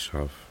police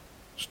have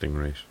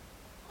stingrays.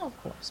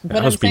 Of course. It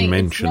has been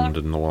mentioned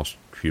in the last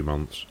few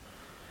months.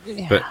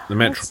 Yeah, but the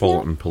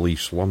Metropolitan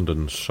Police,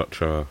 London's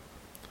such a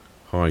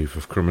hive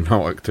of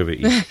criminal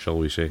activity, shall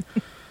we say.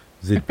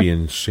 They'd be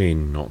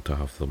insane not to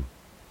have them.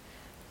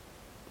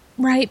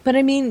 Right, but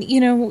I mean,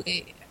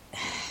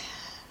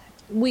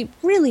 we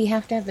really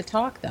have to have the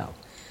talk, though.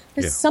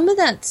 Because some of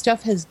that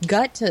stuff has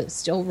got to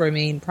still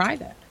remain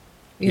private,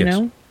 you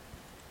know?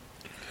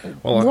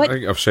 Well, I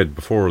think I've said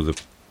before, the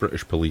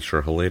British police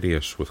are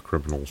hilarious with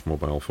criminals'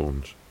 mobile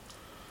phones.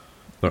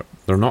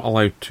 They're not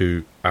allowed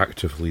to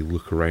actively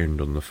look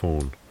around on the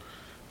phone,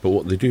 but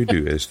what they do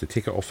is they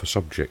take it off a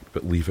subject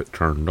but leave it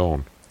turned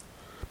on,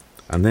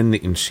 and then they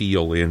can see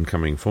all the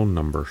incoming phone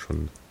numbers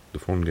when the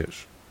phone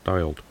gets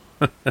dialed.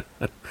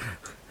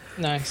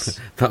 Nice.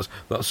 That's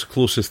the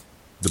closest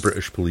the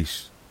British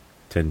police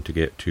tend to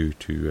get to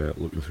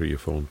looking through your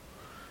phone.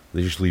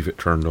 They just leave it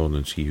turned on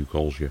and see who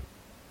calls you.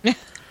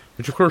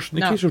 Which, of course,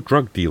 in the case of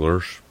drug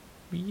dealers,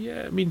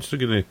 it means they're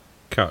going to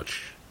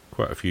catch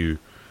quite a few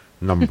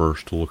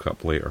numbers to look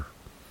up later.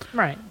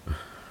 Right.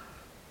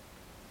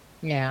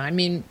 Yeah, I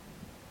mean,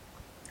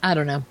 I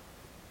don't know.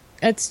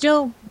 It's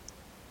still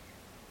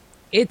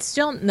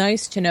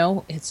nice to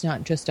know it's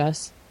not just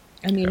us.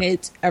 I mean,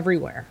 it's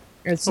everywhere.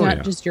 It's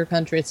not just your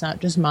country. It's not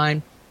just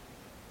mine.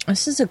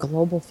 This is a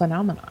global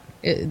phenomenon.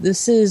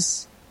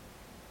 It's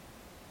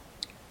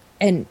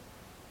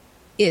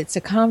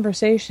a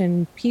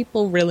conversation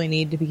people really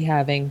need to be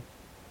having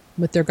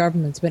with their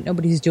governments, but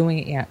nobody's doing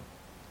it yet.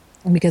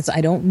 Because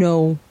I don't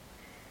know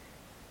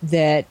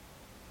that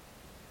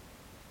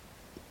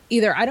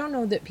I don't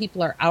know that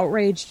people are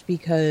outraged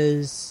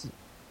because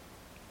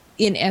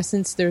in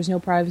essence there's no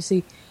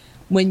privacy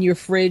when your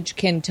fridge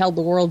can tell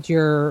the world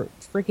your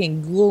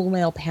freaking Google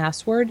Mail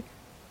password.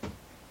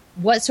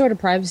 What sort of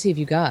privacy have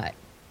you got?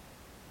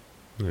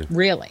 Yeah.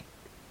 Really?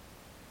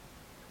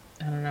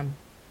 I don't know.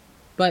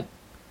 But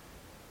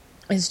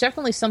it's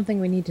definitely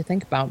something we need to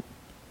think about.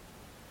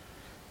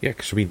 Yeah,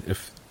 because I mean,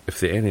 if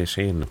the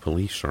NSA and the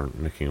police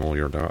aren't nicking all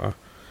your data,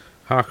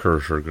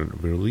 hackers are going to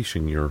be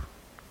releasing your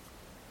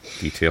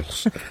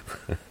details.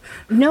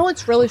 No,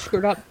 it's really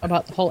screwed up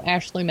about the whole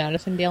Ashley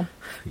Madison deal.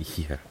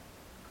 Yeah.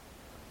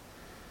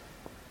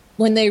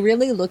 When they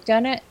really looked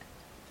at it,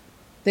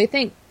 they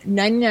think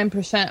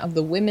 99% of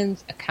the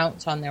women's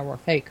accounts on there were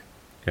fake.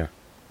 Yeah.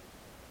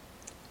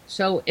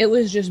 So it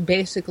was just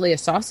basically a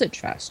sausage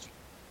fest.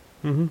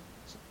 Mm-hmm.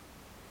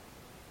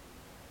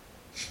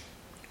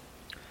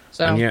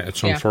 So, and yet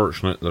it's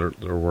unfortunate there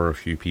were a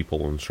few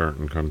people in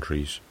certain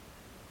countries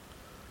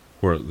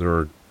where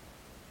they're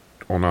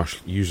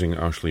using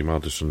Ashley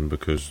Madison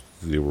because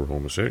they were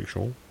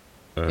homosexual.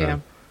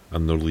 And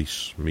their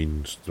lease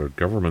means their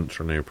governments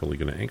are now probably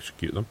going to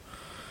execute them.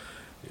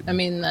 I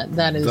mean,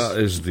 that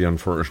is the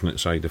unfortunate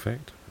side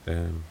effect.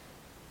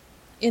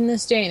 In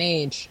this day and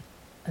age,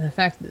 the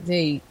fact that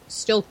they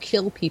still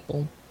kill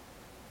people,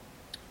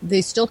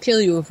 they still kill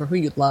you for who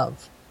you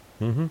love.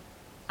 Mm-hmm.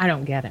 I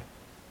don't get it.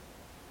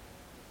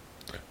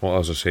 Well,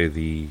 as I say,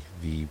 the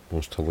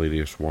most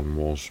hilarious one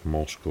was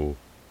Moscow,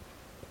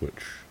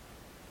 which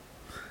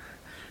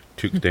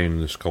took down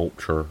the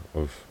sculpture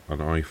of an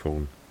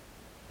iPhone.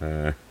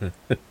 But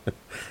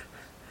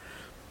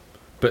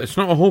it's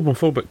not a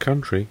homophobic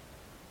country.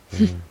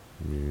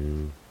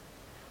 No.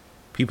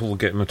 People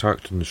getting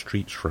attacked in the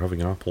streets for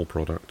having Apple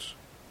products.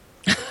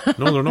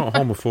 No, they're not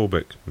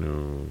homophobic.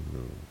 No.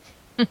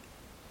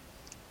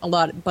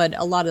 But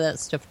a lot of that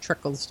stuff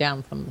trickles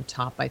down from the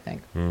top, I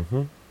think.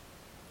 Mm-hmm.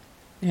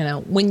 You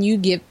know, when you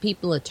give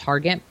people a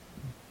target,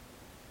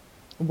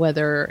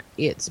 whether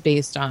it's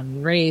based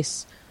on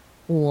race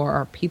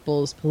or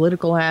people's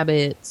political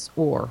habits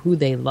or who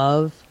they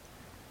love,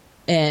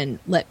 and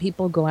let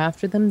people go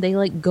after them, they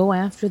go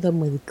after them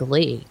with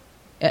glee.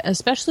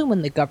 Especially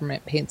when the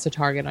government paints a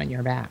target on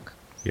your back.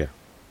 Yeah.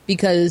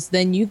 Because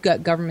then you've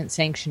got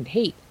government-sanctioned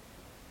hate.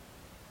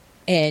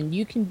 And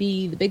you can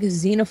be the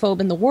biggest xenophobe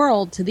in the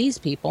world to these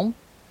people.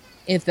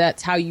 If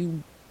that's how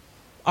you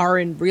are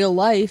in real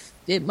life,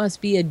 it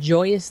must be a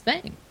joyous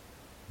thing.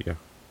 Yeah.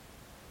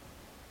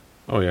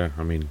 Oh, yeah.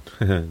 I mean,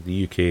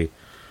 the UK,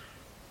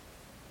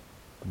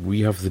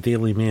 we have the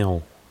Daily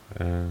Mail.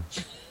 Yeah,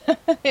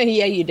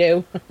 you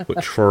do.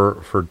 Which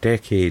for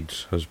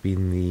decades has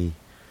been the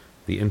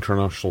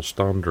international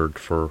standard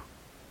for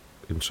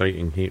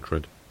inciting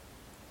hatred.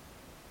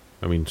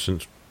 I mean,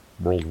 since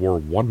World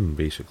War I,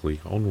 basically,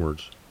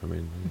 onwards. I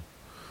mean...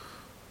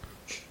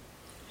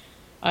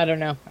 I don't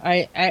know.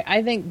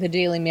 I think the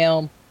Daily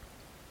Mail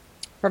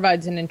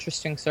provides an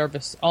interesting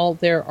service. All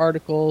their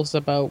articles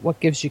about what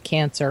gives you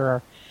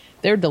cancer,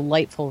 they're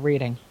delightful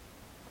reading.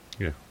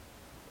 Yeah.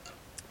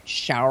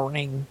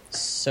 Showering,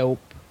 soap,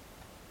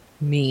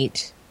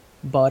 meat,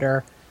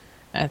 butter.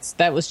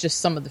 That was just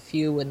some of the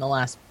few in the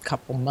last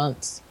couple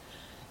months.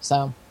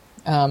 So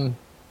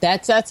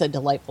that's a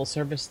delightful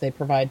service they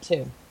provide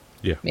too.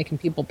 Yeah. Making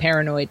people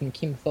paranoid and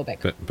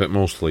chemophobic. But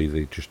mostly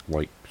they just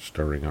like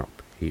stirring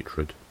up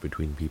hatred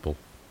between people.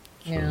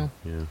 So,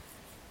 yeah.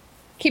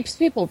 Keeps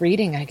people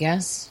reading, I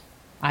guess.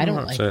 I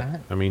don't like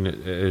that. I mean, it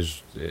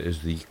is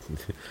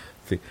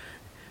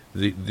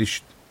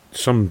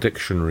some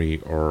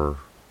dictionary or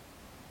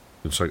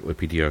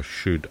encyclopedia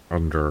should,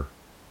 under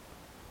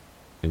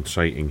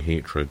inciting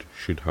hatred,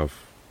 should have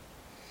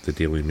the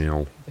Daily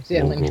Mail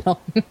logo.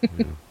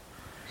 Yeah.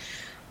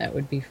 That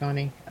would be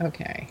funny.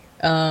 Okay.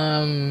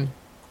 Not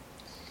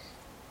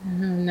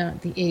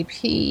the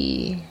AP.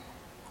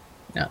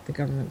 Not the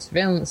government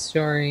surveillance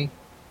story.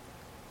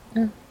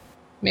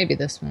 Maybe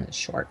this one is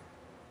short.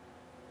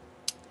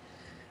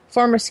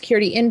 Former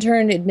security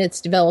intern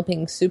admits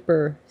developing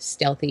super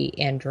stealthy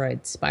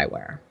Android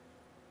spyware.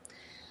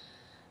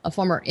 A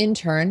former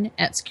intern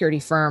at security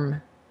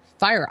firm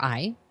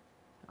FireEye.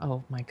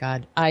 Oh my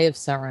God. Eye of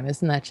Sauron.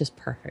 Isn't that just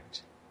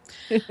perfect?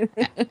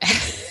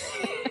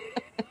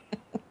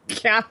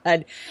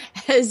 God,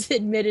 has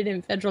admitted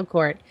in federal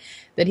court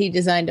that he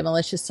designed a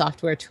malicious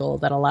software tool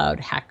that allowed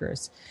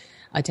attackers,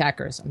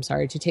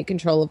 to take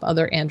control of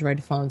other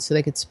Android phones so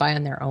they could spy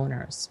on their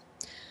owners.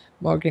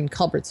 Morgan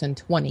Culbertson,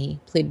 20,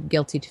 pleaded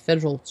guilty to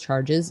federal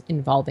charges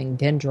involving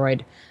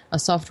Dendroid, a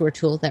software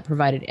tool that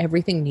provided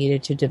everything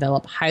needed to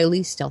develop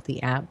highly stealthy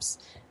apps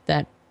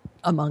that,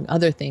 among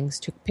other things,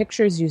 took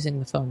pictures using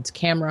the phone's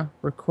camera,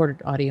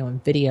 recorded audio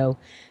and video,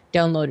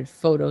 downloaded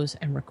photos,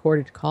 and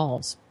recorded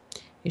calls.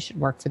 He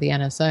should work for the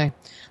NSA.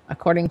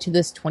 According to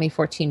this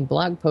 2014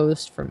 blog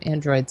post from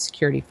Android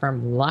security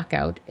firm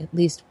Lockout, at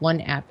least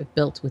one app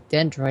built with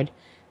Dendroid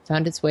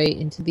found its way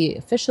into the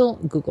official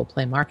Google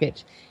Play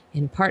market,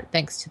 in part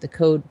thanks to the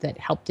code that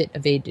helped it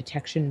evade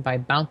detection by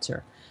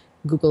Bouncer,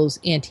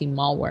 Google's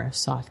anti-malware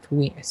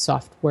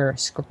software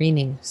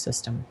screening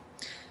system.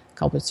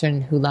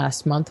 Culbertson, who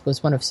last month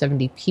was one of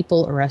 70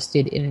 people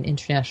arrested in an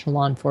international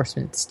law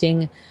enforcement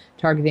sting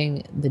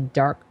targeting the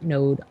Dark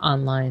Node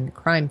online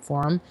crime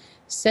forum,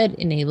 said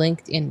in a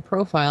LinkedIn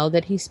profile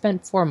that he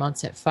spent 4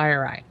 months at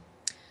FireEye.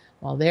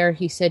 While there,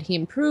 he said he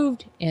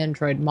improved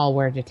Android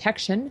malware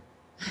detection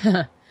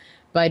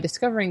by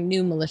discovering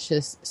new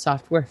malicious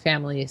software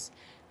families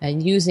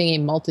and using a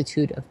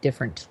multitude of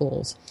different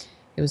tools.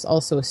 He was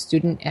also a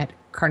student at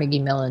Carnegie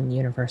Mellon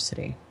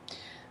University.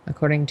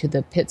 According to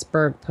the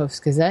Pittsburgh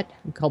Post-Gazette,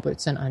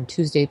 Culbertson on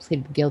Tuesday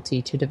pleaded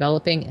guilty to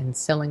developing and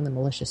selling the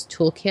malicious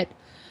toolkit.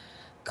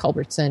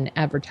 Culbertson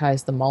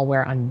advertised the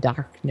malware on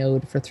Dark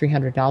Node for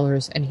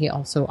 $300, and he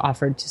also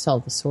offered to sell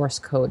the source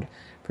code,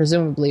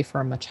 presumably for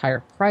a much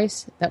higher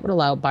price that would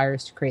allow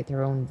buyers to create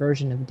their own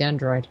version of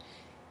Dendroid.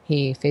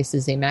 He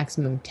faces a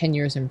maximum 10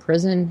 years in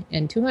prison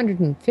and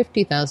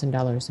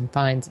 $250,000 in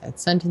fines at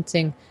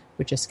sentencing,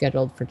 which is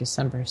scheduled for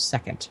December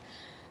 2nd.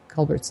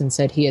 Culbertson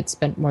said he had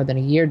spent more than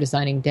a year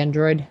designing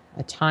Dendroid,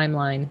 a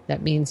timeline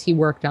that means he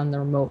worked on the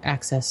remote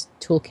access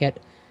toolkit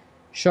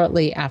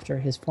shortly after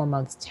his 4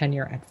 months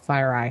tenure at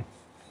FireEye.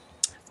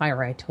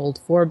 FireEye told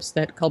Forbes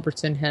that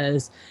Culbertson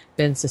has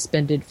been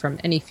suspended from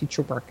any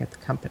future work at the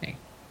company.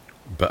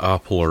 But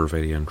Apple are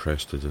very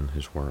interested in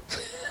his work.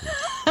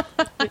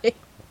 I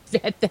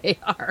bet they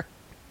are.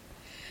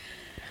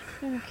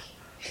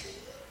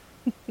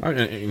 I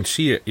can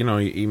see it,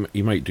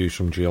 he might do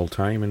some jail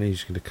time and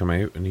he's going to come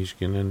out and he's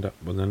going to end up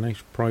with a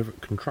nice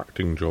private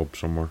contracting job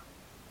somewhere.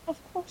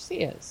 Of course course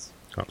he is.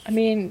 That's I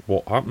mean,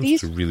 what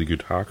happens to really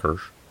good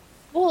hackers.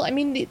 Well, I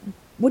mean,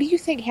 what do you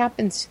think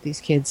happens to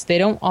these kids? They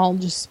don't all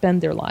just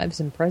spend their lives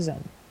in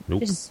prison.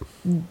 Nope. Just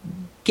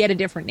get a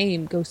different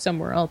name, go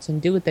somewhere else,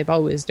 and do what they've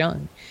always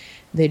done.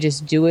 They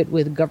just do it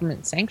with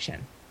government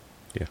sanction.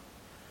 Yeah.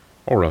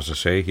 Or, as I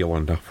say, he'll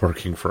end up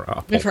working for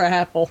Apple. For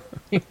Apple.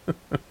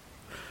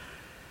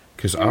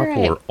 Because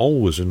Apple are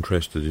always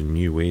interested in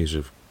new ways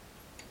of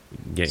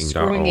getting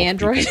Screwing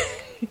data off Android.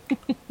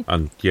 people.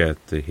 And, yeah,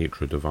 the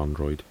hatred of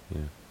Android.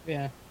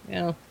 Yeah.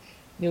 Yeah.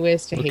 New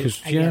ways to because,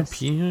 hate, I guess.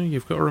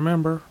 you've got to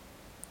remember,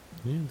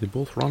 they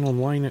both run on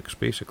Linux,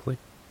 basically.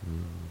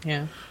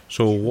 Yeah.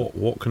 So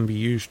what can be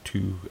used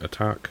to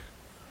attack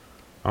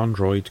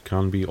Android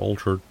can be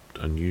altered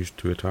and used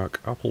to attack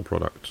Apple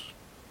products.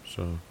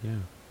 So, yeah.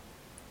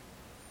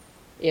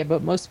 Yeah,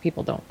 but most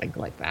people don't think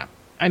like that.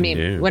 I mean,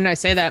 No. when I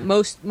say that,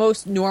 most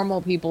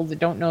normal people that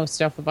don't know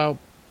stuff about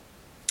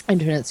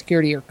internet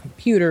security or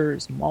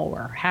computers,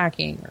 malware,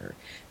 hacking, or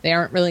they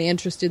aren't really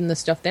interested in this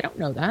stuff, they don't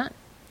know that.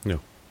 No.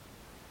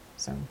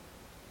 So,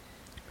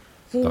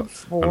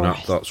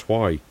 That's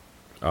why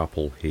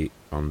Apple hate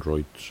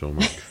Android so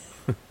much.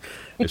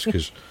 It's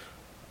because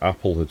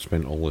Apple had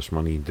spent all this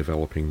money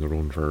developing their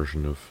own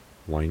version of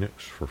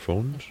Linux for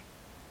phones,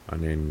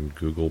 and then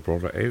Google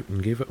brought it out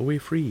and gave it away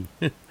free.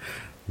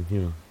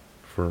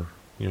 For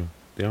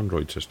the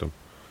Android system.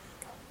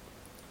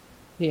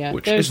 Yeah,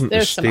 which there's isn't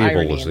as some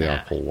irony stable as in the that.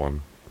 Apple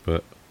one,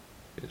 but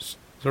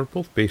they're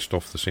both based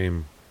off the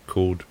same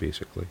code,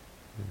 basically.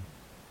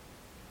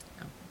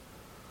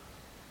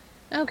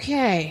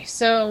 Okay,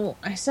 so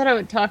I said I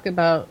would talk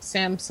about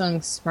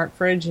Samsung's smart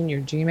fridge and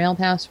your Gmail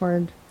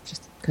password,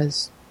 just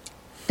because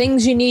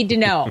things you need to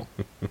know.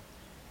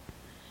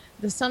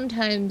 The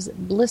sometimes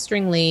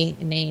blisteringly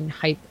inane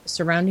hype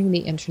surrounding the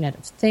Internet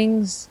of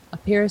Things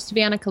appears to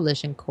be on a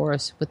collision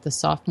course with the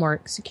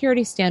sophomore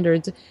security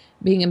standards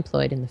being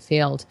employed in the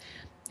field.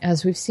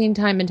 As we've seen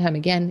time and time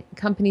again,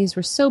 companies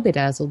were so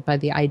bedazzled by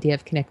the idea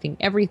of connecting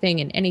everything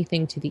and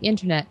anything to the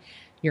Internet,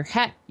 your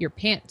hat, your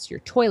pants, your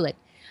toilet,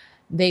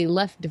 they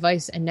left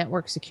device and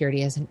network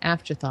security as an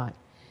afterthought,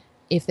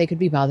 if they could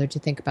be bothered to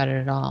think about it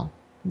at all.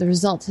 The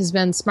result has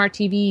been smart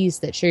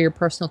TVs that share your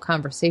personal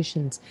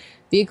conversations,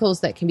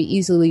 vehicles that can be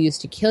easily used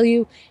to kill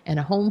you, and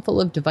a home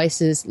full of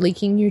devices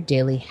leaking your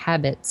daily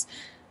habits.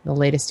 The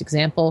latest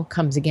example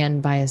comes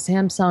again via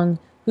Samsung,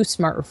 whose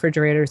smart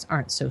refrigerators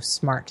aren't so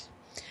smart.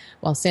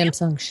 While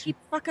Samsung keep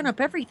fucking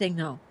up everything,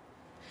 though.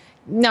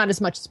 Not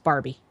as much as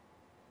Barbie.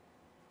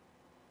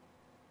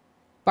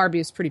 Barbie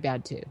was pretty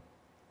bad, too.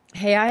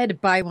 Hey, I had to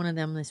buy one of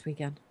them this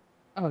weekend.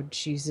 Oh,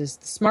 Jesus.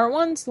 The smart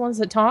ones? The ones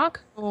that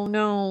talk? Oh,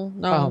 no.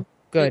 Oh,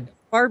 good.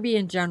 Barbie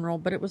in general,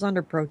 but it was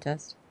under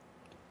protest.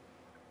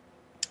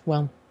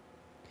 Well,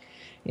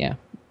 yeah.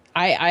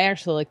 I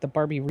actually like the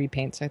Barbie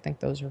repaints. I think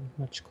those are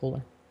much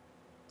cooler.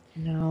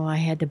 No, I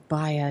had to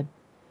buy a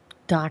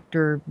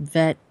Dr.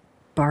 Vet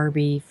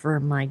Barbie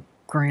for my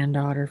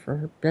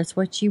granddaughter. That's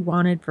what she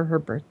wanted for her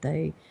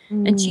birthday.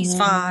 And she's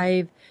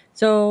 5.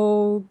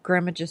 So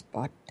Grandma just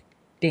bought the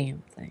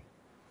damn thing.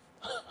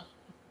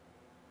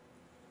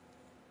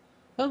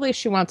 Well, at least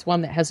she wants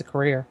one that has a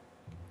career.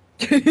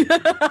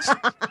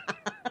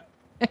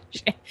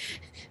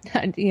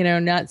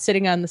 Not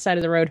sitting on the side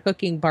of the road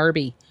hooking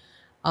Barbie.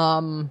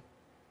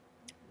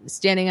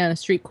 Standing on a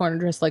street corner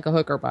dressed like a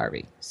hooker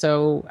Barbie.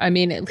 So, I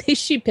mean, at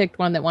least she picked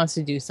one that wants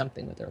to do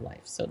something with her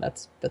life. So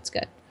that's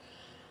good.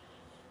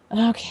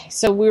 Okay,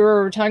 so we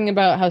were talking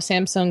about how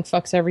Samsung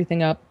fucks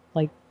everything up.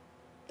 Like,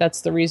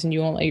 that's the reason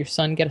you won't let your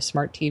son get a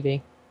smart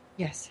TV.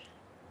 Yes.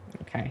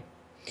 Okay.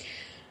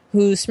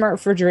 Whose smart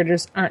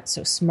refrigerators aren't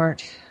so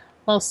smart.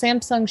 While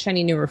Samsung's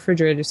shiny new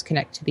refrigerators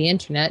connect to the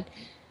internet,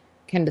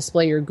 can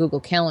display your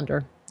Google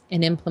Calendar,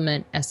 and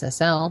implement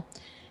SSL,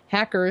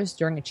 hackers,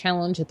 during a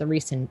challenge at the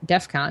recent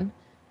DEF CON,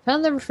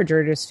 found the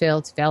refrigerators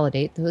failed to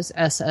validate those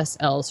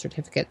SSL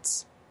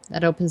certificates.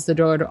 That opens the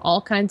door to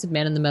all kinds of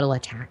man-in-the-middle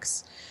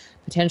attacks,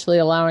 potentially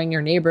allowing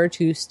your neighbor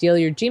to steal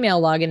your Gmail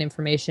login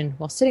information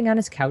while sitting on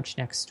his couch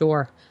next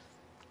door.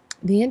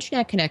 The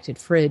internet-connected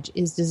fridge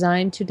is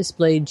designed to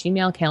display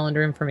Gmail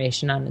calendar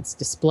information on its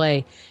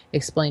display,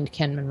 explained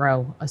Ken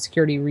Monroe, a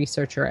security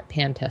researcher at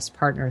Pantest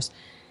Partners.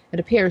 It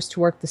appears to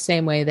work the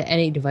same way that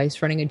any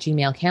device running a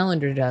Gmail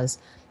calendar does.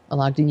 A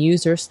logged-in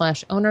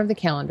user/owner of the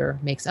calendar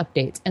makes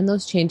updates, and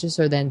those changes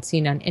are then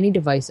seen on any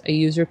device a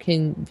user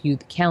can view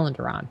the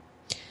calendar on.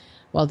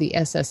 While the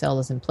SSL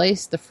is in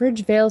place, the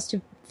fridge fails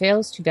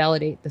to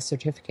validate the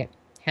certificate.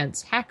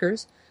 Hence,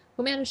 hackers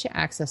who manage to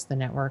access the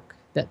network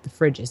that the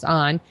fridge is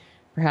on,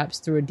 perhaps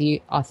through a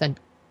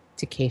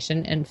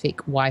de-authentication and fake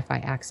Wi-Fi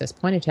access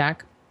point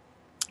attack,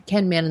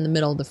 can man in the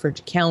middle of the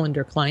fridge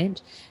calendar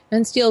client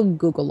and steal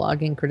Google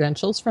login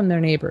credentials from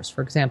their neighbors,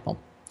 for example.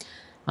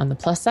 On the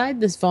plus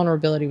side, this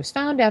vulnerability was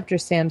found after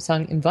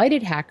Samsung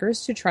invited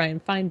hackers to try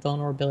and find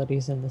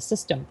vulnerabilities in the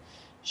system,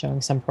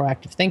 showing some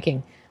proactive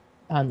thinking.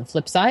 On the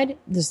flip side,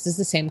 this is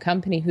the same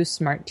company whose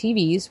smart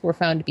TVs were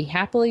found to be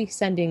happily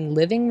sending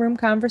living room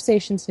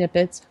conversation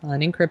snippets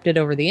unencrypted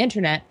over the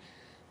internet,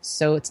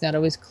 so it's not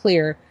always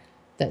clear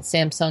that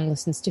Samsung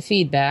listens to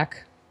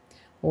feedback,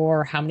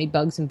 or how many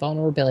bugs and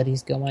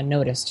vulnerabilities go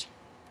unnoticed.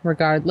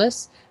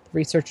 Regardless, the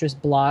researchers'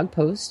 blog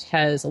post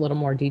has a little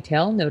more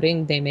detail,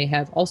 noting they may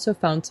have also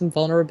found some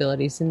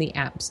vulnerabilities in the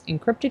app's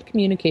encrypted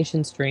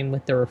communication stream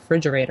with the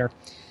refrigerator.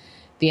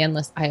 The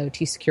endless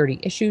IoT security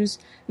issues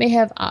may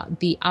have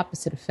the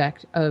opposite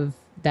effect of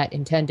that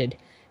intended,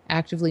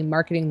 actively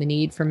marketing the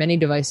need for many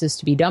devices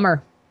to be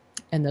dumber.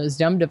 And those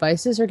dumb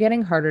devices are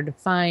getting harder to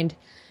find.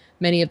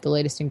 Many of the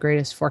latest and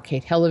greatest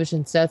 4K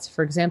television sets,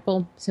 for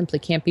example, simply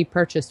can't be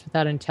purchased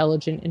without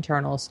intelligent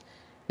internals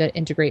that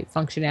integrate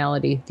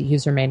functionality the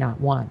user may not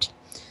want.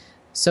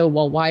 So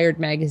while Wired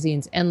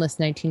magazine's endless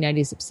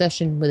 1990s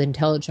obsession with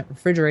intelligent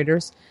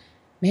refrigerators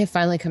may have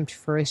finally come to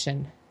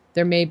fruition,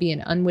 there may be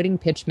an unwitting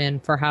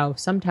pitchman for how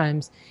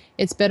sometimes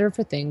it's better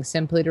for things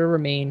simply to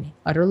remain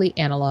utterly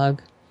analog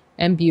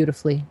and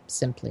beautifully,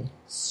 simply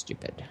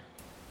stupid.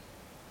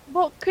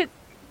 Well,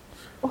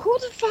 who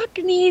the fuck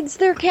needs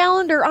their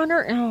calendar on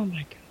their... Oh,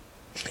 my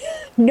God.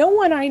 No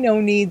one I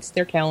know needs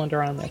their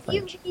calendar on their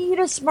You fridge. need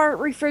a smart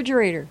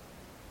refrigerator.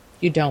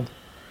 You don't.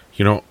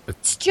 You know,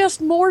 It's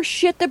just more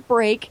shit to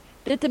break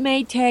that the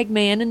Maytag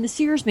man and the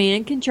Sears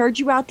man can charge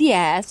you out the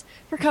ass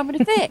for coming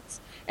to fix.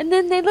 And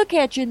then they look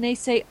at you and they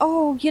say,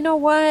 oh, you know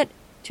what?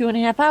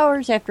 2.5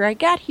 hours after I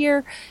got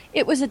here,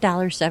 it was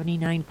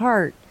 $1.79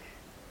 part.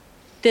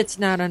 That's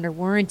not under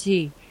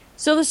warranty.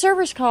 So the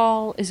service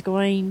call is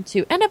going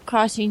to end up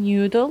costing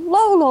you the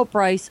low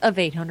price of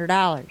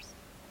 $800.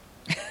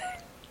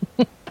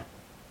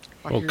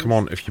 well, come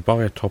on, if you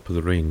buy a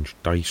top-of-the-range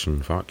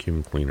Dyson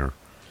vacuum cleaner...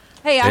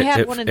 Hey, I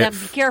have one of them.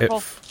 Be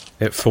careful.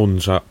 It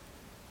phones up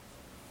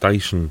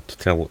Dyson to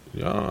tell it,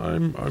 yeah,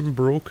 I'm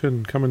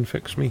broken, come and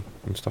fix me,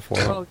 and stuff like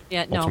that. Oh,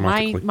 yeah, no,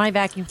 my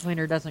vacuum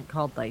cleaner doesn't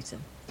call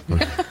Dyson.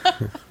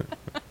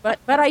 but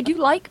I do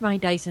like my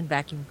Dyson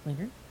vacuum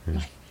cleaner.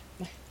 Yeah.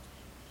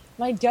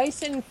 My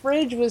Dyson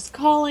fridge was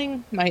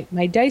calling,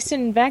 my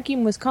Dyson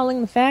vacuum was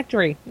calling the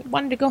factory. It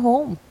wanted to go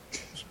home.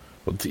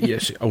 Well,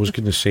 yes, I was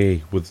going to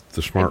say, with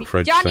the smart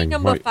fridge Johnny thing,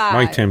 number five.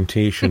 my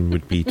temptation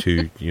would be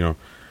to,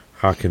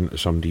 hack into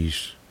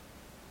somebody's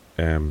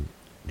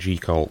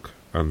G-Calc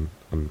and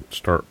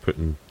start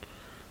putting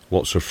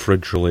lots of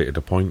fridge-related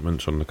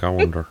appointments on the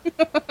calendar.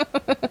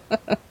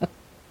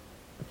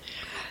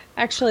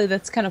 Actually,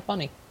 that's kind of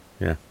funny.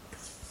 Yeah.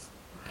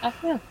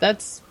 Yeah,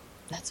 that's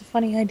a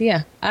funny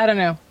idea. I don't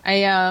know.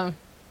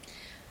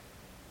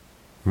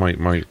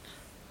 Might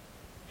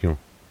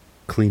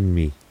clean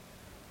me.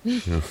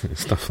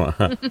 Stuff like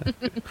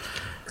that.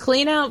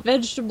 Clean out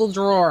vegetable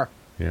drawer.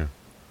 Yeah.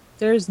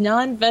 There's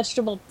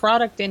non-vegetable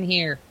product in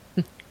here.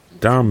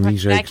 Damn,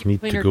 these eggs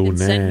need to go now.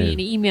 Send me an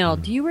email.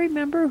 Do you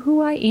remember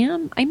who I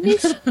am? I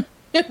miss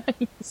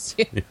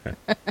you.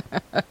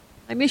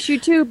 I miss you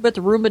too, but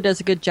the Roomba does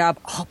a good job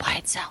all by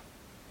itself.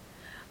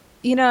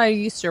 I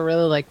used to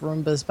really like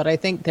Roombas, but I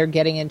think they're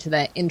getting into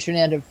that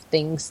Internet of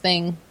Things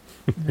thing.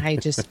 I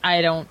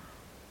don't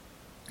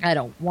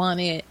want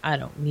it. I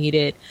don't need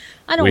it.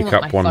 I don't Wake want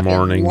up my one fucking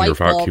morning, light your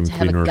bulb vacuum to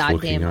have a cleaner's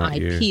goddamn looking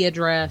at IP you.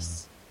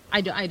 address.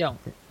 I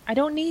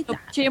don't need that.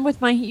 Jam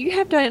with you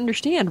have to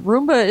understand,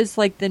 Roomba is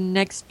like the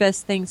next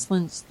best thing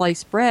since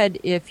sliced bread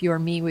if you're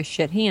me with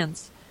shit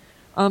hands.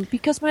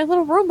 Because my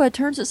little Roomba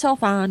turns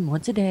itself on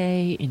once a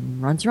day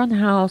and runs around the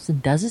house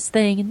and does its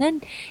thing, and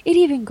then it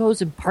even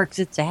goes and parks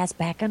its ass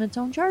back on its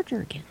own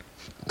charger again.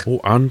 Oh,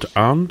 and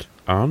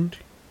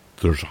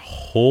there's a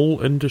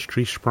whole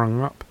industry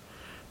sprung up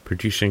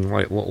producing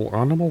like little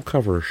animal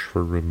covers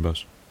for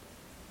Roombas.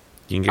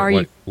 You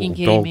can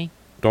get little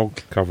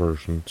dog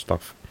covers and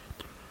stuff.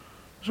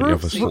 So you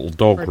have this little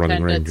dog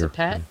running around your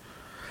pet.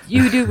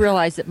 You do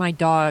realize that my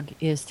dog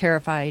is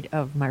terrified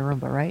of my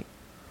Roomba, right?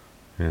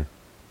 Yeah.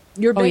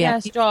 Your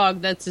big-ass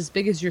dog that's as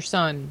big as your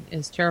son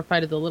is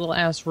terrified of the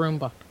little-ass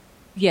Roomba.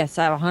 Yes,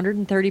 I have a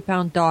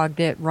 130-pound dog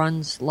that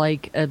runs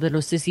like a little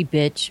sissy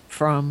bitch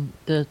from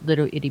the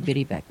little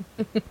itty-bitty back.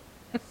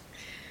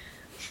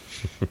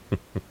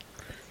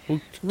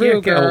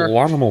 Well, get a little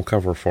animal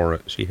cover for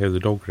it. See how the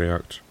dog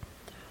reacts.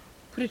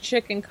 Put a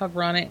chicken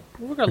cover on it.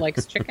 Ruger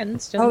likes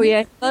chickens, doesn't Oh, he?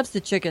 yeah, he loves the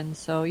chickens,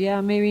 so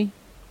yeah, maybe.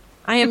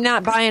 I am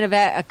not buying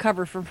a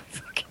cover for my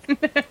fucking...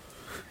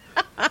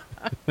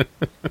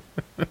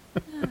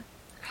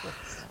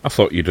 I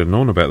thought you'd have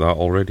known about that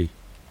already.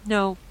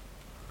 No.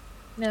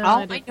 No, All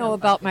I didn't know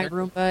about my that.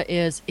 Roomba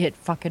is it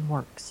fucking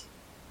works.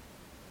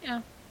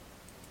 Yeah.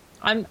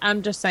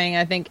 I'm just saying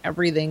I think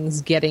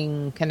everything's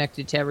getting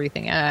connected to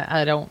everything.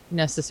 I don't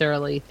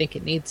necessarily think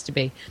it needs to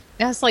be.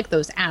 That's like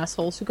those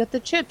assholes who got the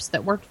chips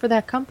that worked for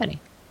that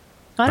company.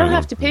 I don't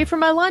have to pay for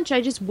my lunch.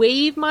 I just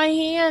wave my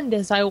hand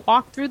as I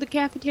walk through the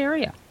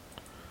cafeteria.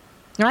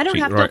 I don't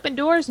have to open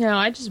doors now.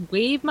 I just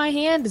wave my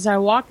hand as I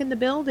walk in the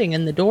building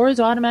and the doors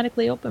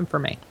automatically open for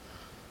me.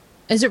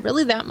 Is it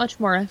really that much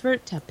more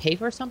effort to pay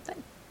for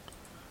something?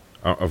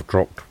 I've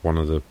dropped one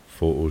of the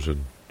photos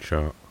in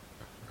chat.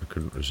 I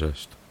couldn't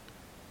resist.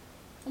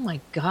 Oh my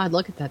God,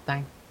 look at that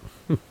thing.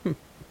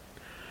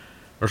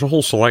 There's a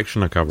whole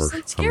selection of covers.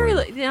 It's scary.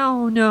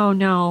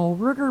 No.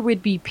 Ruger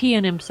would be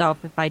peeing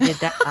himself if I did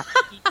that.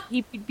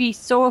 He'd be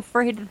so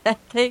afraid of that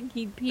thing.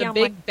 He'd pee on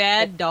The my big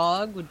bad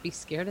dog would be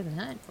scared of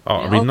that. Oh,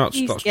 I mean, that's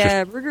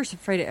yeah, just... Ruger's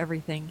afraid of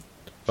everything.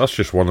 That's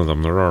just one of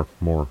them. There are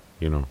more,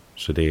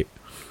 sedate.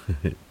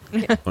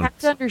 You have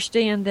to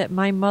understand that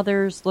my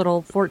mother's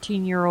little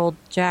 14-year-old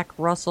Jack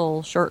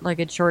Russell,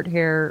 short-legged, short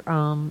hair,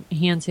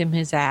 hands him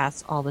his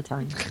ass all the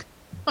time.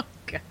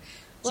 Okay.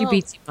 She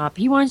beats him up.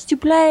 He wants to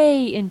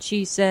play, and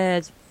she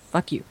says,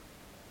 "Fuck you."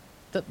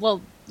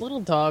 Little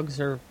dogs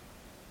they're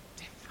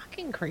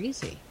fucking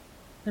crazy.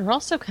 They're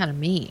also kind of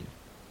mean.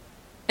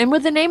 And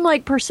with a name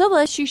like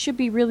Priscilla, she should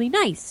be really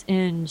nice,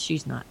 and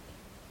she's not.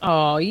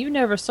 Oh, you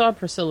never saw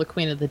Priscilla,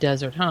 Queen of the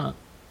Desert, huh?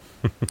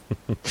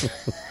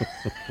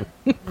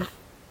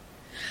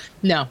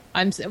 No,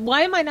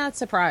 why am I not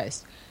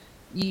surprised?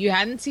 You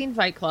hadn't seen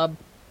Fight Club.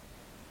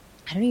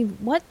 I don't even...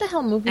 What the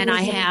hell movie And was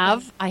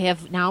I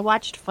have now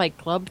watched Fight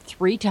Club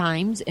 3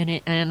 times,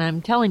 and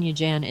I'm telling you,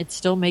 Jan, it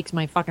still makes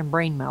my fucking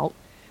brain melt.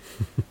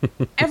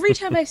 Every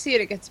time I see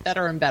it, it gets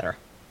better and better.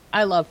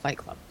 I love Fight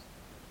Club.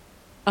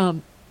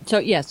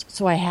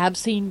 So I have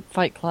seen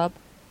Fight Club.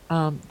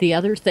 The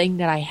other thing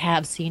that I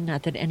have seen,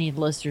 not that any of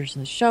the listeners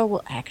in the show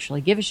will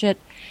actually give a shit,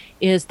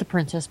 is The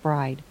Princess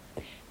Bride.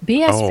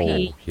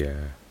 BSP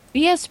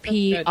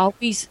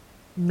always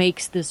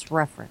makes this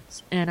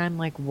reference. And I'm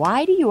like,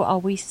 why do you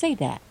always say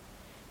that?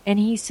 And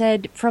he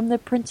said, from The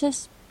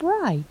Princess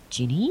Bride,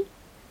 Ginny.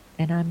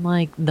 And I'm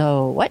like,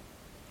 the what?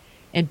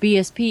 And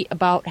BSP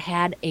about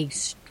had a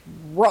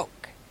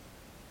stroke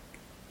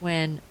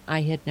when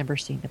I had never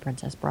seen The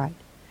Princess Bride.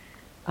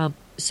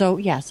 So,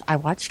 yes, I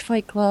watched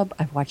Fight Club,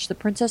 I've watched The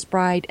Princess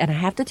Bride, and I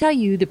have to tell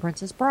you, The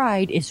Princess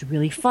Bride is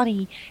really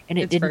funny, and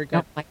it didn't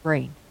melt my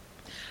brain.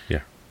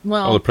 Yeah.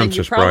 Well, The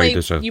Princess Bride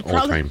is an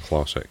all-time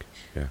classic.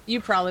 Yeah.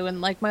 You probably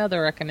wouldn't like my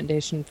other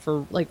recommendation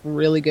for,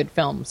 really good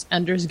films,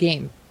 Ender's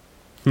Game.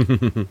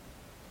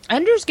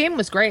 Ender's Game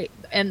was great,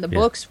 and the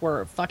books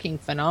were fucking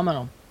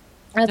phenomenal.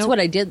 That's what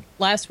I did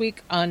last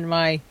week on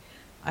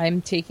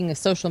I'm taking a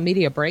social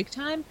media break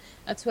time.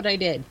 That's what I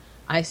did.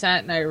 I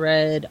sat and I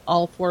read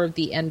all 4 of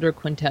the Ender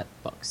Quintet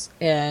books,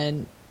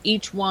 and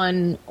each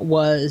one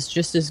was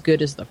just as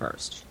good as the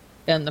first.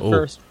 And the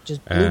first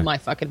just blew my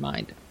fucking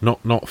mind.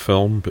 Not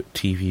film, but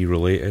TV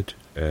related.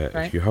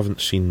 Right. If you haven't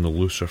seen the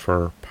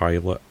Lucifer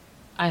pilot,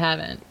 I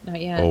haven't,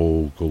 not yet.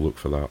 Oh, go look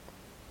for that.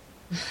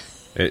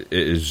 It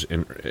is.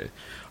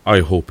 I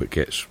hope it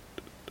gets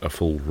a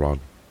full run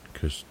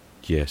because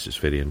yes, it's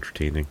very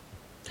entertaining.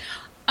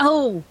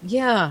 Oh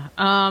yeah.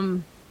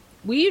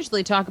 We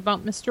usually talk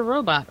about Mr.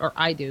 Robot, or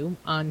I do,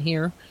 on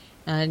here.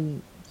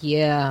 And,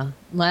 yeah,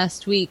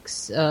 last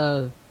week's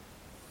not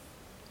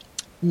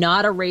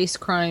a race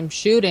crime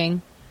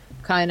shooting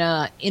kind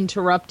of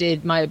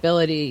interrupted my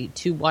ability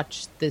to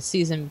watch the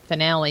season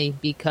finale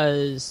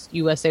because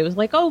USA was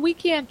like, oh, we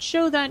can't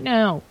show that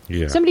now.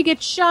 Yeah. Somebody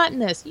gets shot in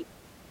this. You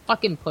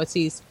fucking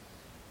pussies.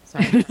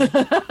 Sorry.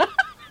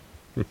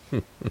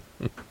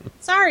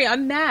 Sorry,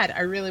 I'm mad.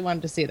 I really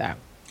wanted to see that.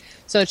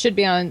 So it should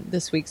be on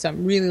this week, so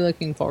I'm really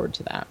looking forward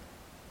to that.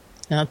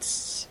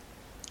 That's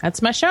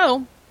my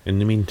show. In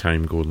the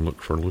meantime, go and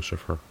look for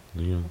Lucifer.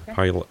 The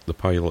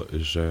pilot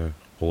is all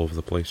over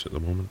the place at the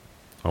moment.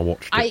 I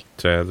watched it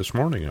this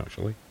morning,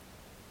 actually.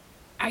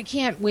 I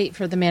can't wait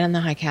for The Man in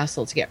the High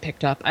Castle to get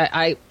picked up.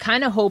 I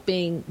kind of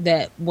hoping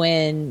that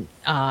when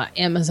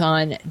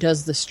Amazon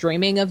does the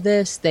streaming of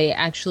this, they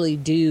actually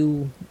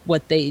do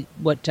what the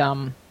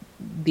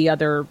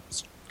other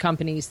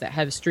companies that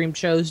have streamed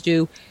shows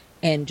do,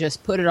 and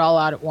just put it all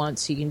out at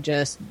once so you can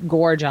just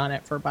gorge on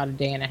it for about a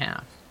day and a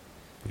half.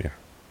 Yeah.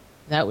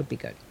 That would be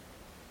good.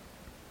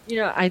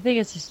 I think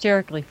it's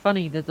hysterically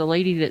funny that the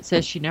lady that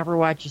says she never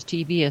watches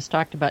TV has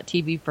talked about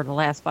TV for the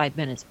last 5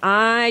 minutes.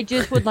 I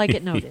just would like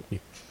it noted.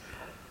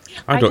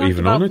 I don't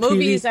even own a TV.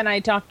 Movies, and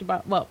I talked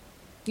about,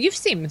 you've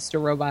seen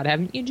Mr. Robot,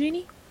 haven't you,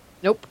 Jeannie?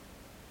 Nope.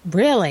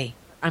 Really?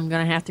 I'm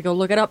going to have to go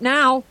look it up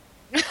now.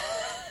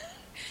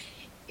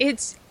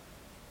 It's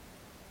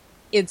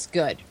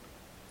good.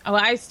 Oh,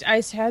 I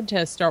had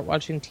to start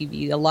watching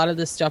TV. A lot of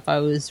the stuff I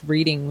was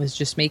reading was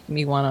just making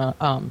me want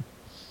to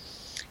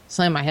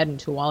slam my head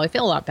into a wall. I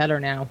feel a lot better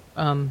now.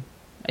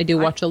 I do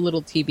watch a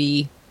little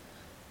TV.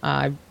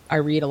 I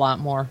read a lot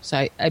more.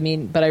 So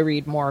but I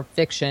read more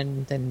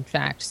fiction than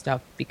fact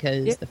stuff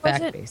because the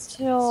fact-based is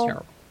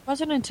terrible. It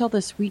wasn't until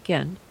this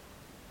weekend.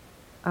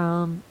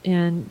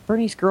 And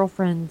Bernie's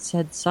girlfriend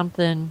said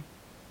something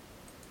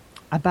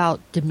about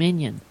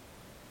Dominion.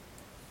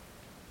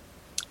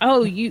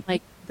 Oh, you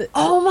like?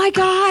 Oh my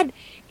God!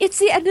 It's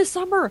the end of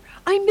summer.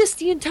 I missed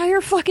the entire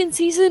fucking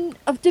season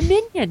of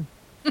Dominion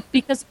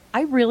because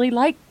I really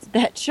liked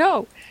that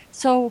show.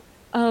 So,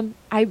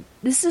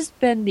 this has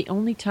been the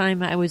only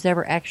time I was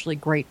ever actually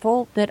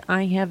grateful that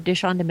I have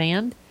Dish on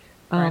Demand,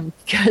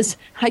 because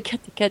I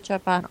get to catch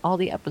up on all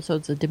the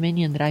episodes of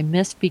Dominion that I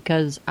missed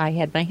because I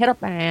had my head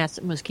up my ass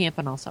and was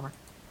camping all summer.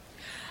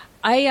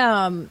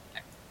 I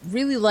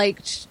really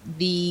liked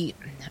I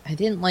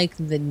didn't like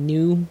the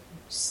new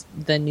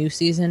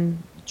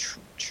season.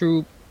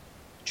 True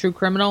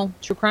Criminal,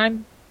 True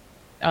Crime,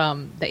 the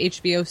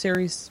HBO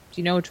series.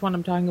 Do you know which one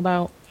I'm talking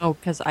about? Oh,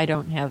 because I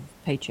don't have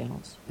pay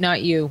channels.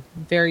 Not you.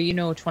 Very, you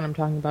know which one I'm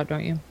talking about,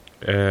 don't you?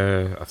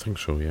 I think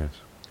so, yes.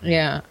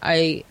 Yeah,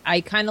 I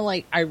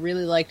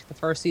really liked the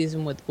first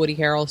season with Woody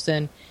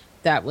Harrelson.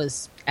 That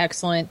was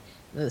excellent.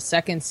 The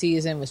second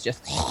season was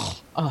just,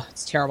 oh,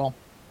 it's terrible.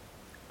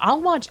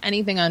 I'll watch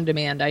anything on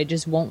demand. I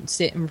just won't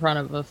sit in front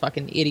of a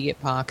fucking idiot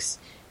box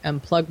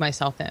and plug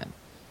myself in.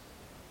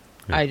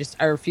 Yeah.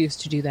 I refuse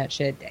to do that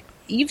shit.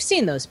 You've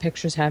seen those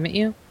pictures, haven't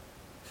you?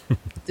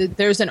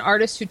 There's an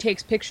artist who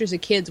takes pictures of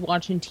kids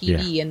watching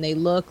TV, and they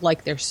look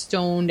like they're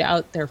stoned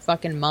out their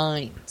fucking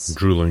minds.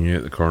 Drooling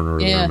at the corner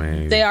of their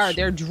mouths. They are.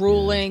 They're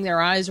drooling.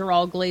 Their eyes are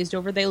all glazed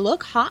over. They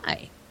look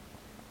high.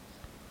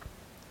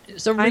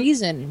 There's a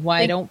reason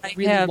why I don't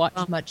really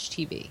watch much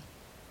TV.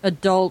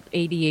 Adult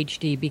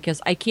ADHD,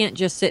 because I can't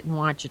just sit and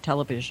watch a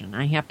television.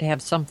 I have to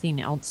have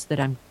something else that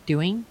I'm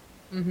doing.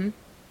 Mm-hmm.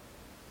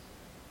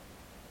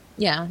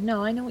 Yeah,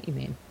 no, I know what you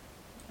mean.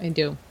 I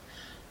do.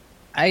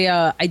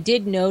 I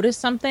did notice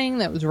something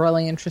that was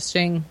really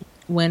interesting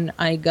when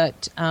I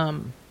got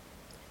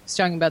was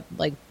talking about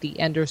like the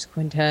Ender's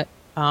Quintet.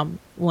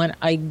 When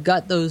I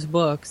got those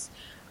books,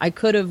 I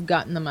could have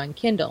gotten them on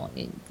Kindle. I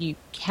mean, you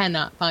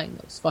cannot find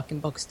those fucking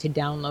books to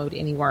download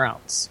anywhere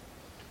else.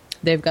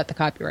 They've got the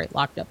copyright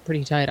locked up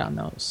pretty tight on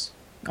those.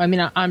 I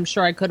mean, I'm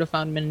sure I could have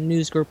found them in a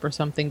news group or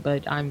something,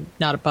 but I'm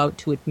not about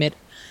to admit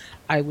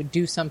I would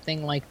do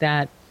something like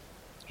that.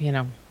 You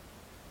know,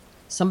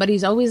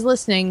 somebody's always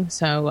listening,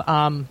 so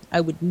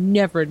I would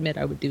never admit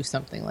I would do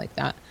something like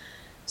that.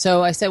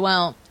 So I said,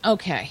 well,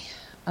 okay,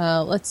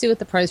 let's see what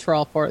the price for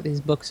all four of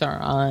these books are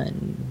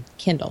on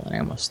Kindle, and I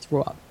almost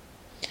threw up.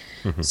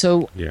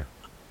 So yeah,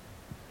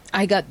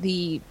 I got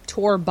the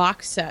Tor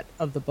box set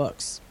of the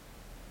books,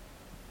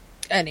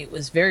 and it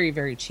was very,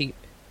 very cheap,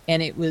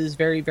 and it was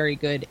very, very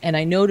good. And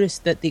I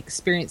noticed that the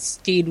experience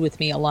stayed with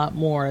me a lot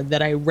more,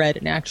 that I read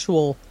an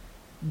actual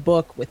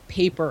book with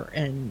paper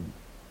and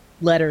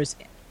letters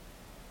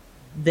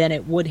than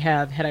it would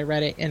have had I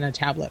read it in a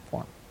tablet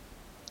form.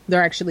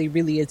 There actually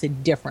really is a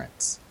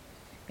difference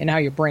in how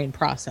your brain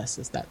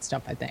processes that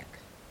stuff, I think.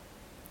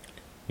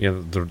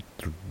 Yeah,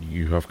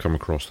 you have come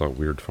across that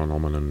weird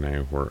phenomenon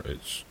now where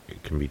it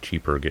can be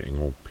cheaper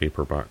getting old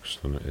paperbacks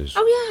than it is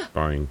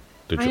buying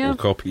digital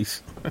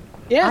copies.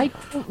 Yeah. I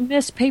don't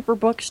miss paper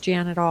books,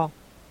 Jan, at all.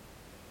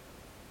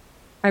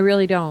 I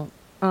really don't.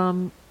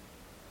 And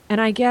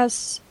I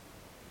guess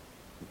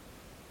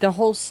the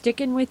whole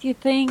sticking with you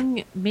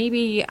thing,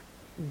 maybe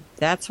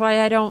that's why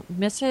I don't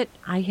miss it.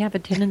 I have a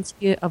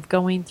tendency of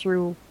going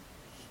through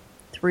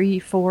 3,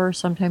 4,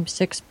 sometimes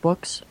 6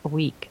 books a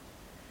week.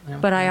 Okay.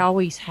 But I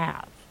always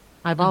have.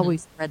 I've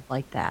always read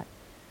like that.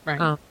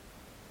 Right.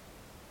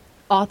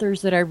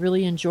 Authors that I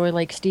really enjoy,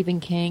 like Stephen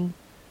King,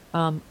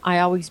 I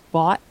always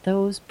bought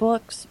those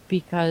books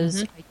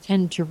because I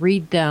tend to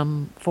read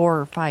them 4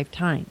 or 5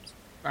 times.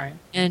 Right.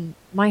 And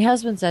my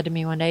husband said to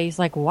me one day, he's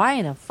like, why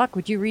in the fuck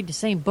would you read the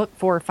same book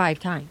 4 or 5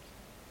 times?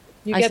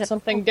 You get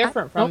something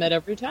different from it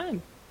every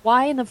time.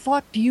 Why in the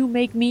fuck do you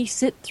make me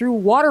sit through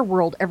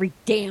Waterworld every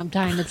damn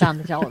time it's on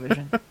the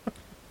television?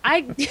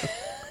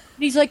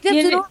 He's like,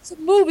 that's an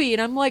awesome movie.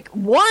 And I'm like,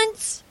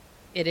 once?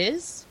 It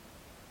is?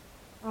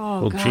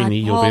 Oh, well, God. Jeannie,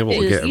 you'll be able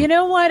to get him. You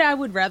know what? I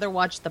would rather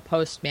watch The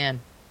Postman,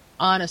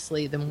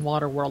 honestly, than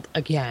Waterworld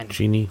again.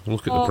 Jeannie,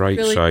 look at the bright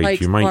side.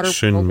 You might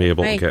soon be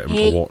able to get him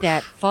to watch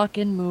that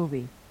fucking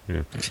movie.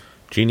 Yeah,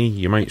 Jeannie,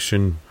 you might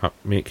soon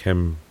make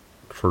him,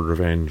 for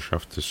revenge,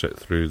 have to sit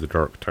through the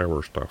Dark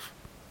Tower stuff.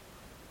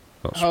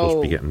 That's supposed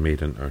to be getting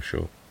made into a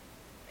show.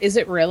 Is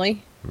it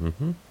really?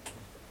 Mm-hmm.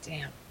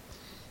 Damn.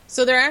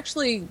 So they're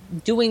actually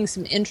doing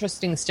some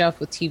interesting stuff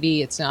with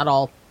TV. It's not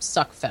all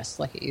suckfest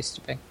like it used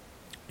to be.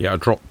 Yeah, I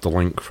dropped the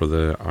link for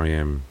the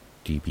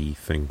IMDb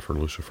thing for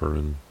Lucifer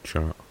in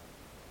chat.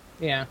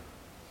 Yeah.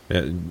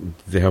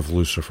 They have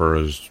Lucifer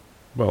as,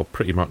 well,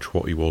 pretty much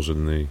what he was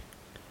in the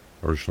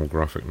original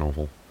graphic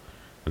novel.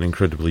 An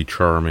incredibly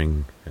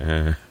charming,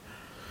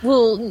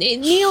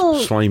 Neil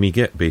slimy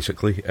git,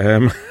 basically.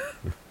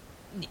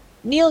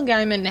 Neil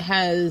Gaiman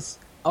has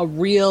a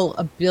real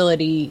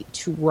ability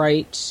to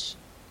write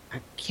a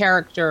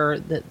character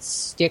that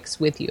sticks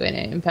with you, and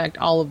in fact,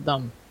 all of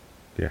them.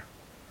 Yeah.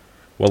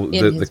 Well,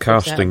 the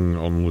casting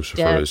on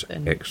Lucifer is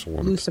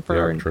excellent. Lucifer,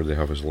 the actor they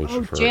have as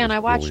Lucifer. Oh, Jan, I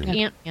watched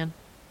Ant-Man.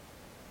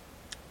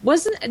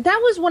 That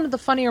was one of the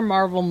funnier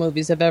Marvel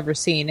movies I've ever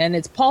seen, and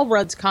it's Paul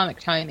Rudd's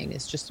comic timing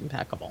is just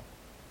impeccable.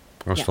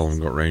 I still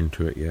haven't got round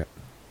to it yet.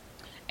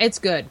 It's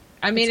good.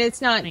 I mean,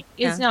 it's not.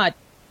 It's not.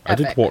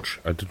 Epic.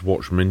 I did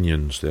watch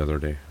Minions the other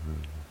day.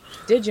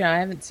 Did you? I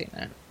haven't seen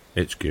that.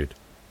 It's good.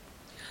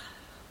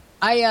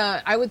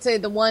 I would say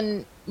the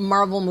one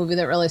Marvel movie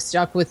that really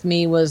stuck with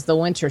me was The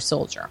Winter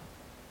Soldier.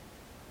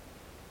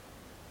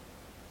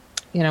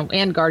 You know,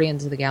 and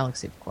Guardians of the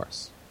Galaxy, of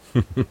course.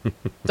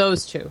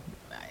 Those two.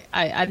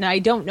 I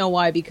don't know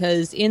why,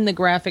 because in the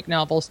graphic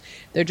novels,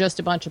 they're just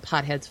a bunch of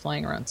potheads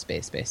flying around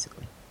space,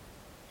 basically.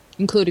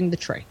 Including the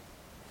tree.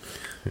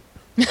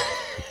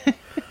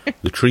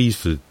 The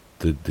tree's the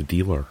the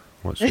dealer.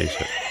 Let's face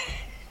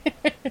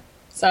it.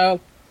 So,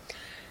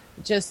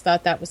 just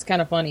thought that was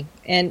kind of funny.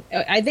 And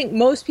I think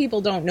most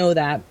people don't know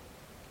that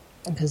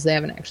because they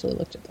haven't actually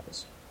looked at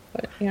those.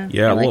 But yeah,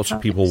 Yeah, I like lots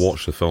of people comics.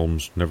 watch the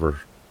films, never,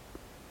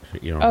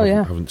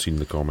 haven't seen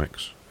the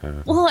comics.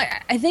 Well,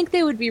 I think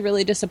they would be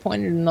really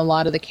disappointed in a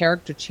lot of the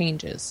character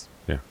changes.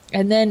 Yeah.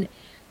 And then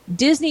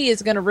Disney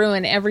is going to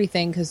ruin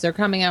everything because they're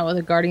coming out with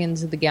a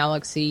Guardians of the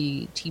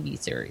Galaxy TV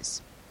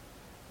series.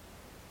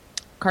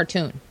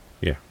 Cartoon.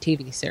 Yeah.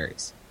 TV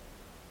series.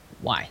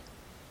 Why?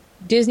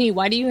 Disney,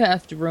 why do you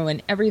have to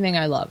ruin everything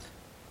I love?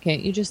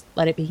 Can't you just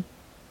let it be?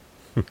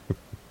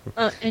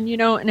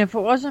 And if it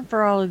wasn't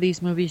for all of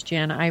these movies,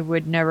 Jan, I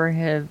would never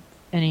have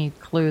any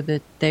clue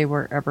that they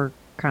were ever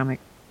comic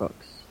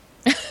books.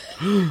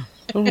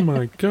 Oh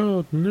my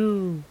God,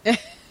 no!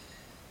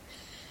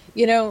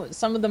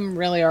 Some of them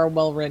really are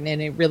well written,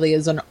 and it really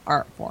is an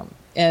art form.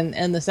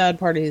 And the sad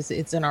part is,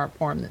 it's an art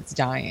form that's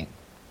dying.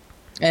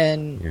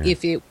 And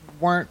if it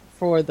weren't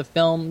for the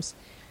films,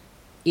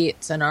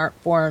 it's an art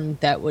form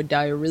that would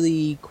die a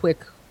really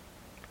quick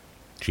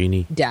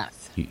Jeannie,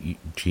 death.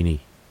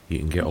 Jeannie, you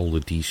can get all the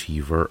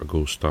DC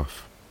Vertigo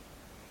stuff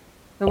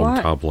The on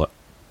what? tablet.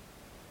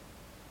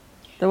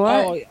 The what?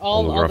 Oh, All the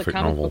all the graphic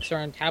comic novels. books are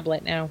on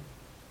tablet now.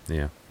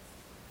 Yeah,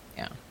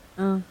 Yeah.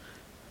 Oh.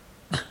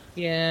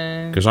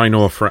 Yeah. because I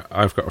know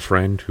I've got a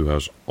friend who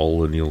has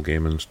all the Neil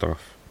Gaiman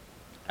stuff,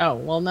 Oh,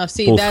 well, now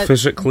see both that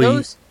physically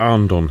those,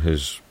 and on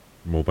his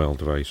mobile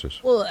devices.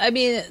 well, I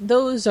mean,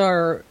 those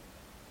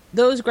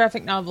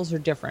graphic novels are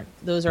different.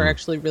 Those are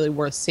actually really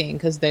worth seeing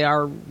because they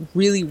are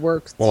really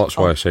works. Well, that's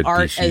why I of said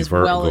art DC as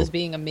well Vertigo. as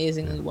being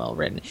amazingly well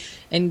written.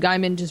 And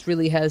Gaiman just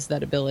really has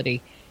that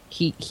ability.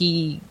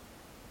 He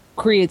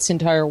creates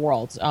entire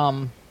worlds.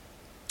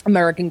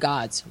 American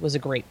Gods was a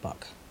great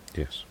book.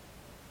 Yes.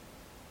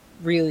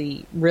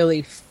 Really,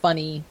 really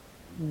funny,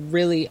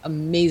 really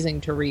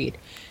amazing to read.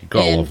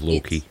 Gotta And love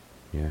Loki.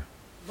 Yeah.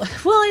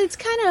 Well, it's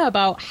kind of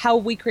about how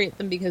we create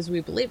them because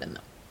we believe in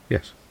them.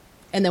 Yes.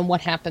 And then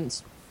what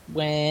happens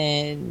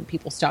when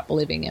people stop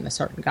believing in a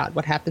certain God?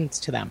 What happens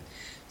to them?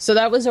 So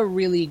that was a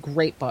really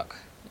great book.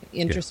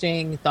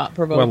 Interesting,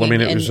 thought-provoking. Well, I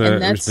mean, it was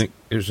and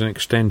it was an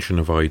extension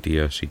of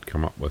ideas he'd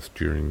come up with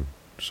during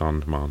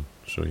Sandman.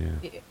 So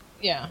yeah.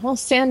 yeah. Well,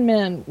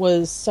 Sandman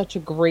was such a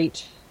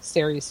great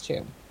series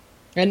too.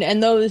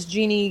 And those,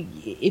 Jeannie,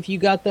 if you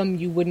got them,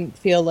 you wouldn't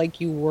feel like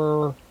you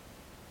were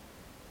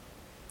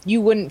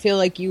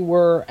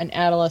an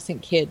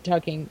adolescent kid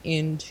tucking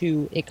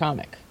into a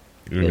comic.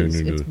 No.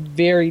 It's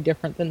very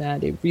different than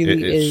that. It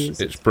really is.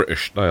 It's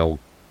British style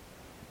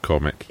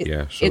comic, so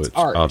it's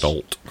art.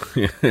 adult.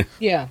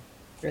 Yeah,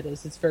 it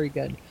is. It's very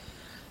good.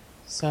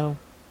 So,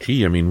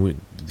 Gee, I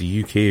mean,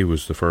 the UK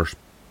was the first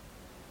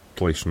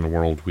place in the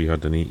world we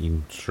had an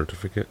 18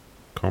 certificate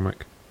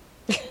comic.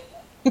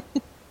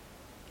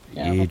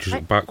 yeah. Ages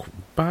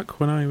back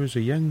when I was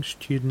a young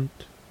student.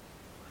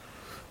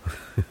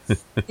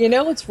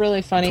 It's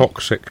really funny.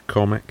 Toxic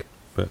comic,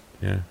 but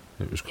yeah,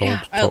 it was called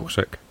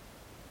Toxic.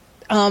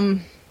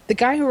 The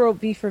guy who wrote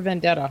V for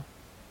Vendetta,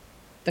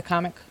 the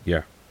comic,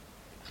 Yeah.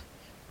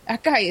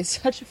 that guy is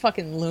such a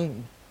fucking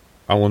loon.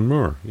 Alan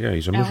Moore, yeah,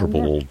 he's a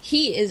miserable old...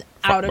 He is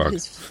out of fuckbag.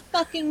 his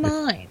fucking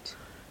mind.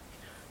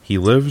 He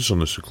lives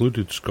on a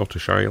secluded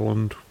Scottish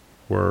island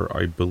where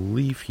I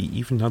believe he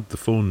even had the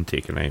phone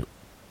taken out.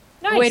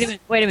 Nice.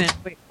 Wait a minute.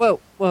 Wait.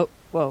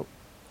 Whoa.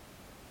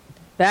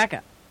 Back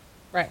up.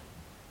 Right.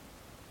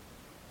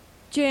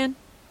 Jan,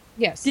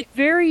 Yes. did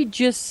Very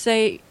just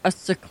say a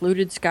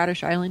secluded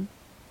Scottish island?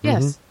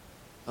 Yes.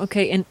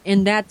 Okay,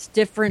 and that's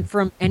different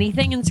from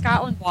anything in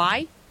Scotland.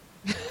 Why?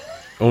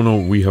 Oh no,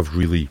 we have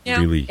really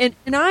And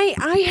I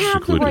have the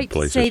secluded right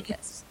places. to say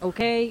this,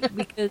 okay?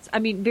 Because I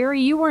mean,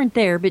 Very, you weren't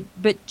there,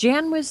 but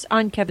Jan was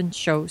on Kevin's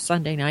show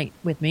Sunday night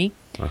with me,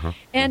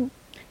 and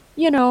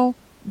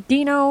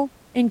Dino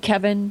and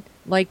Kevin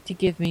like to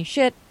give me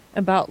shit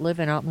about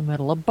living out in the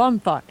middle of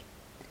bumfuck.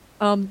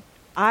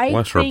 I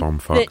Bless her, think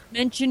bumfuck. that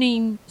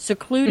mentioning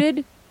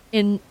secluded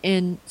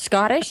in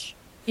Scottish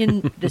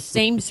in the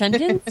same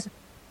sentence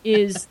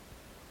is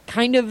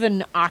kind of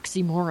an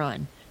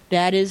oxymoron.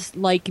 That is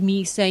like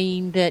me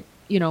saying that,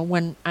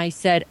 when I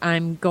said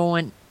I'm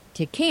going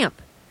to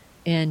camp,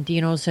 and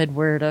Dino said,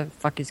 where the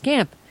fuck is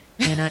camp?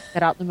 And I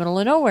said, out in the middle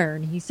of nowhere.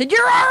 And he said,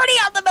 you're already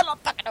out in the middle of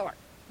fucking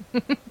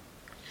nowhere.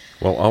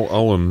 Well,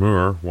 Alan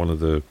Moore, one of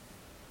the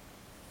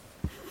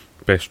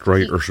best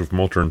writers of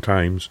modern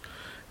times,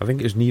 I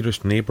think his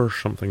nearest neighbour's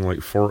something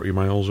like 40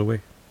 miles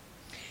away.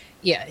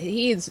 Yeah,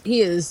 he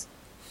is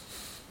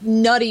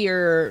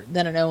nuttier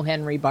than an O.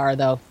 Henry bar,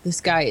 though.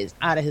 This guy is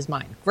out of his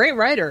mind. Great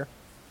writer.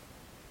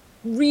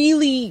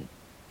 Really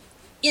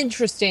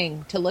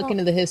interesting to look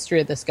into the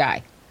history of this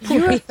guy.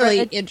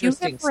 Really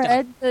interesting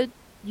stuff.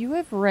 You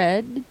have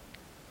read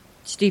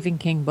Stephen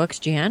King books,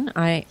 Jan.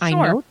 I Sure.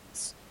 know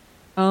this.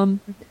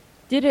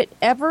 Did it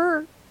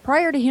ever,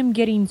 prior to him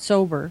getting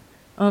sober,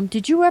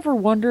 did you ever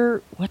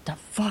wonder what the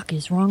fuck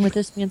is wrong with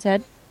this man's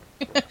head?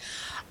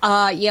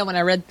 Yeah, when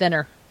I read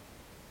Thinner.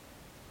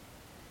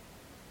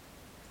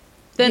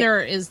 Thinner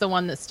is the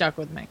one that stuck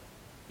with me.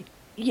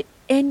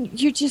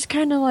 and you're just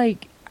kind of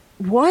like,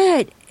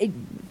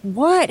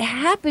 what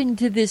happened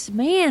to this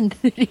man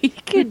that he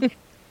could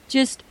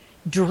just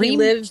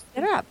dream it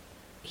up?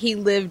 He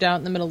lived out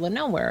in the middle of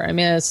nowhere. I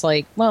mean, it's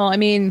like, well, I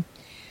mean,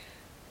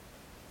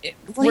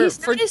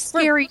 he's not as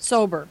scary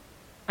sober.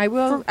 I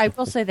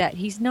will say that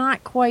he's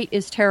not quite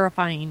as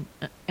terrifying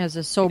as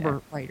a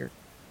sober writer.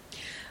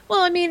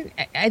 Well, I mean,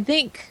 I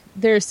think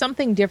there's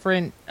something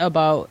different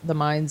about the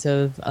minds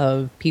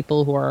of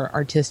people who are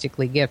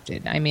artistically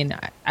gifted. I mean,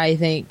 I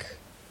think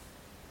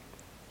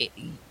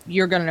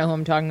you're going to know who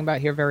I'm talking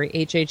about here. Very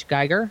H.H.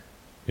 Geiger.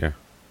 Yeah.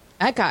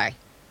 That guy.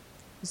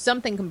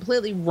 Something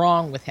completely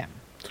wrong with him.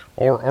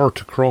 Or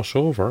to cross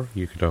over,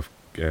 you could have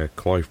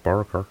Clive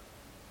Barker.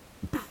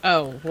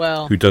 Oh,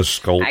 well. Who does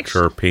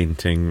sculpture,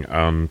 painting,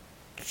 and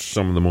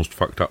some of the most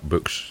fucked up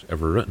books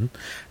ever written.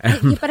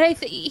 But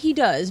he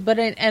does.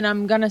 And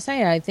I'm going to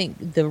say, I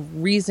think the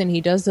reason he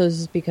does those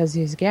is because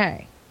he's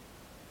gay.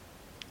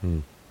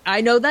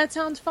 I know that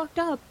sounds fucked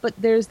up, but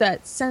there's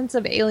that sense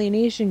of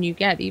alienation you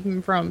get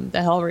even from the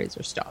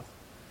Hellraiser stuff.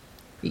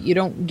 You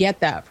don't get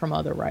that from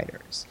other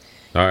writers.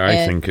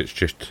 I think it's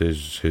just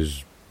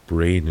his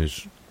brain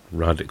is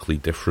radically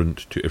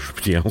different to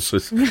everybody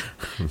else's.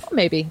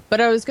 Maybe.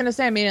 But I was going to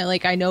say, I mean,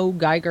 like, I know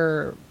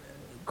Geiger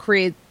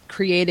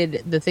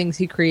created the things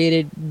he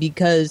created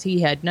because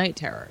he had night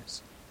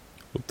terrors.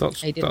 Well,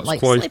 that's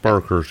Clive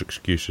Barker's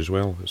excuse as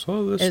well. It's,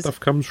 this stuff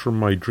comes from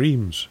my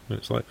dreams. And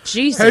it's like,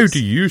 Jesus. How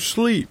do you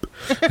sleep?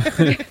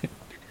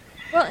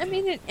 Well, I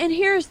mean, and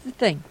here's the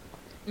thing.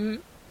 Mm-hmm.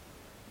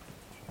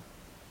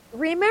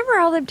 Remember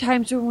all the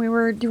times when we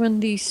were doing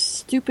these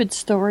stupid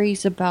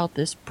stories about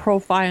this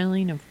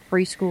profiling of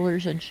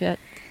preschoolers and shit?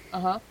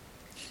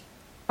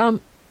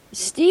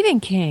 Stephen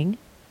King,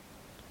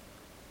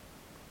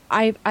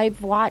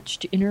 I've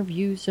watched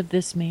interviews of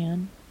this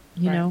man,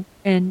 you know,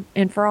 and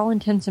for all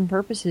intents and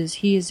purposes,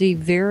 he is a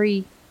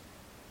very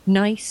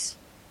nice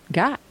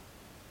guy.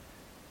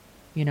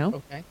 You know?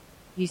 Okay.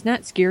 He's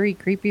not scary,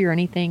 creepy, or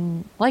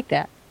anything like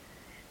that.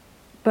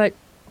 But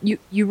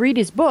you read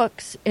his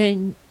books,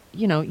 and,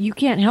 you know, you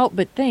can't help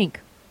but think,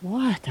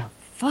 what the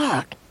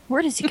fuck?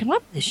 Where does he come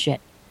up with this shit?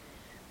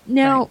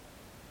 Now,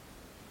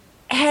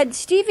 had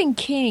Stephen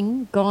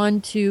King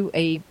gone to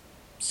a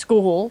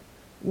school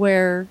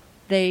where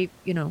they,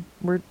 you know,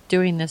 were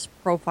doing this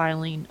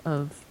profiling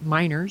of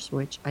minors,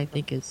 which I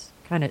think is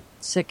kind of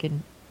sick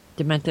and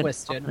demented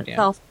in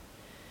itself,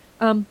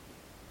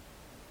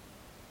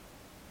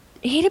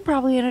 he'd have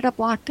probably ended up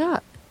locked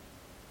up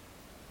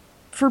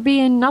for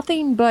being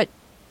nothing but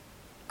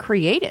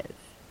creative.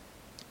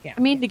 Yeah.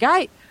 I mean, the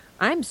guy,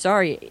 I'm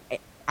sorry,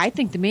 I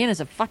think the man is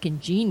a fucking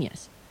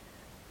genius.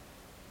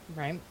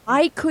 Right.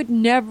 I could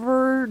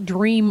never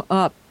dream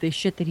up the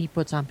shit that he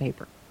puts on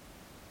paper.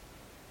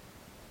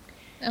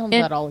 Well,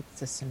 that all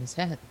exists in his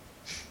head.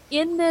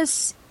 In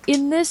this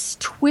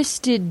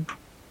twisted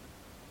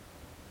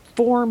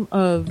form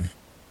of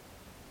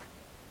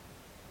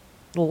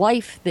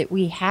life that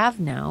we have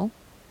now,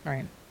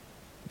 right?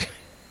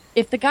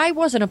 If the guy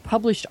wasn't a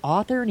published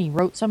author and he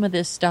wrote some of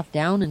this stuff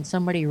down and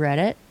somebody read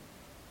it,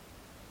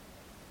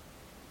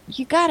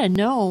 you gotta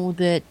know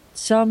that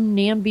some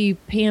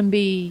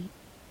namby-pamby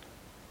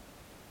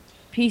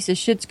piece of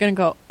shit's gonna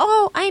go,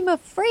 oh, I'm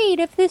afraid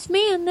of this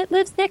man that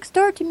lives next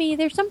door to me.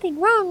 There's something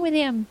wrong with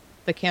him.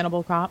 The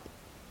cannibal cop.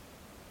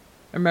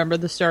 Remember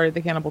the story of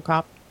the cannibal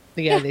cop?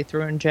 The guy they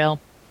threw in jail.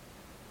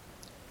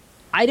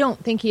 I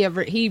don't think he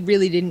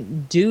really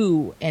didn't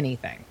do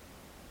anything.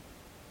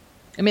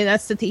 I mean,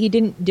 that's the thing. He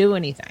didn't do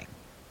anything.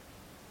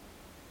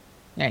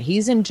 Yeah,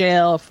 he's in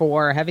jail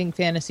for having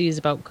fantasies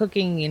about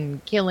cooking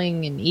and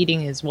killing and eating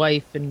his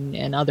wife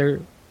and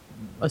other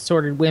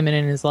assorted women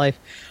in his life.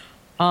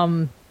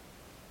 You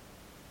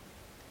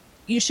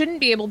shouldn't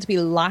be able to be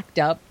locked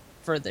up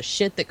for the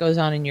shit that goes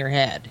on in your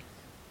head.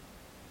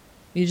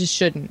 You just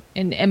shouldn't.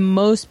 And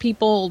most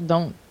people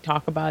don't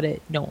talk about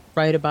it, don't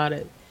write about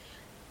it.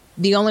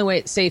 The only way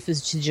it's safe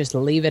is to just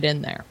leave it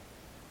in there.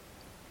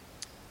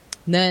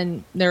 And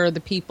then there are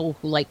the people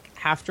who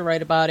have to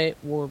write about it,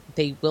 or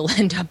they will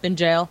end up in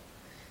jail.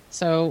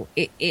 So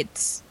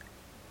it's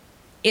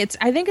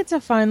I think it's a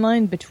fine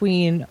line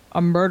between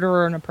a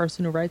murderer and a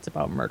person who writes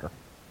about murder.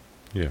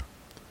 Yeah.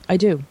 I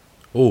do.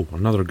 Oh,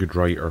 another good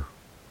writer.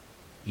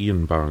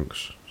 Ian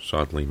Banks,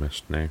 sadly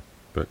missed now,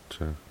 but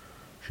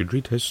should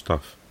read his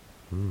stuff.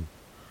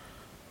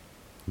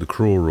 The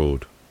Crow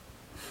Road.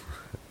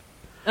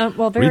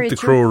 Read The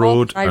Crow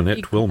Road and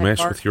it will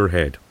mess with your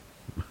head.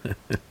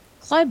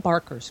 Clive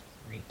Barker's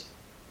great.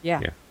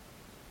 Yeah.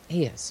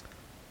 He is.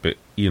 But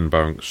Ian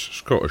Banks,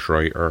 Scottish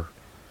writer,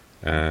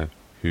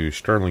 who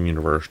Stirling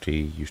University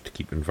used to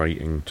keep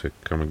inviting to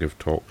come and give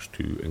talks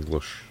to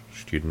English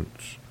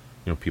students,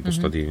 people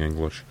studying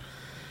English,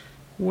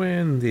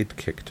 when they'd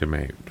kicked him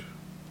out.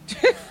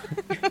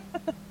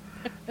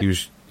 He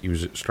was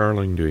at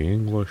Stirling doing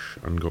English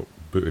and got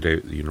booted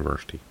out of the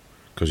university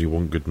because he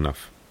wasn't good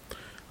enough,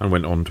 and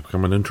went on to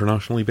become an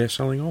internationally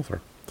best-selling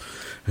author.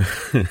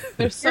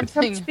 There's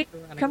something.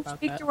 Come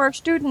speak to our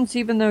students,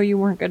 even though you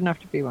weren't good enough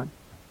to be one.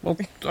 Well,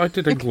 I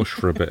did English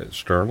for a bit at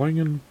Stirling,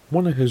 and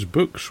one of his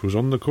books was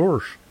on the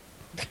course.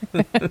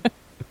 The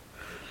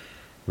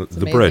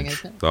amazing, Bridge,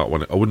 isn't it? that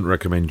one. I wouldn't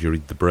recommend you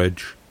read The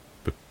Bridge,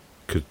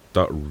 because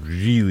that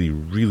really,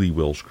 really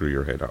will screw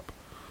your head up.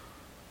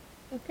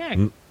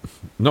 Okay.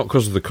 Not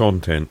because of the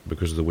content,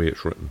 because of the way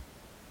it's written.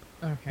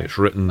 Okay. It's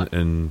written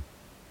in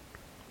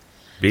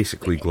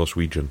basically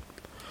Glaswegian.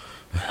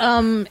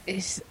 What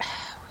was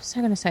I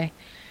going to say?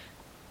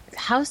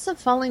 House of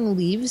Falling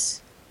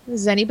Leaves.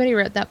 Has anybody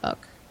read that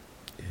book?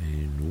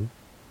 No.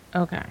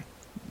 Okay.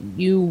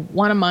 You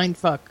want to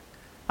mindfuck.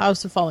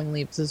 House of Falling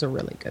Leaves is a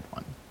really good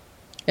one.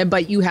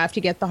 But you have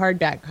to get the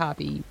hardback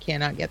copy. You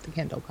cannot get the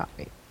Kindle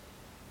copy.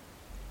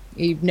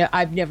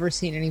 I've never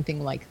seen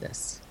anything like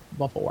this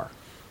before.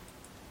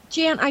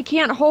 Jan, I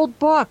can't hold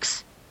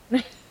books.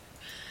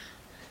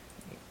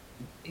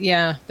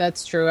 Yeah,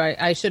 that's true.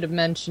 I should have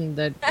mentioned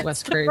that That's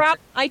Wes the Craven. problem.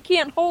 I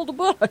can't hold a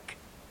book.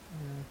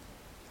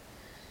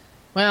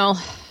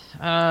 Well,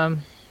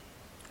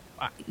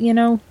 you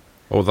know,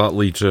 Oh, that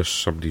leads us.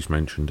 Somebody's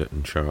mentioned it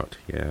in chat.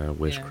 Yeah,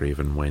 Wes Yeah.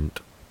 Craven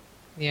went.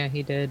 yeah,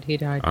 he did. He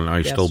died. And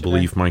I still yesterday.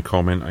 believe my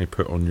comment I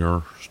put on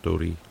your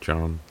story,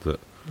 Jan, that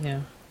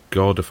Yeah.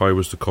 God, if I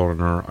was the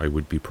coroner, I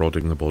would be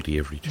prodding the body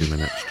every 2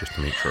 minutes just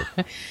to make sure.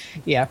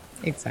 Yeah,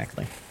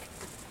 exactly.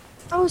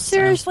 Oh,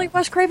 seriously?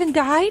 Wes Craven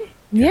died?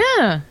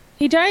 Yeah.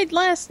 He died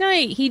last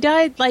night. He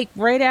died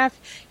right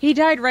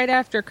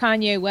after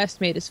Kanye West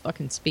made his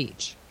fucking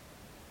speech.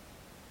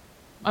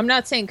 I'm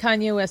not saying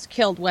Kanye West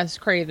killed Wes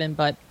Craven,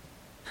 but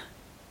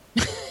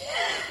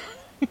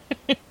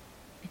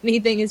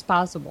anything is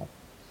possible.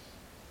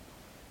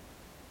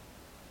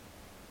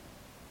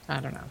 I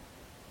don't know.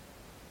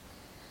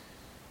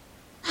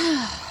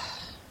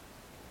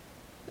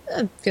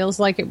 It feels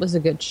like it was a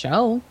good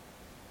show.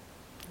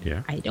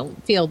 Yeah. I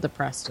don't feel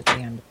depressed at the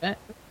end of it.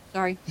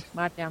 Sorry,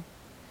 mark down.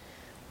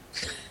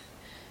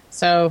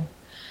 So,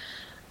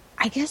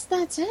 I guess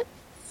that's it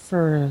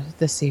for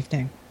this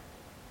evening.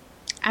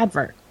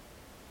 Advert.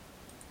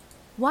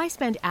 Why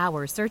spend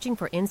hours searching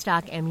for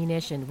in-stock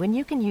ammunition when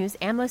you can use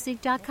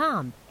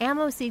AmmoSeek.com?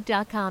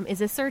 AmmoSeek.com is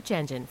a search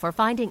engine for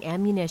finding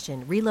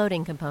ammunition,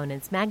 reloading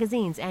components,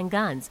 magazines, and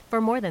guns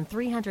for more than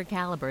 300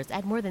 calibers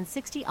at more than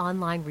 60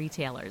 online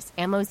retailers.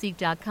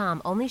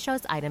 AmmoSeek.com only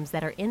shows items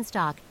that are in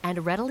stock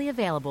and readily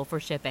available for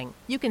shipping.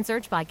 You can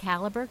search by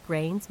caliber,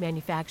 grains,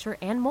 manufacturer,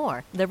 and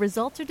more. The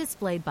results are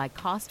displayed by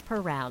cost per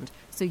round,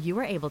 so you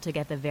are able to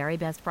get the very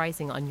best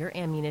pricing on your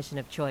ammunition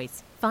of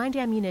choice. Find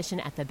ammunition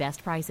at the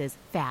best prices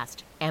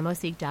fast.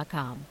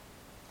 AmmoSeek.com.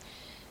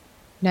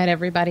 Night,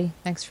 everybody.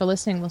 Thanks for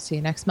listening. We'll see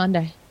you next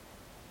Monday.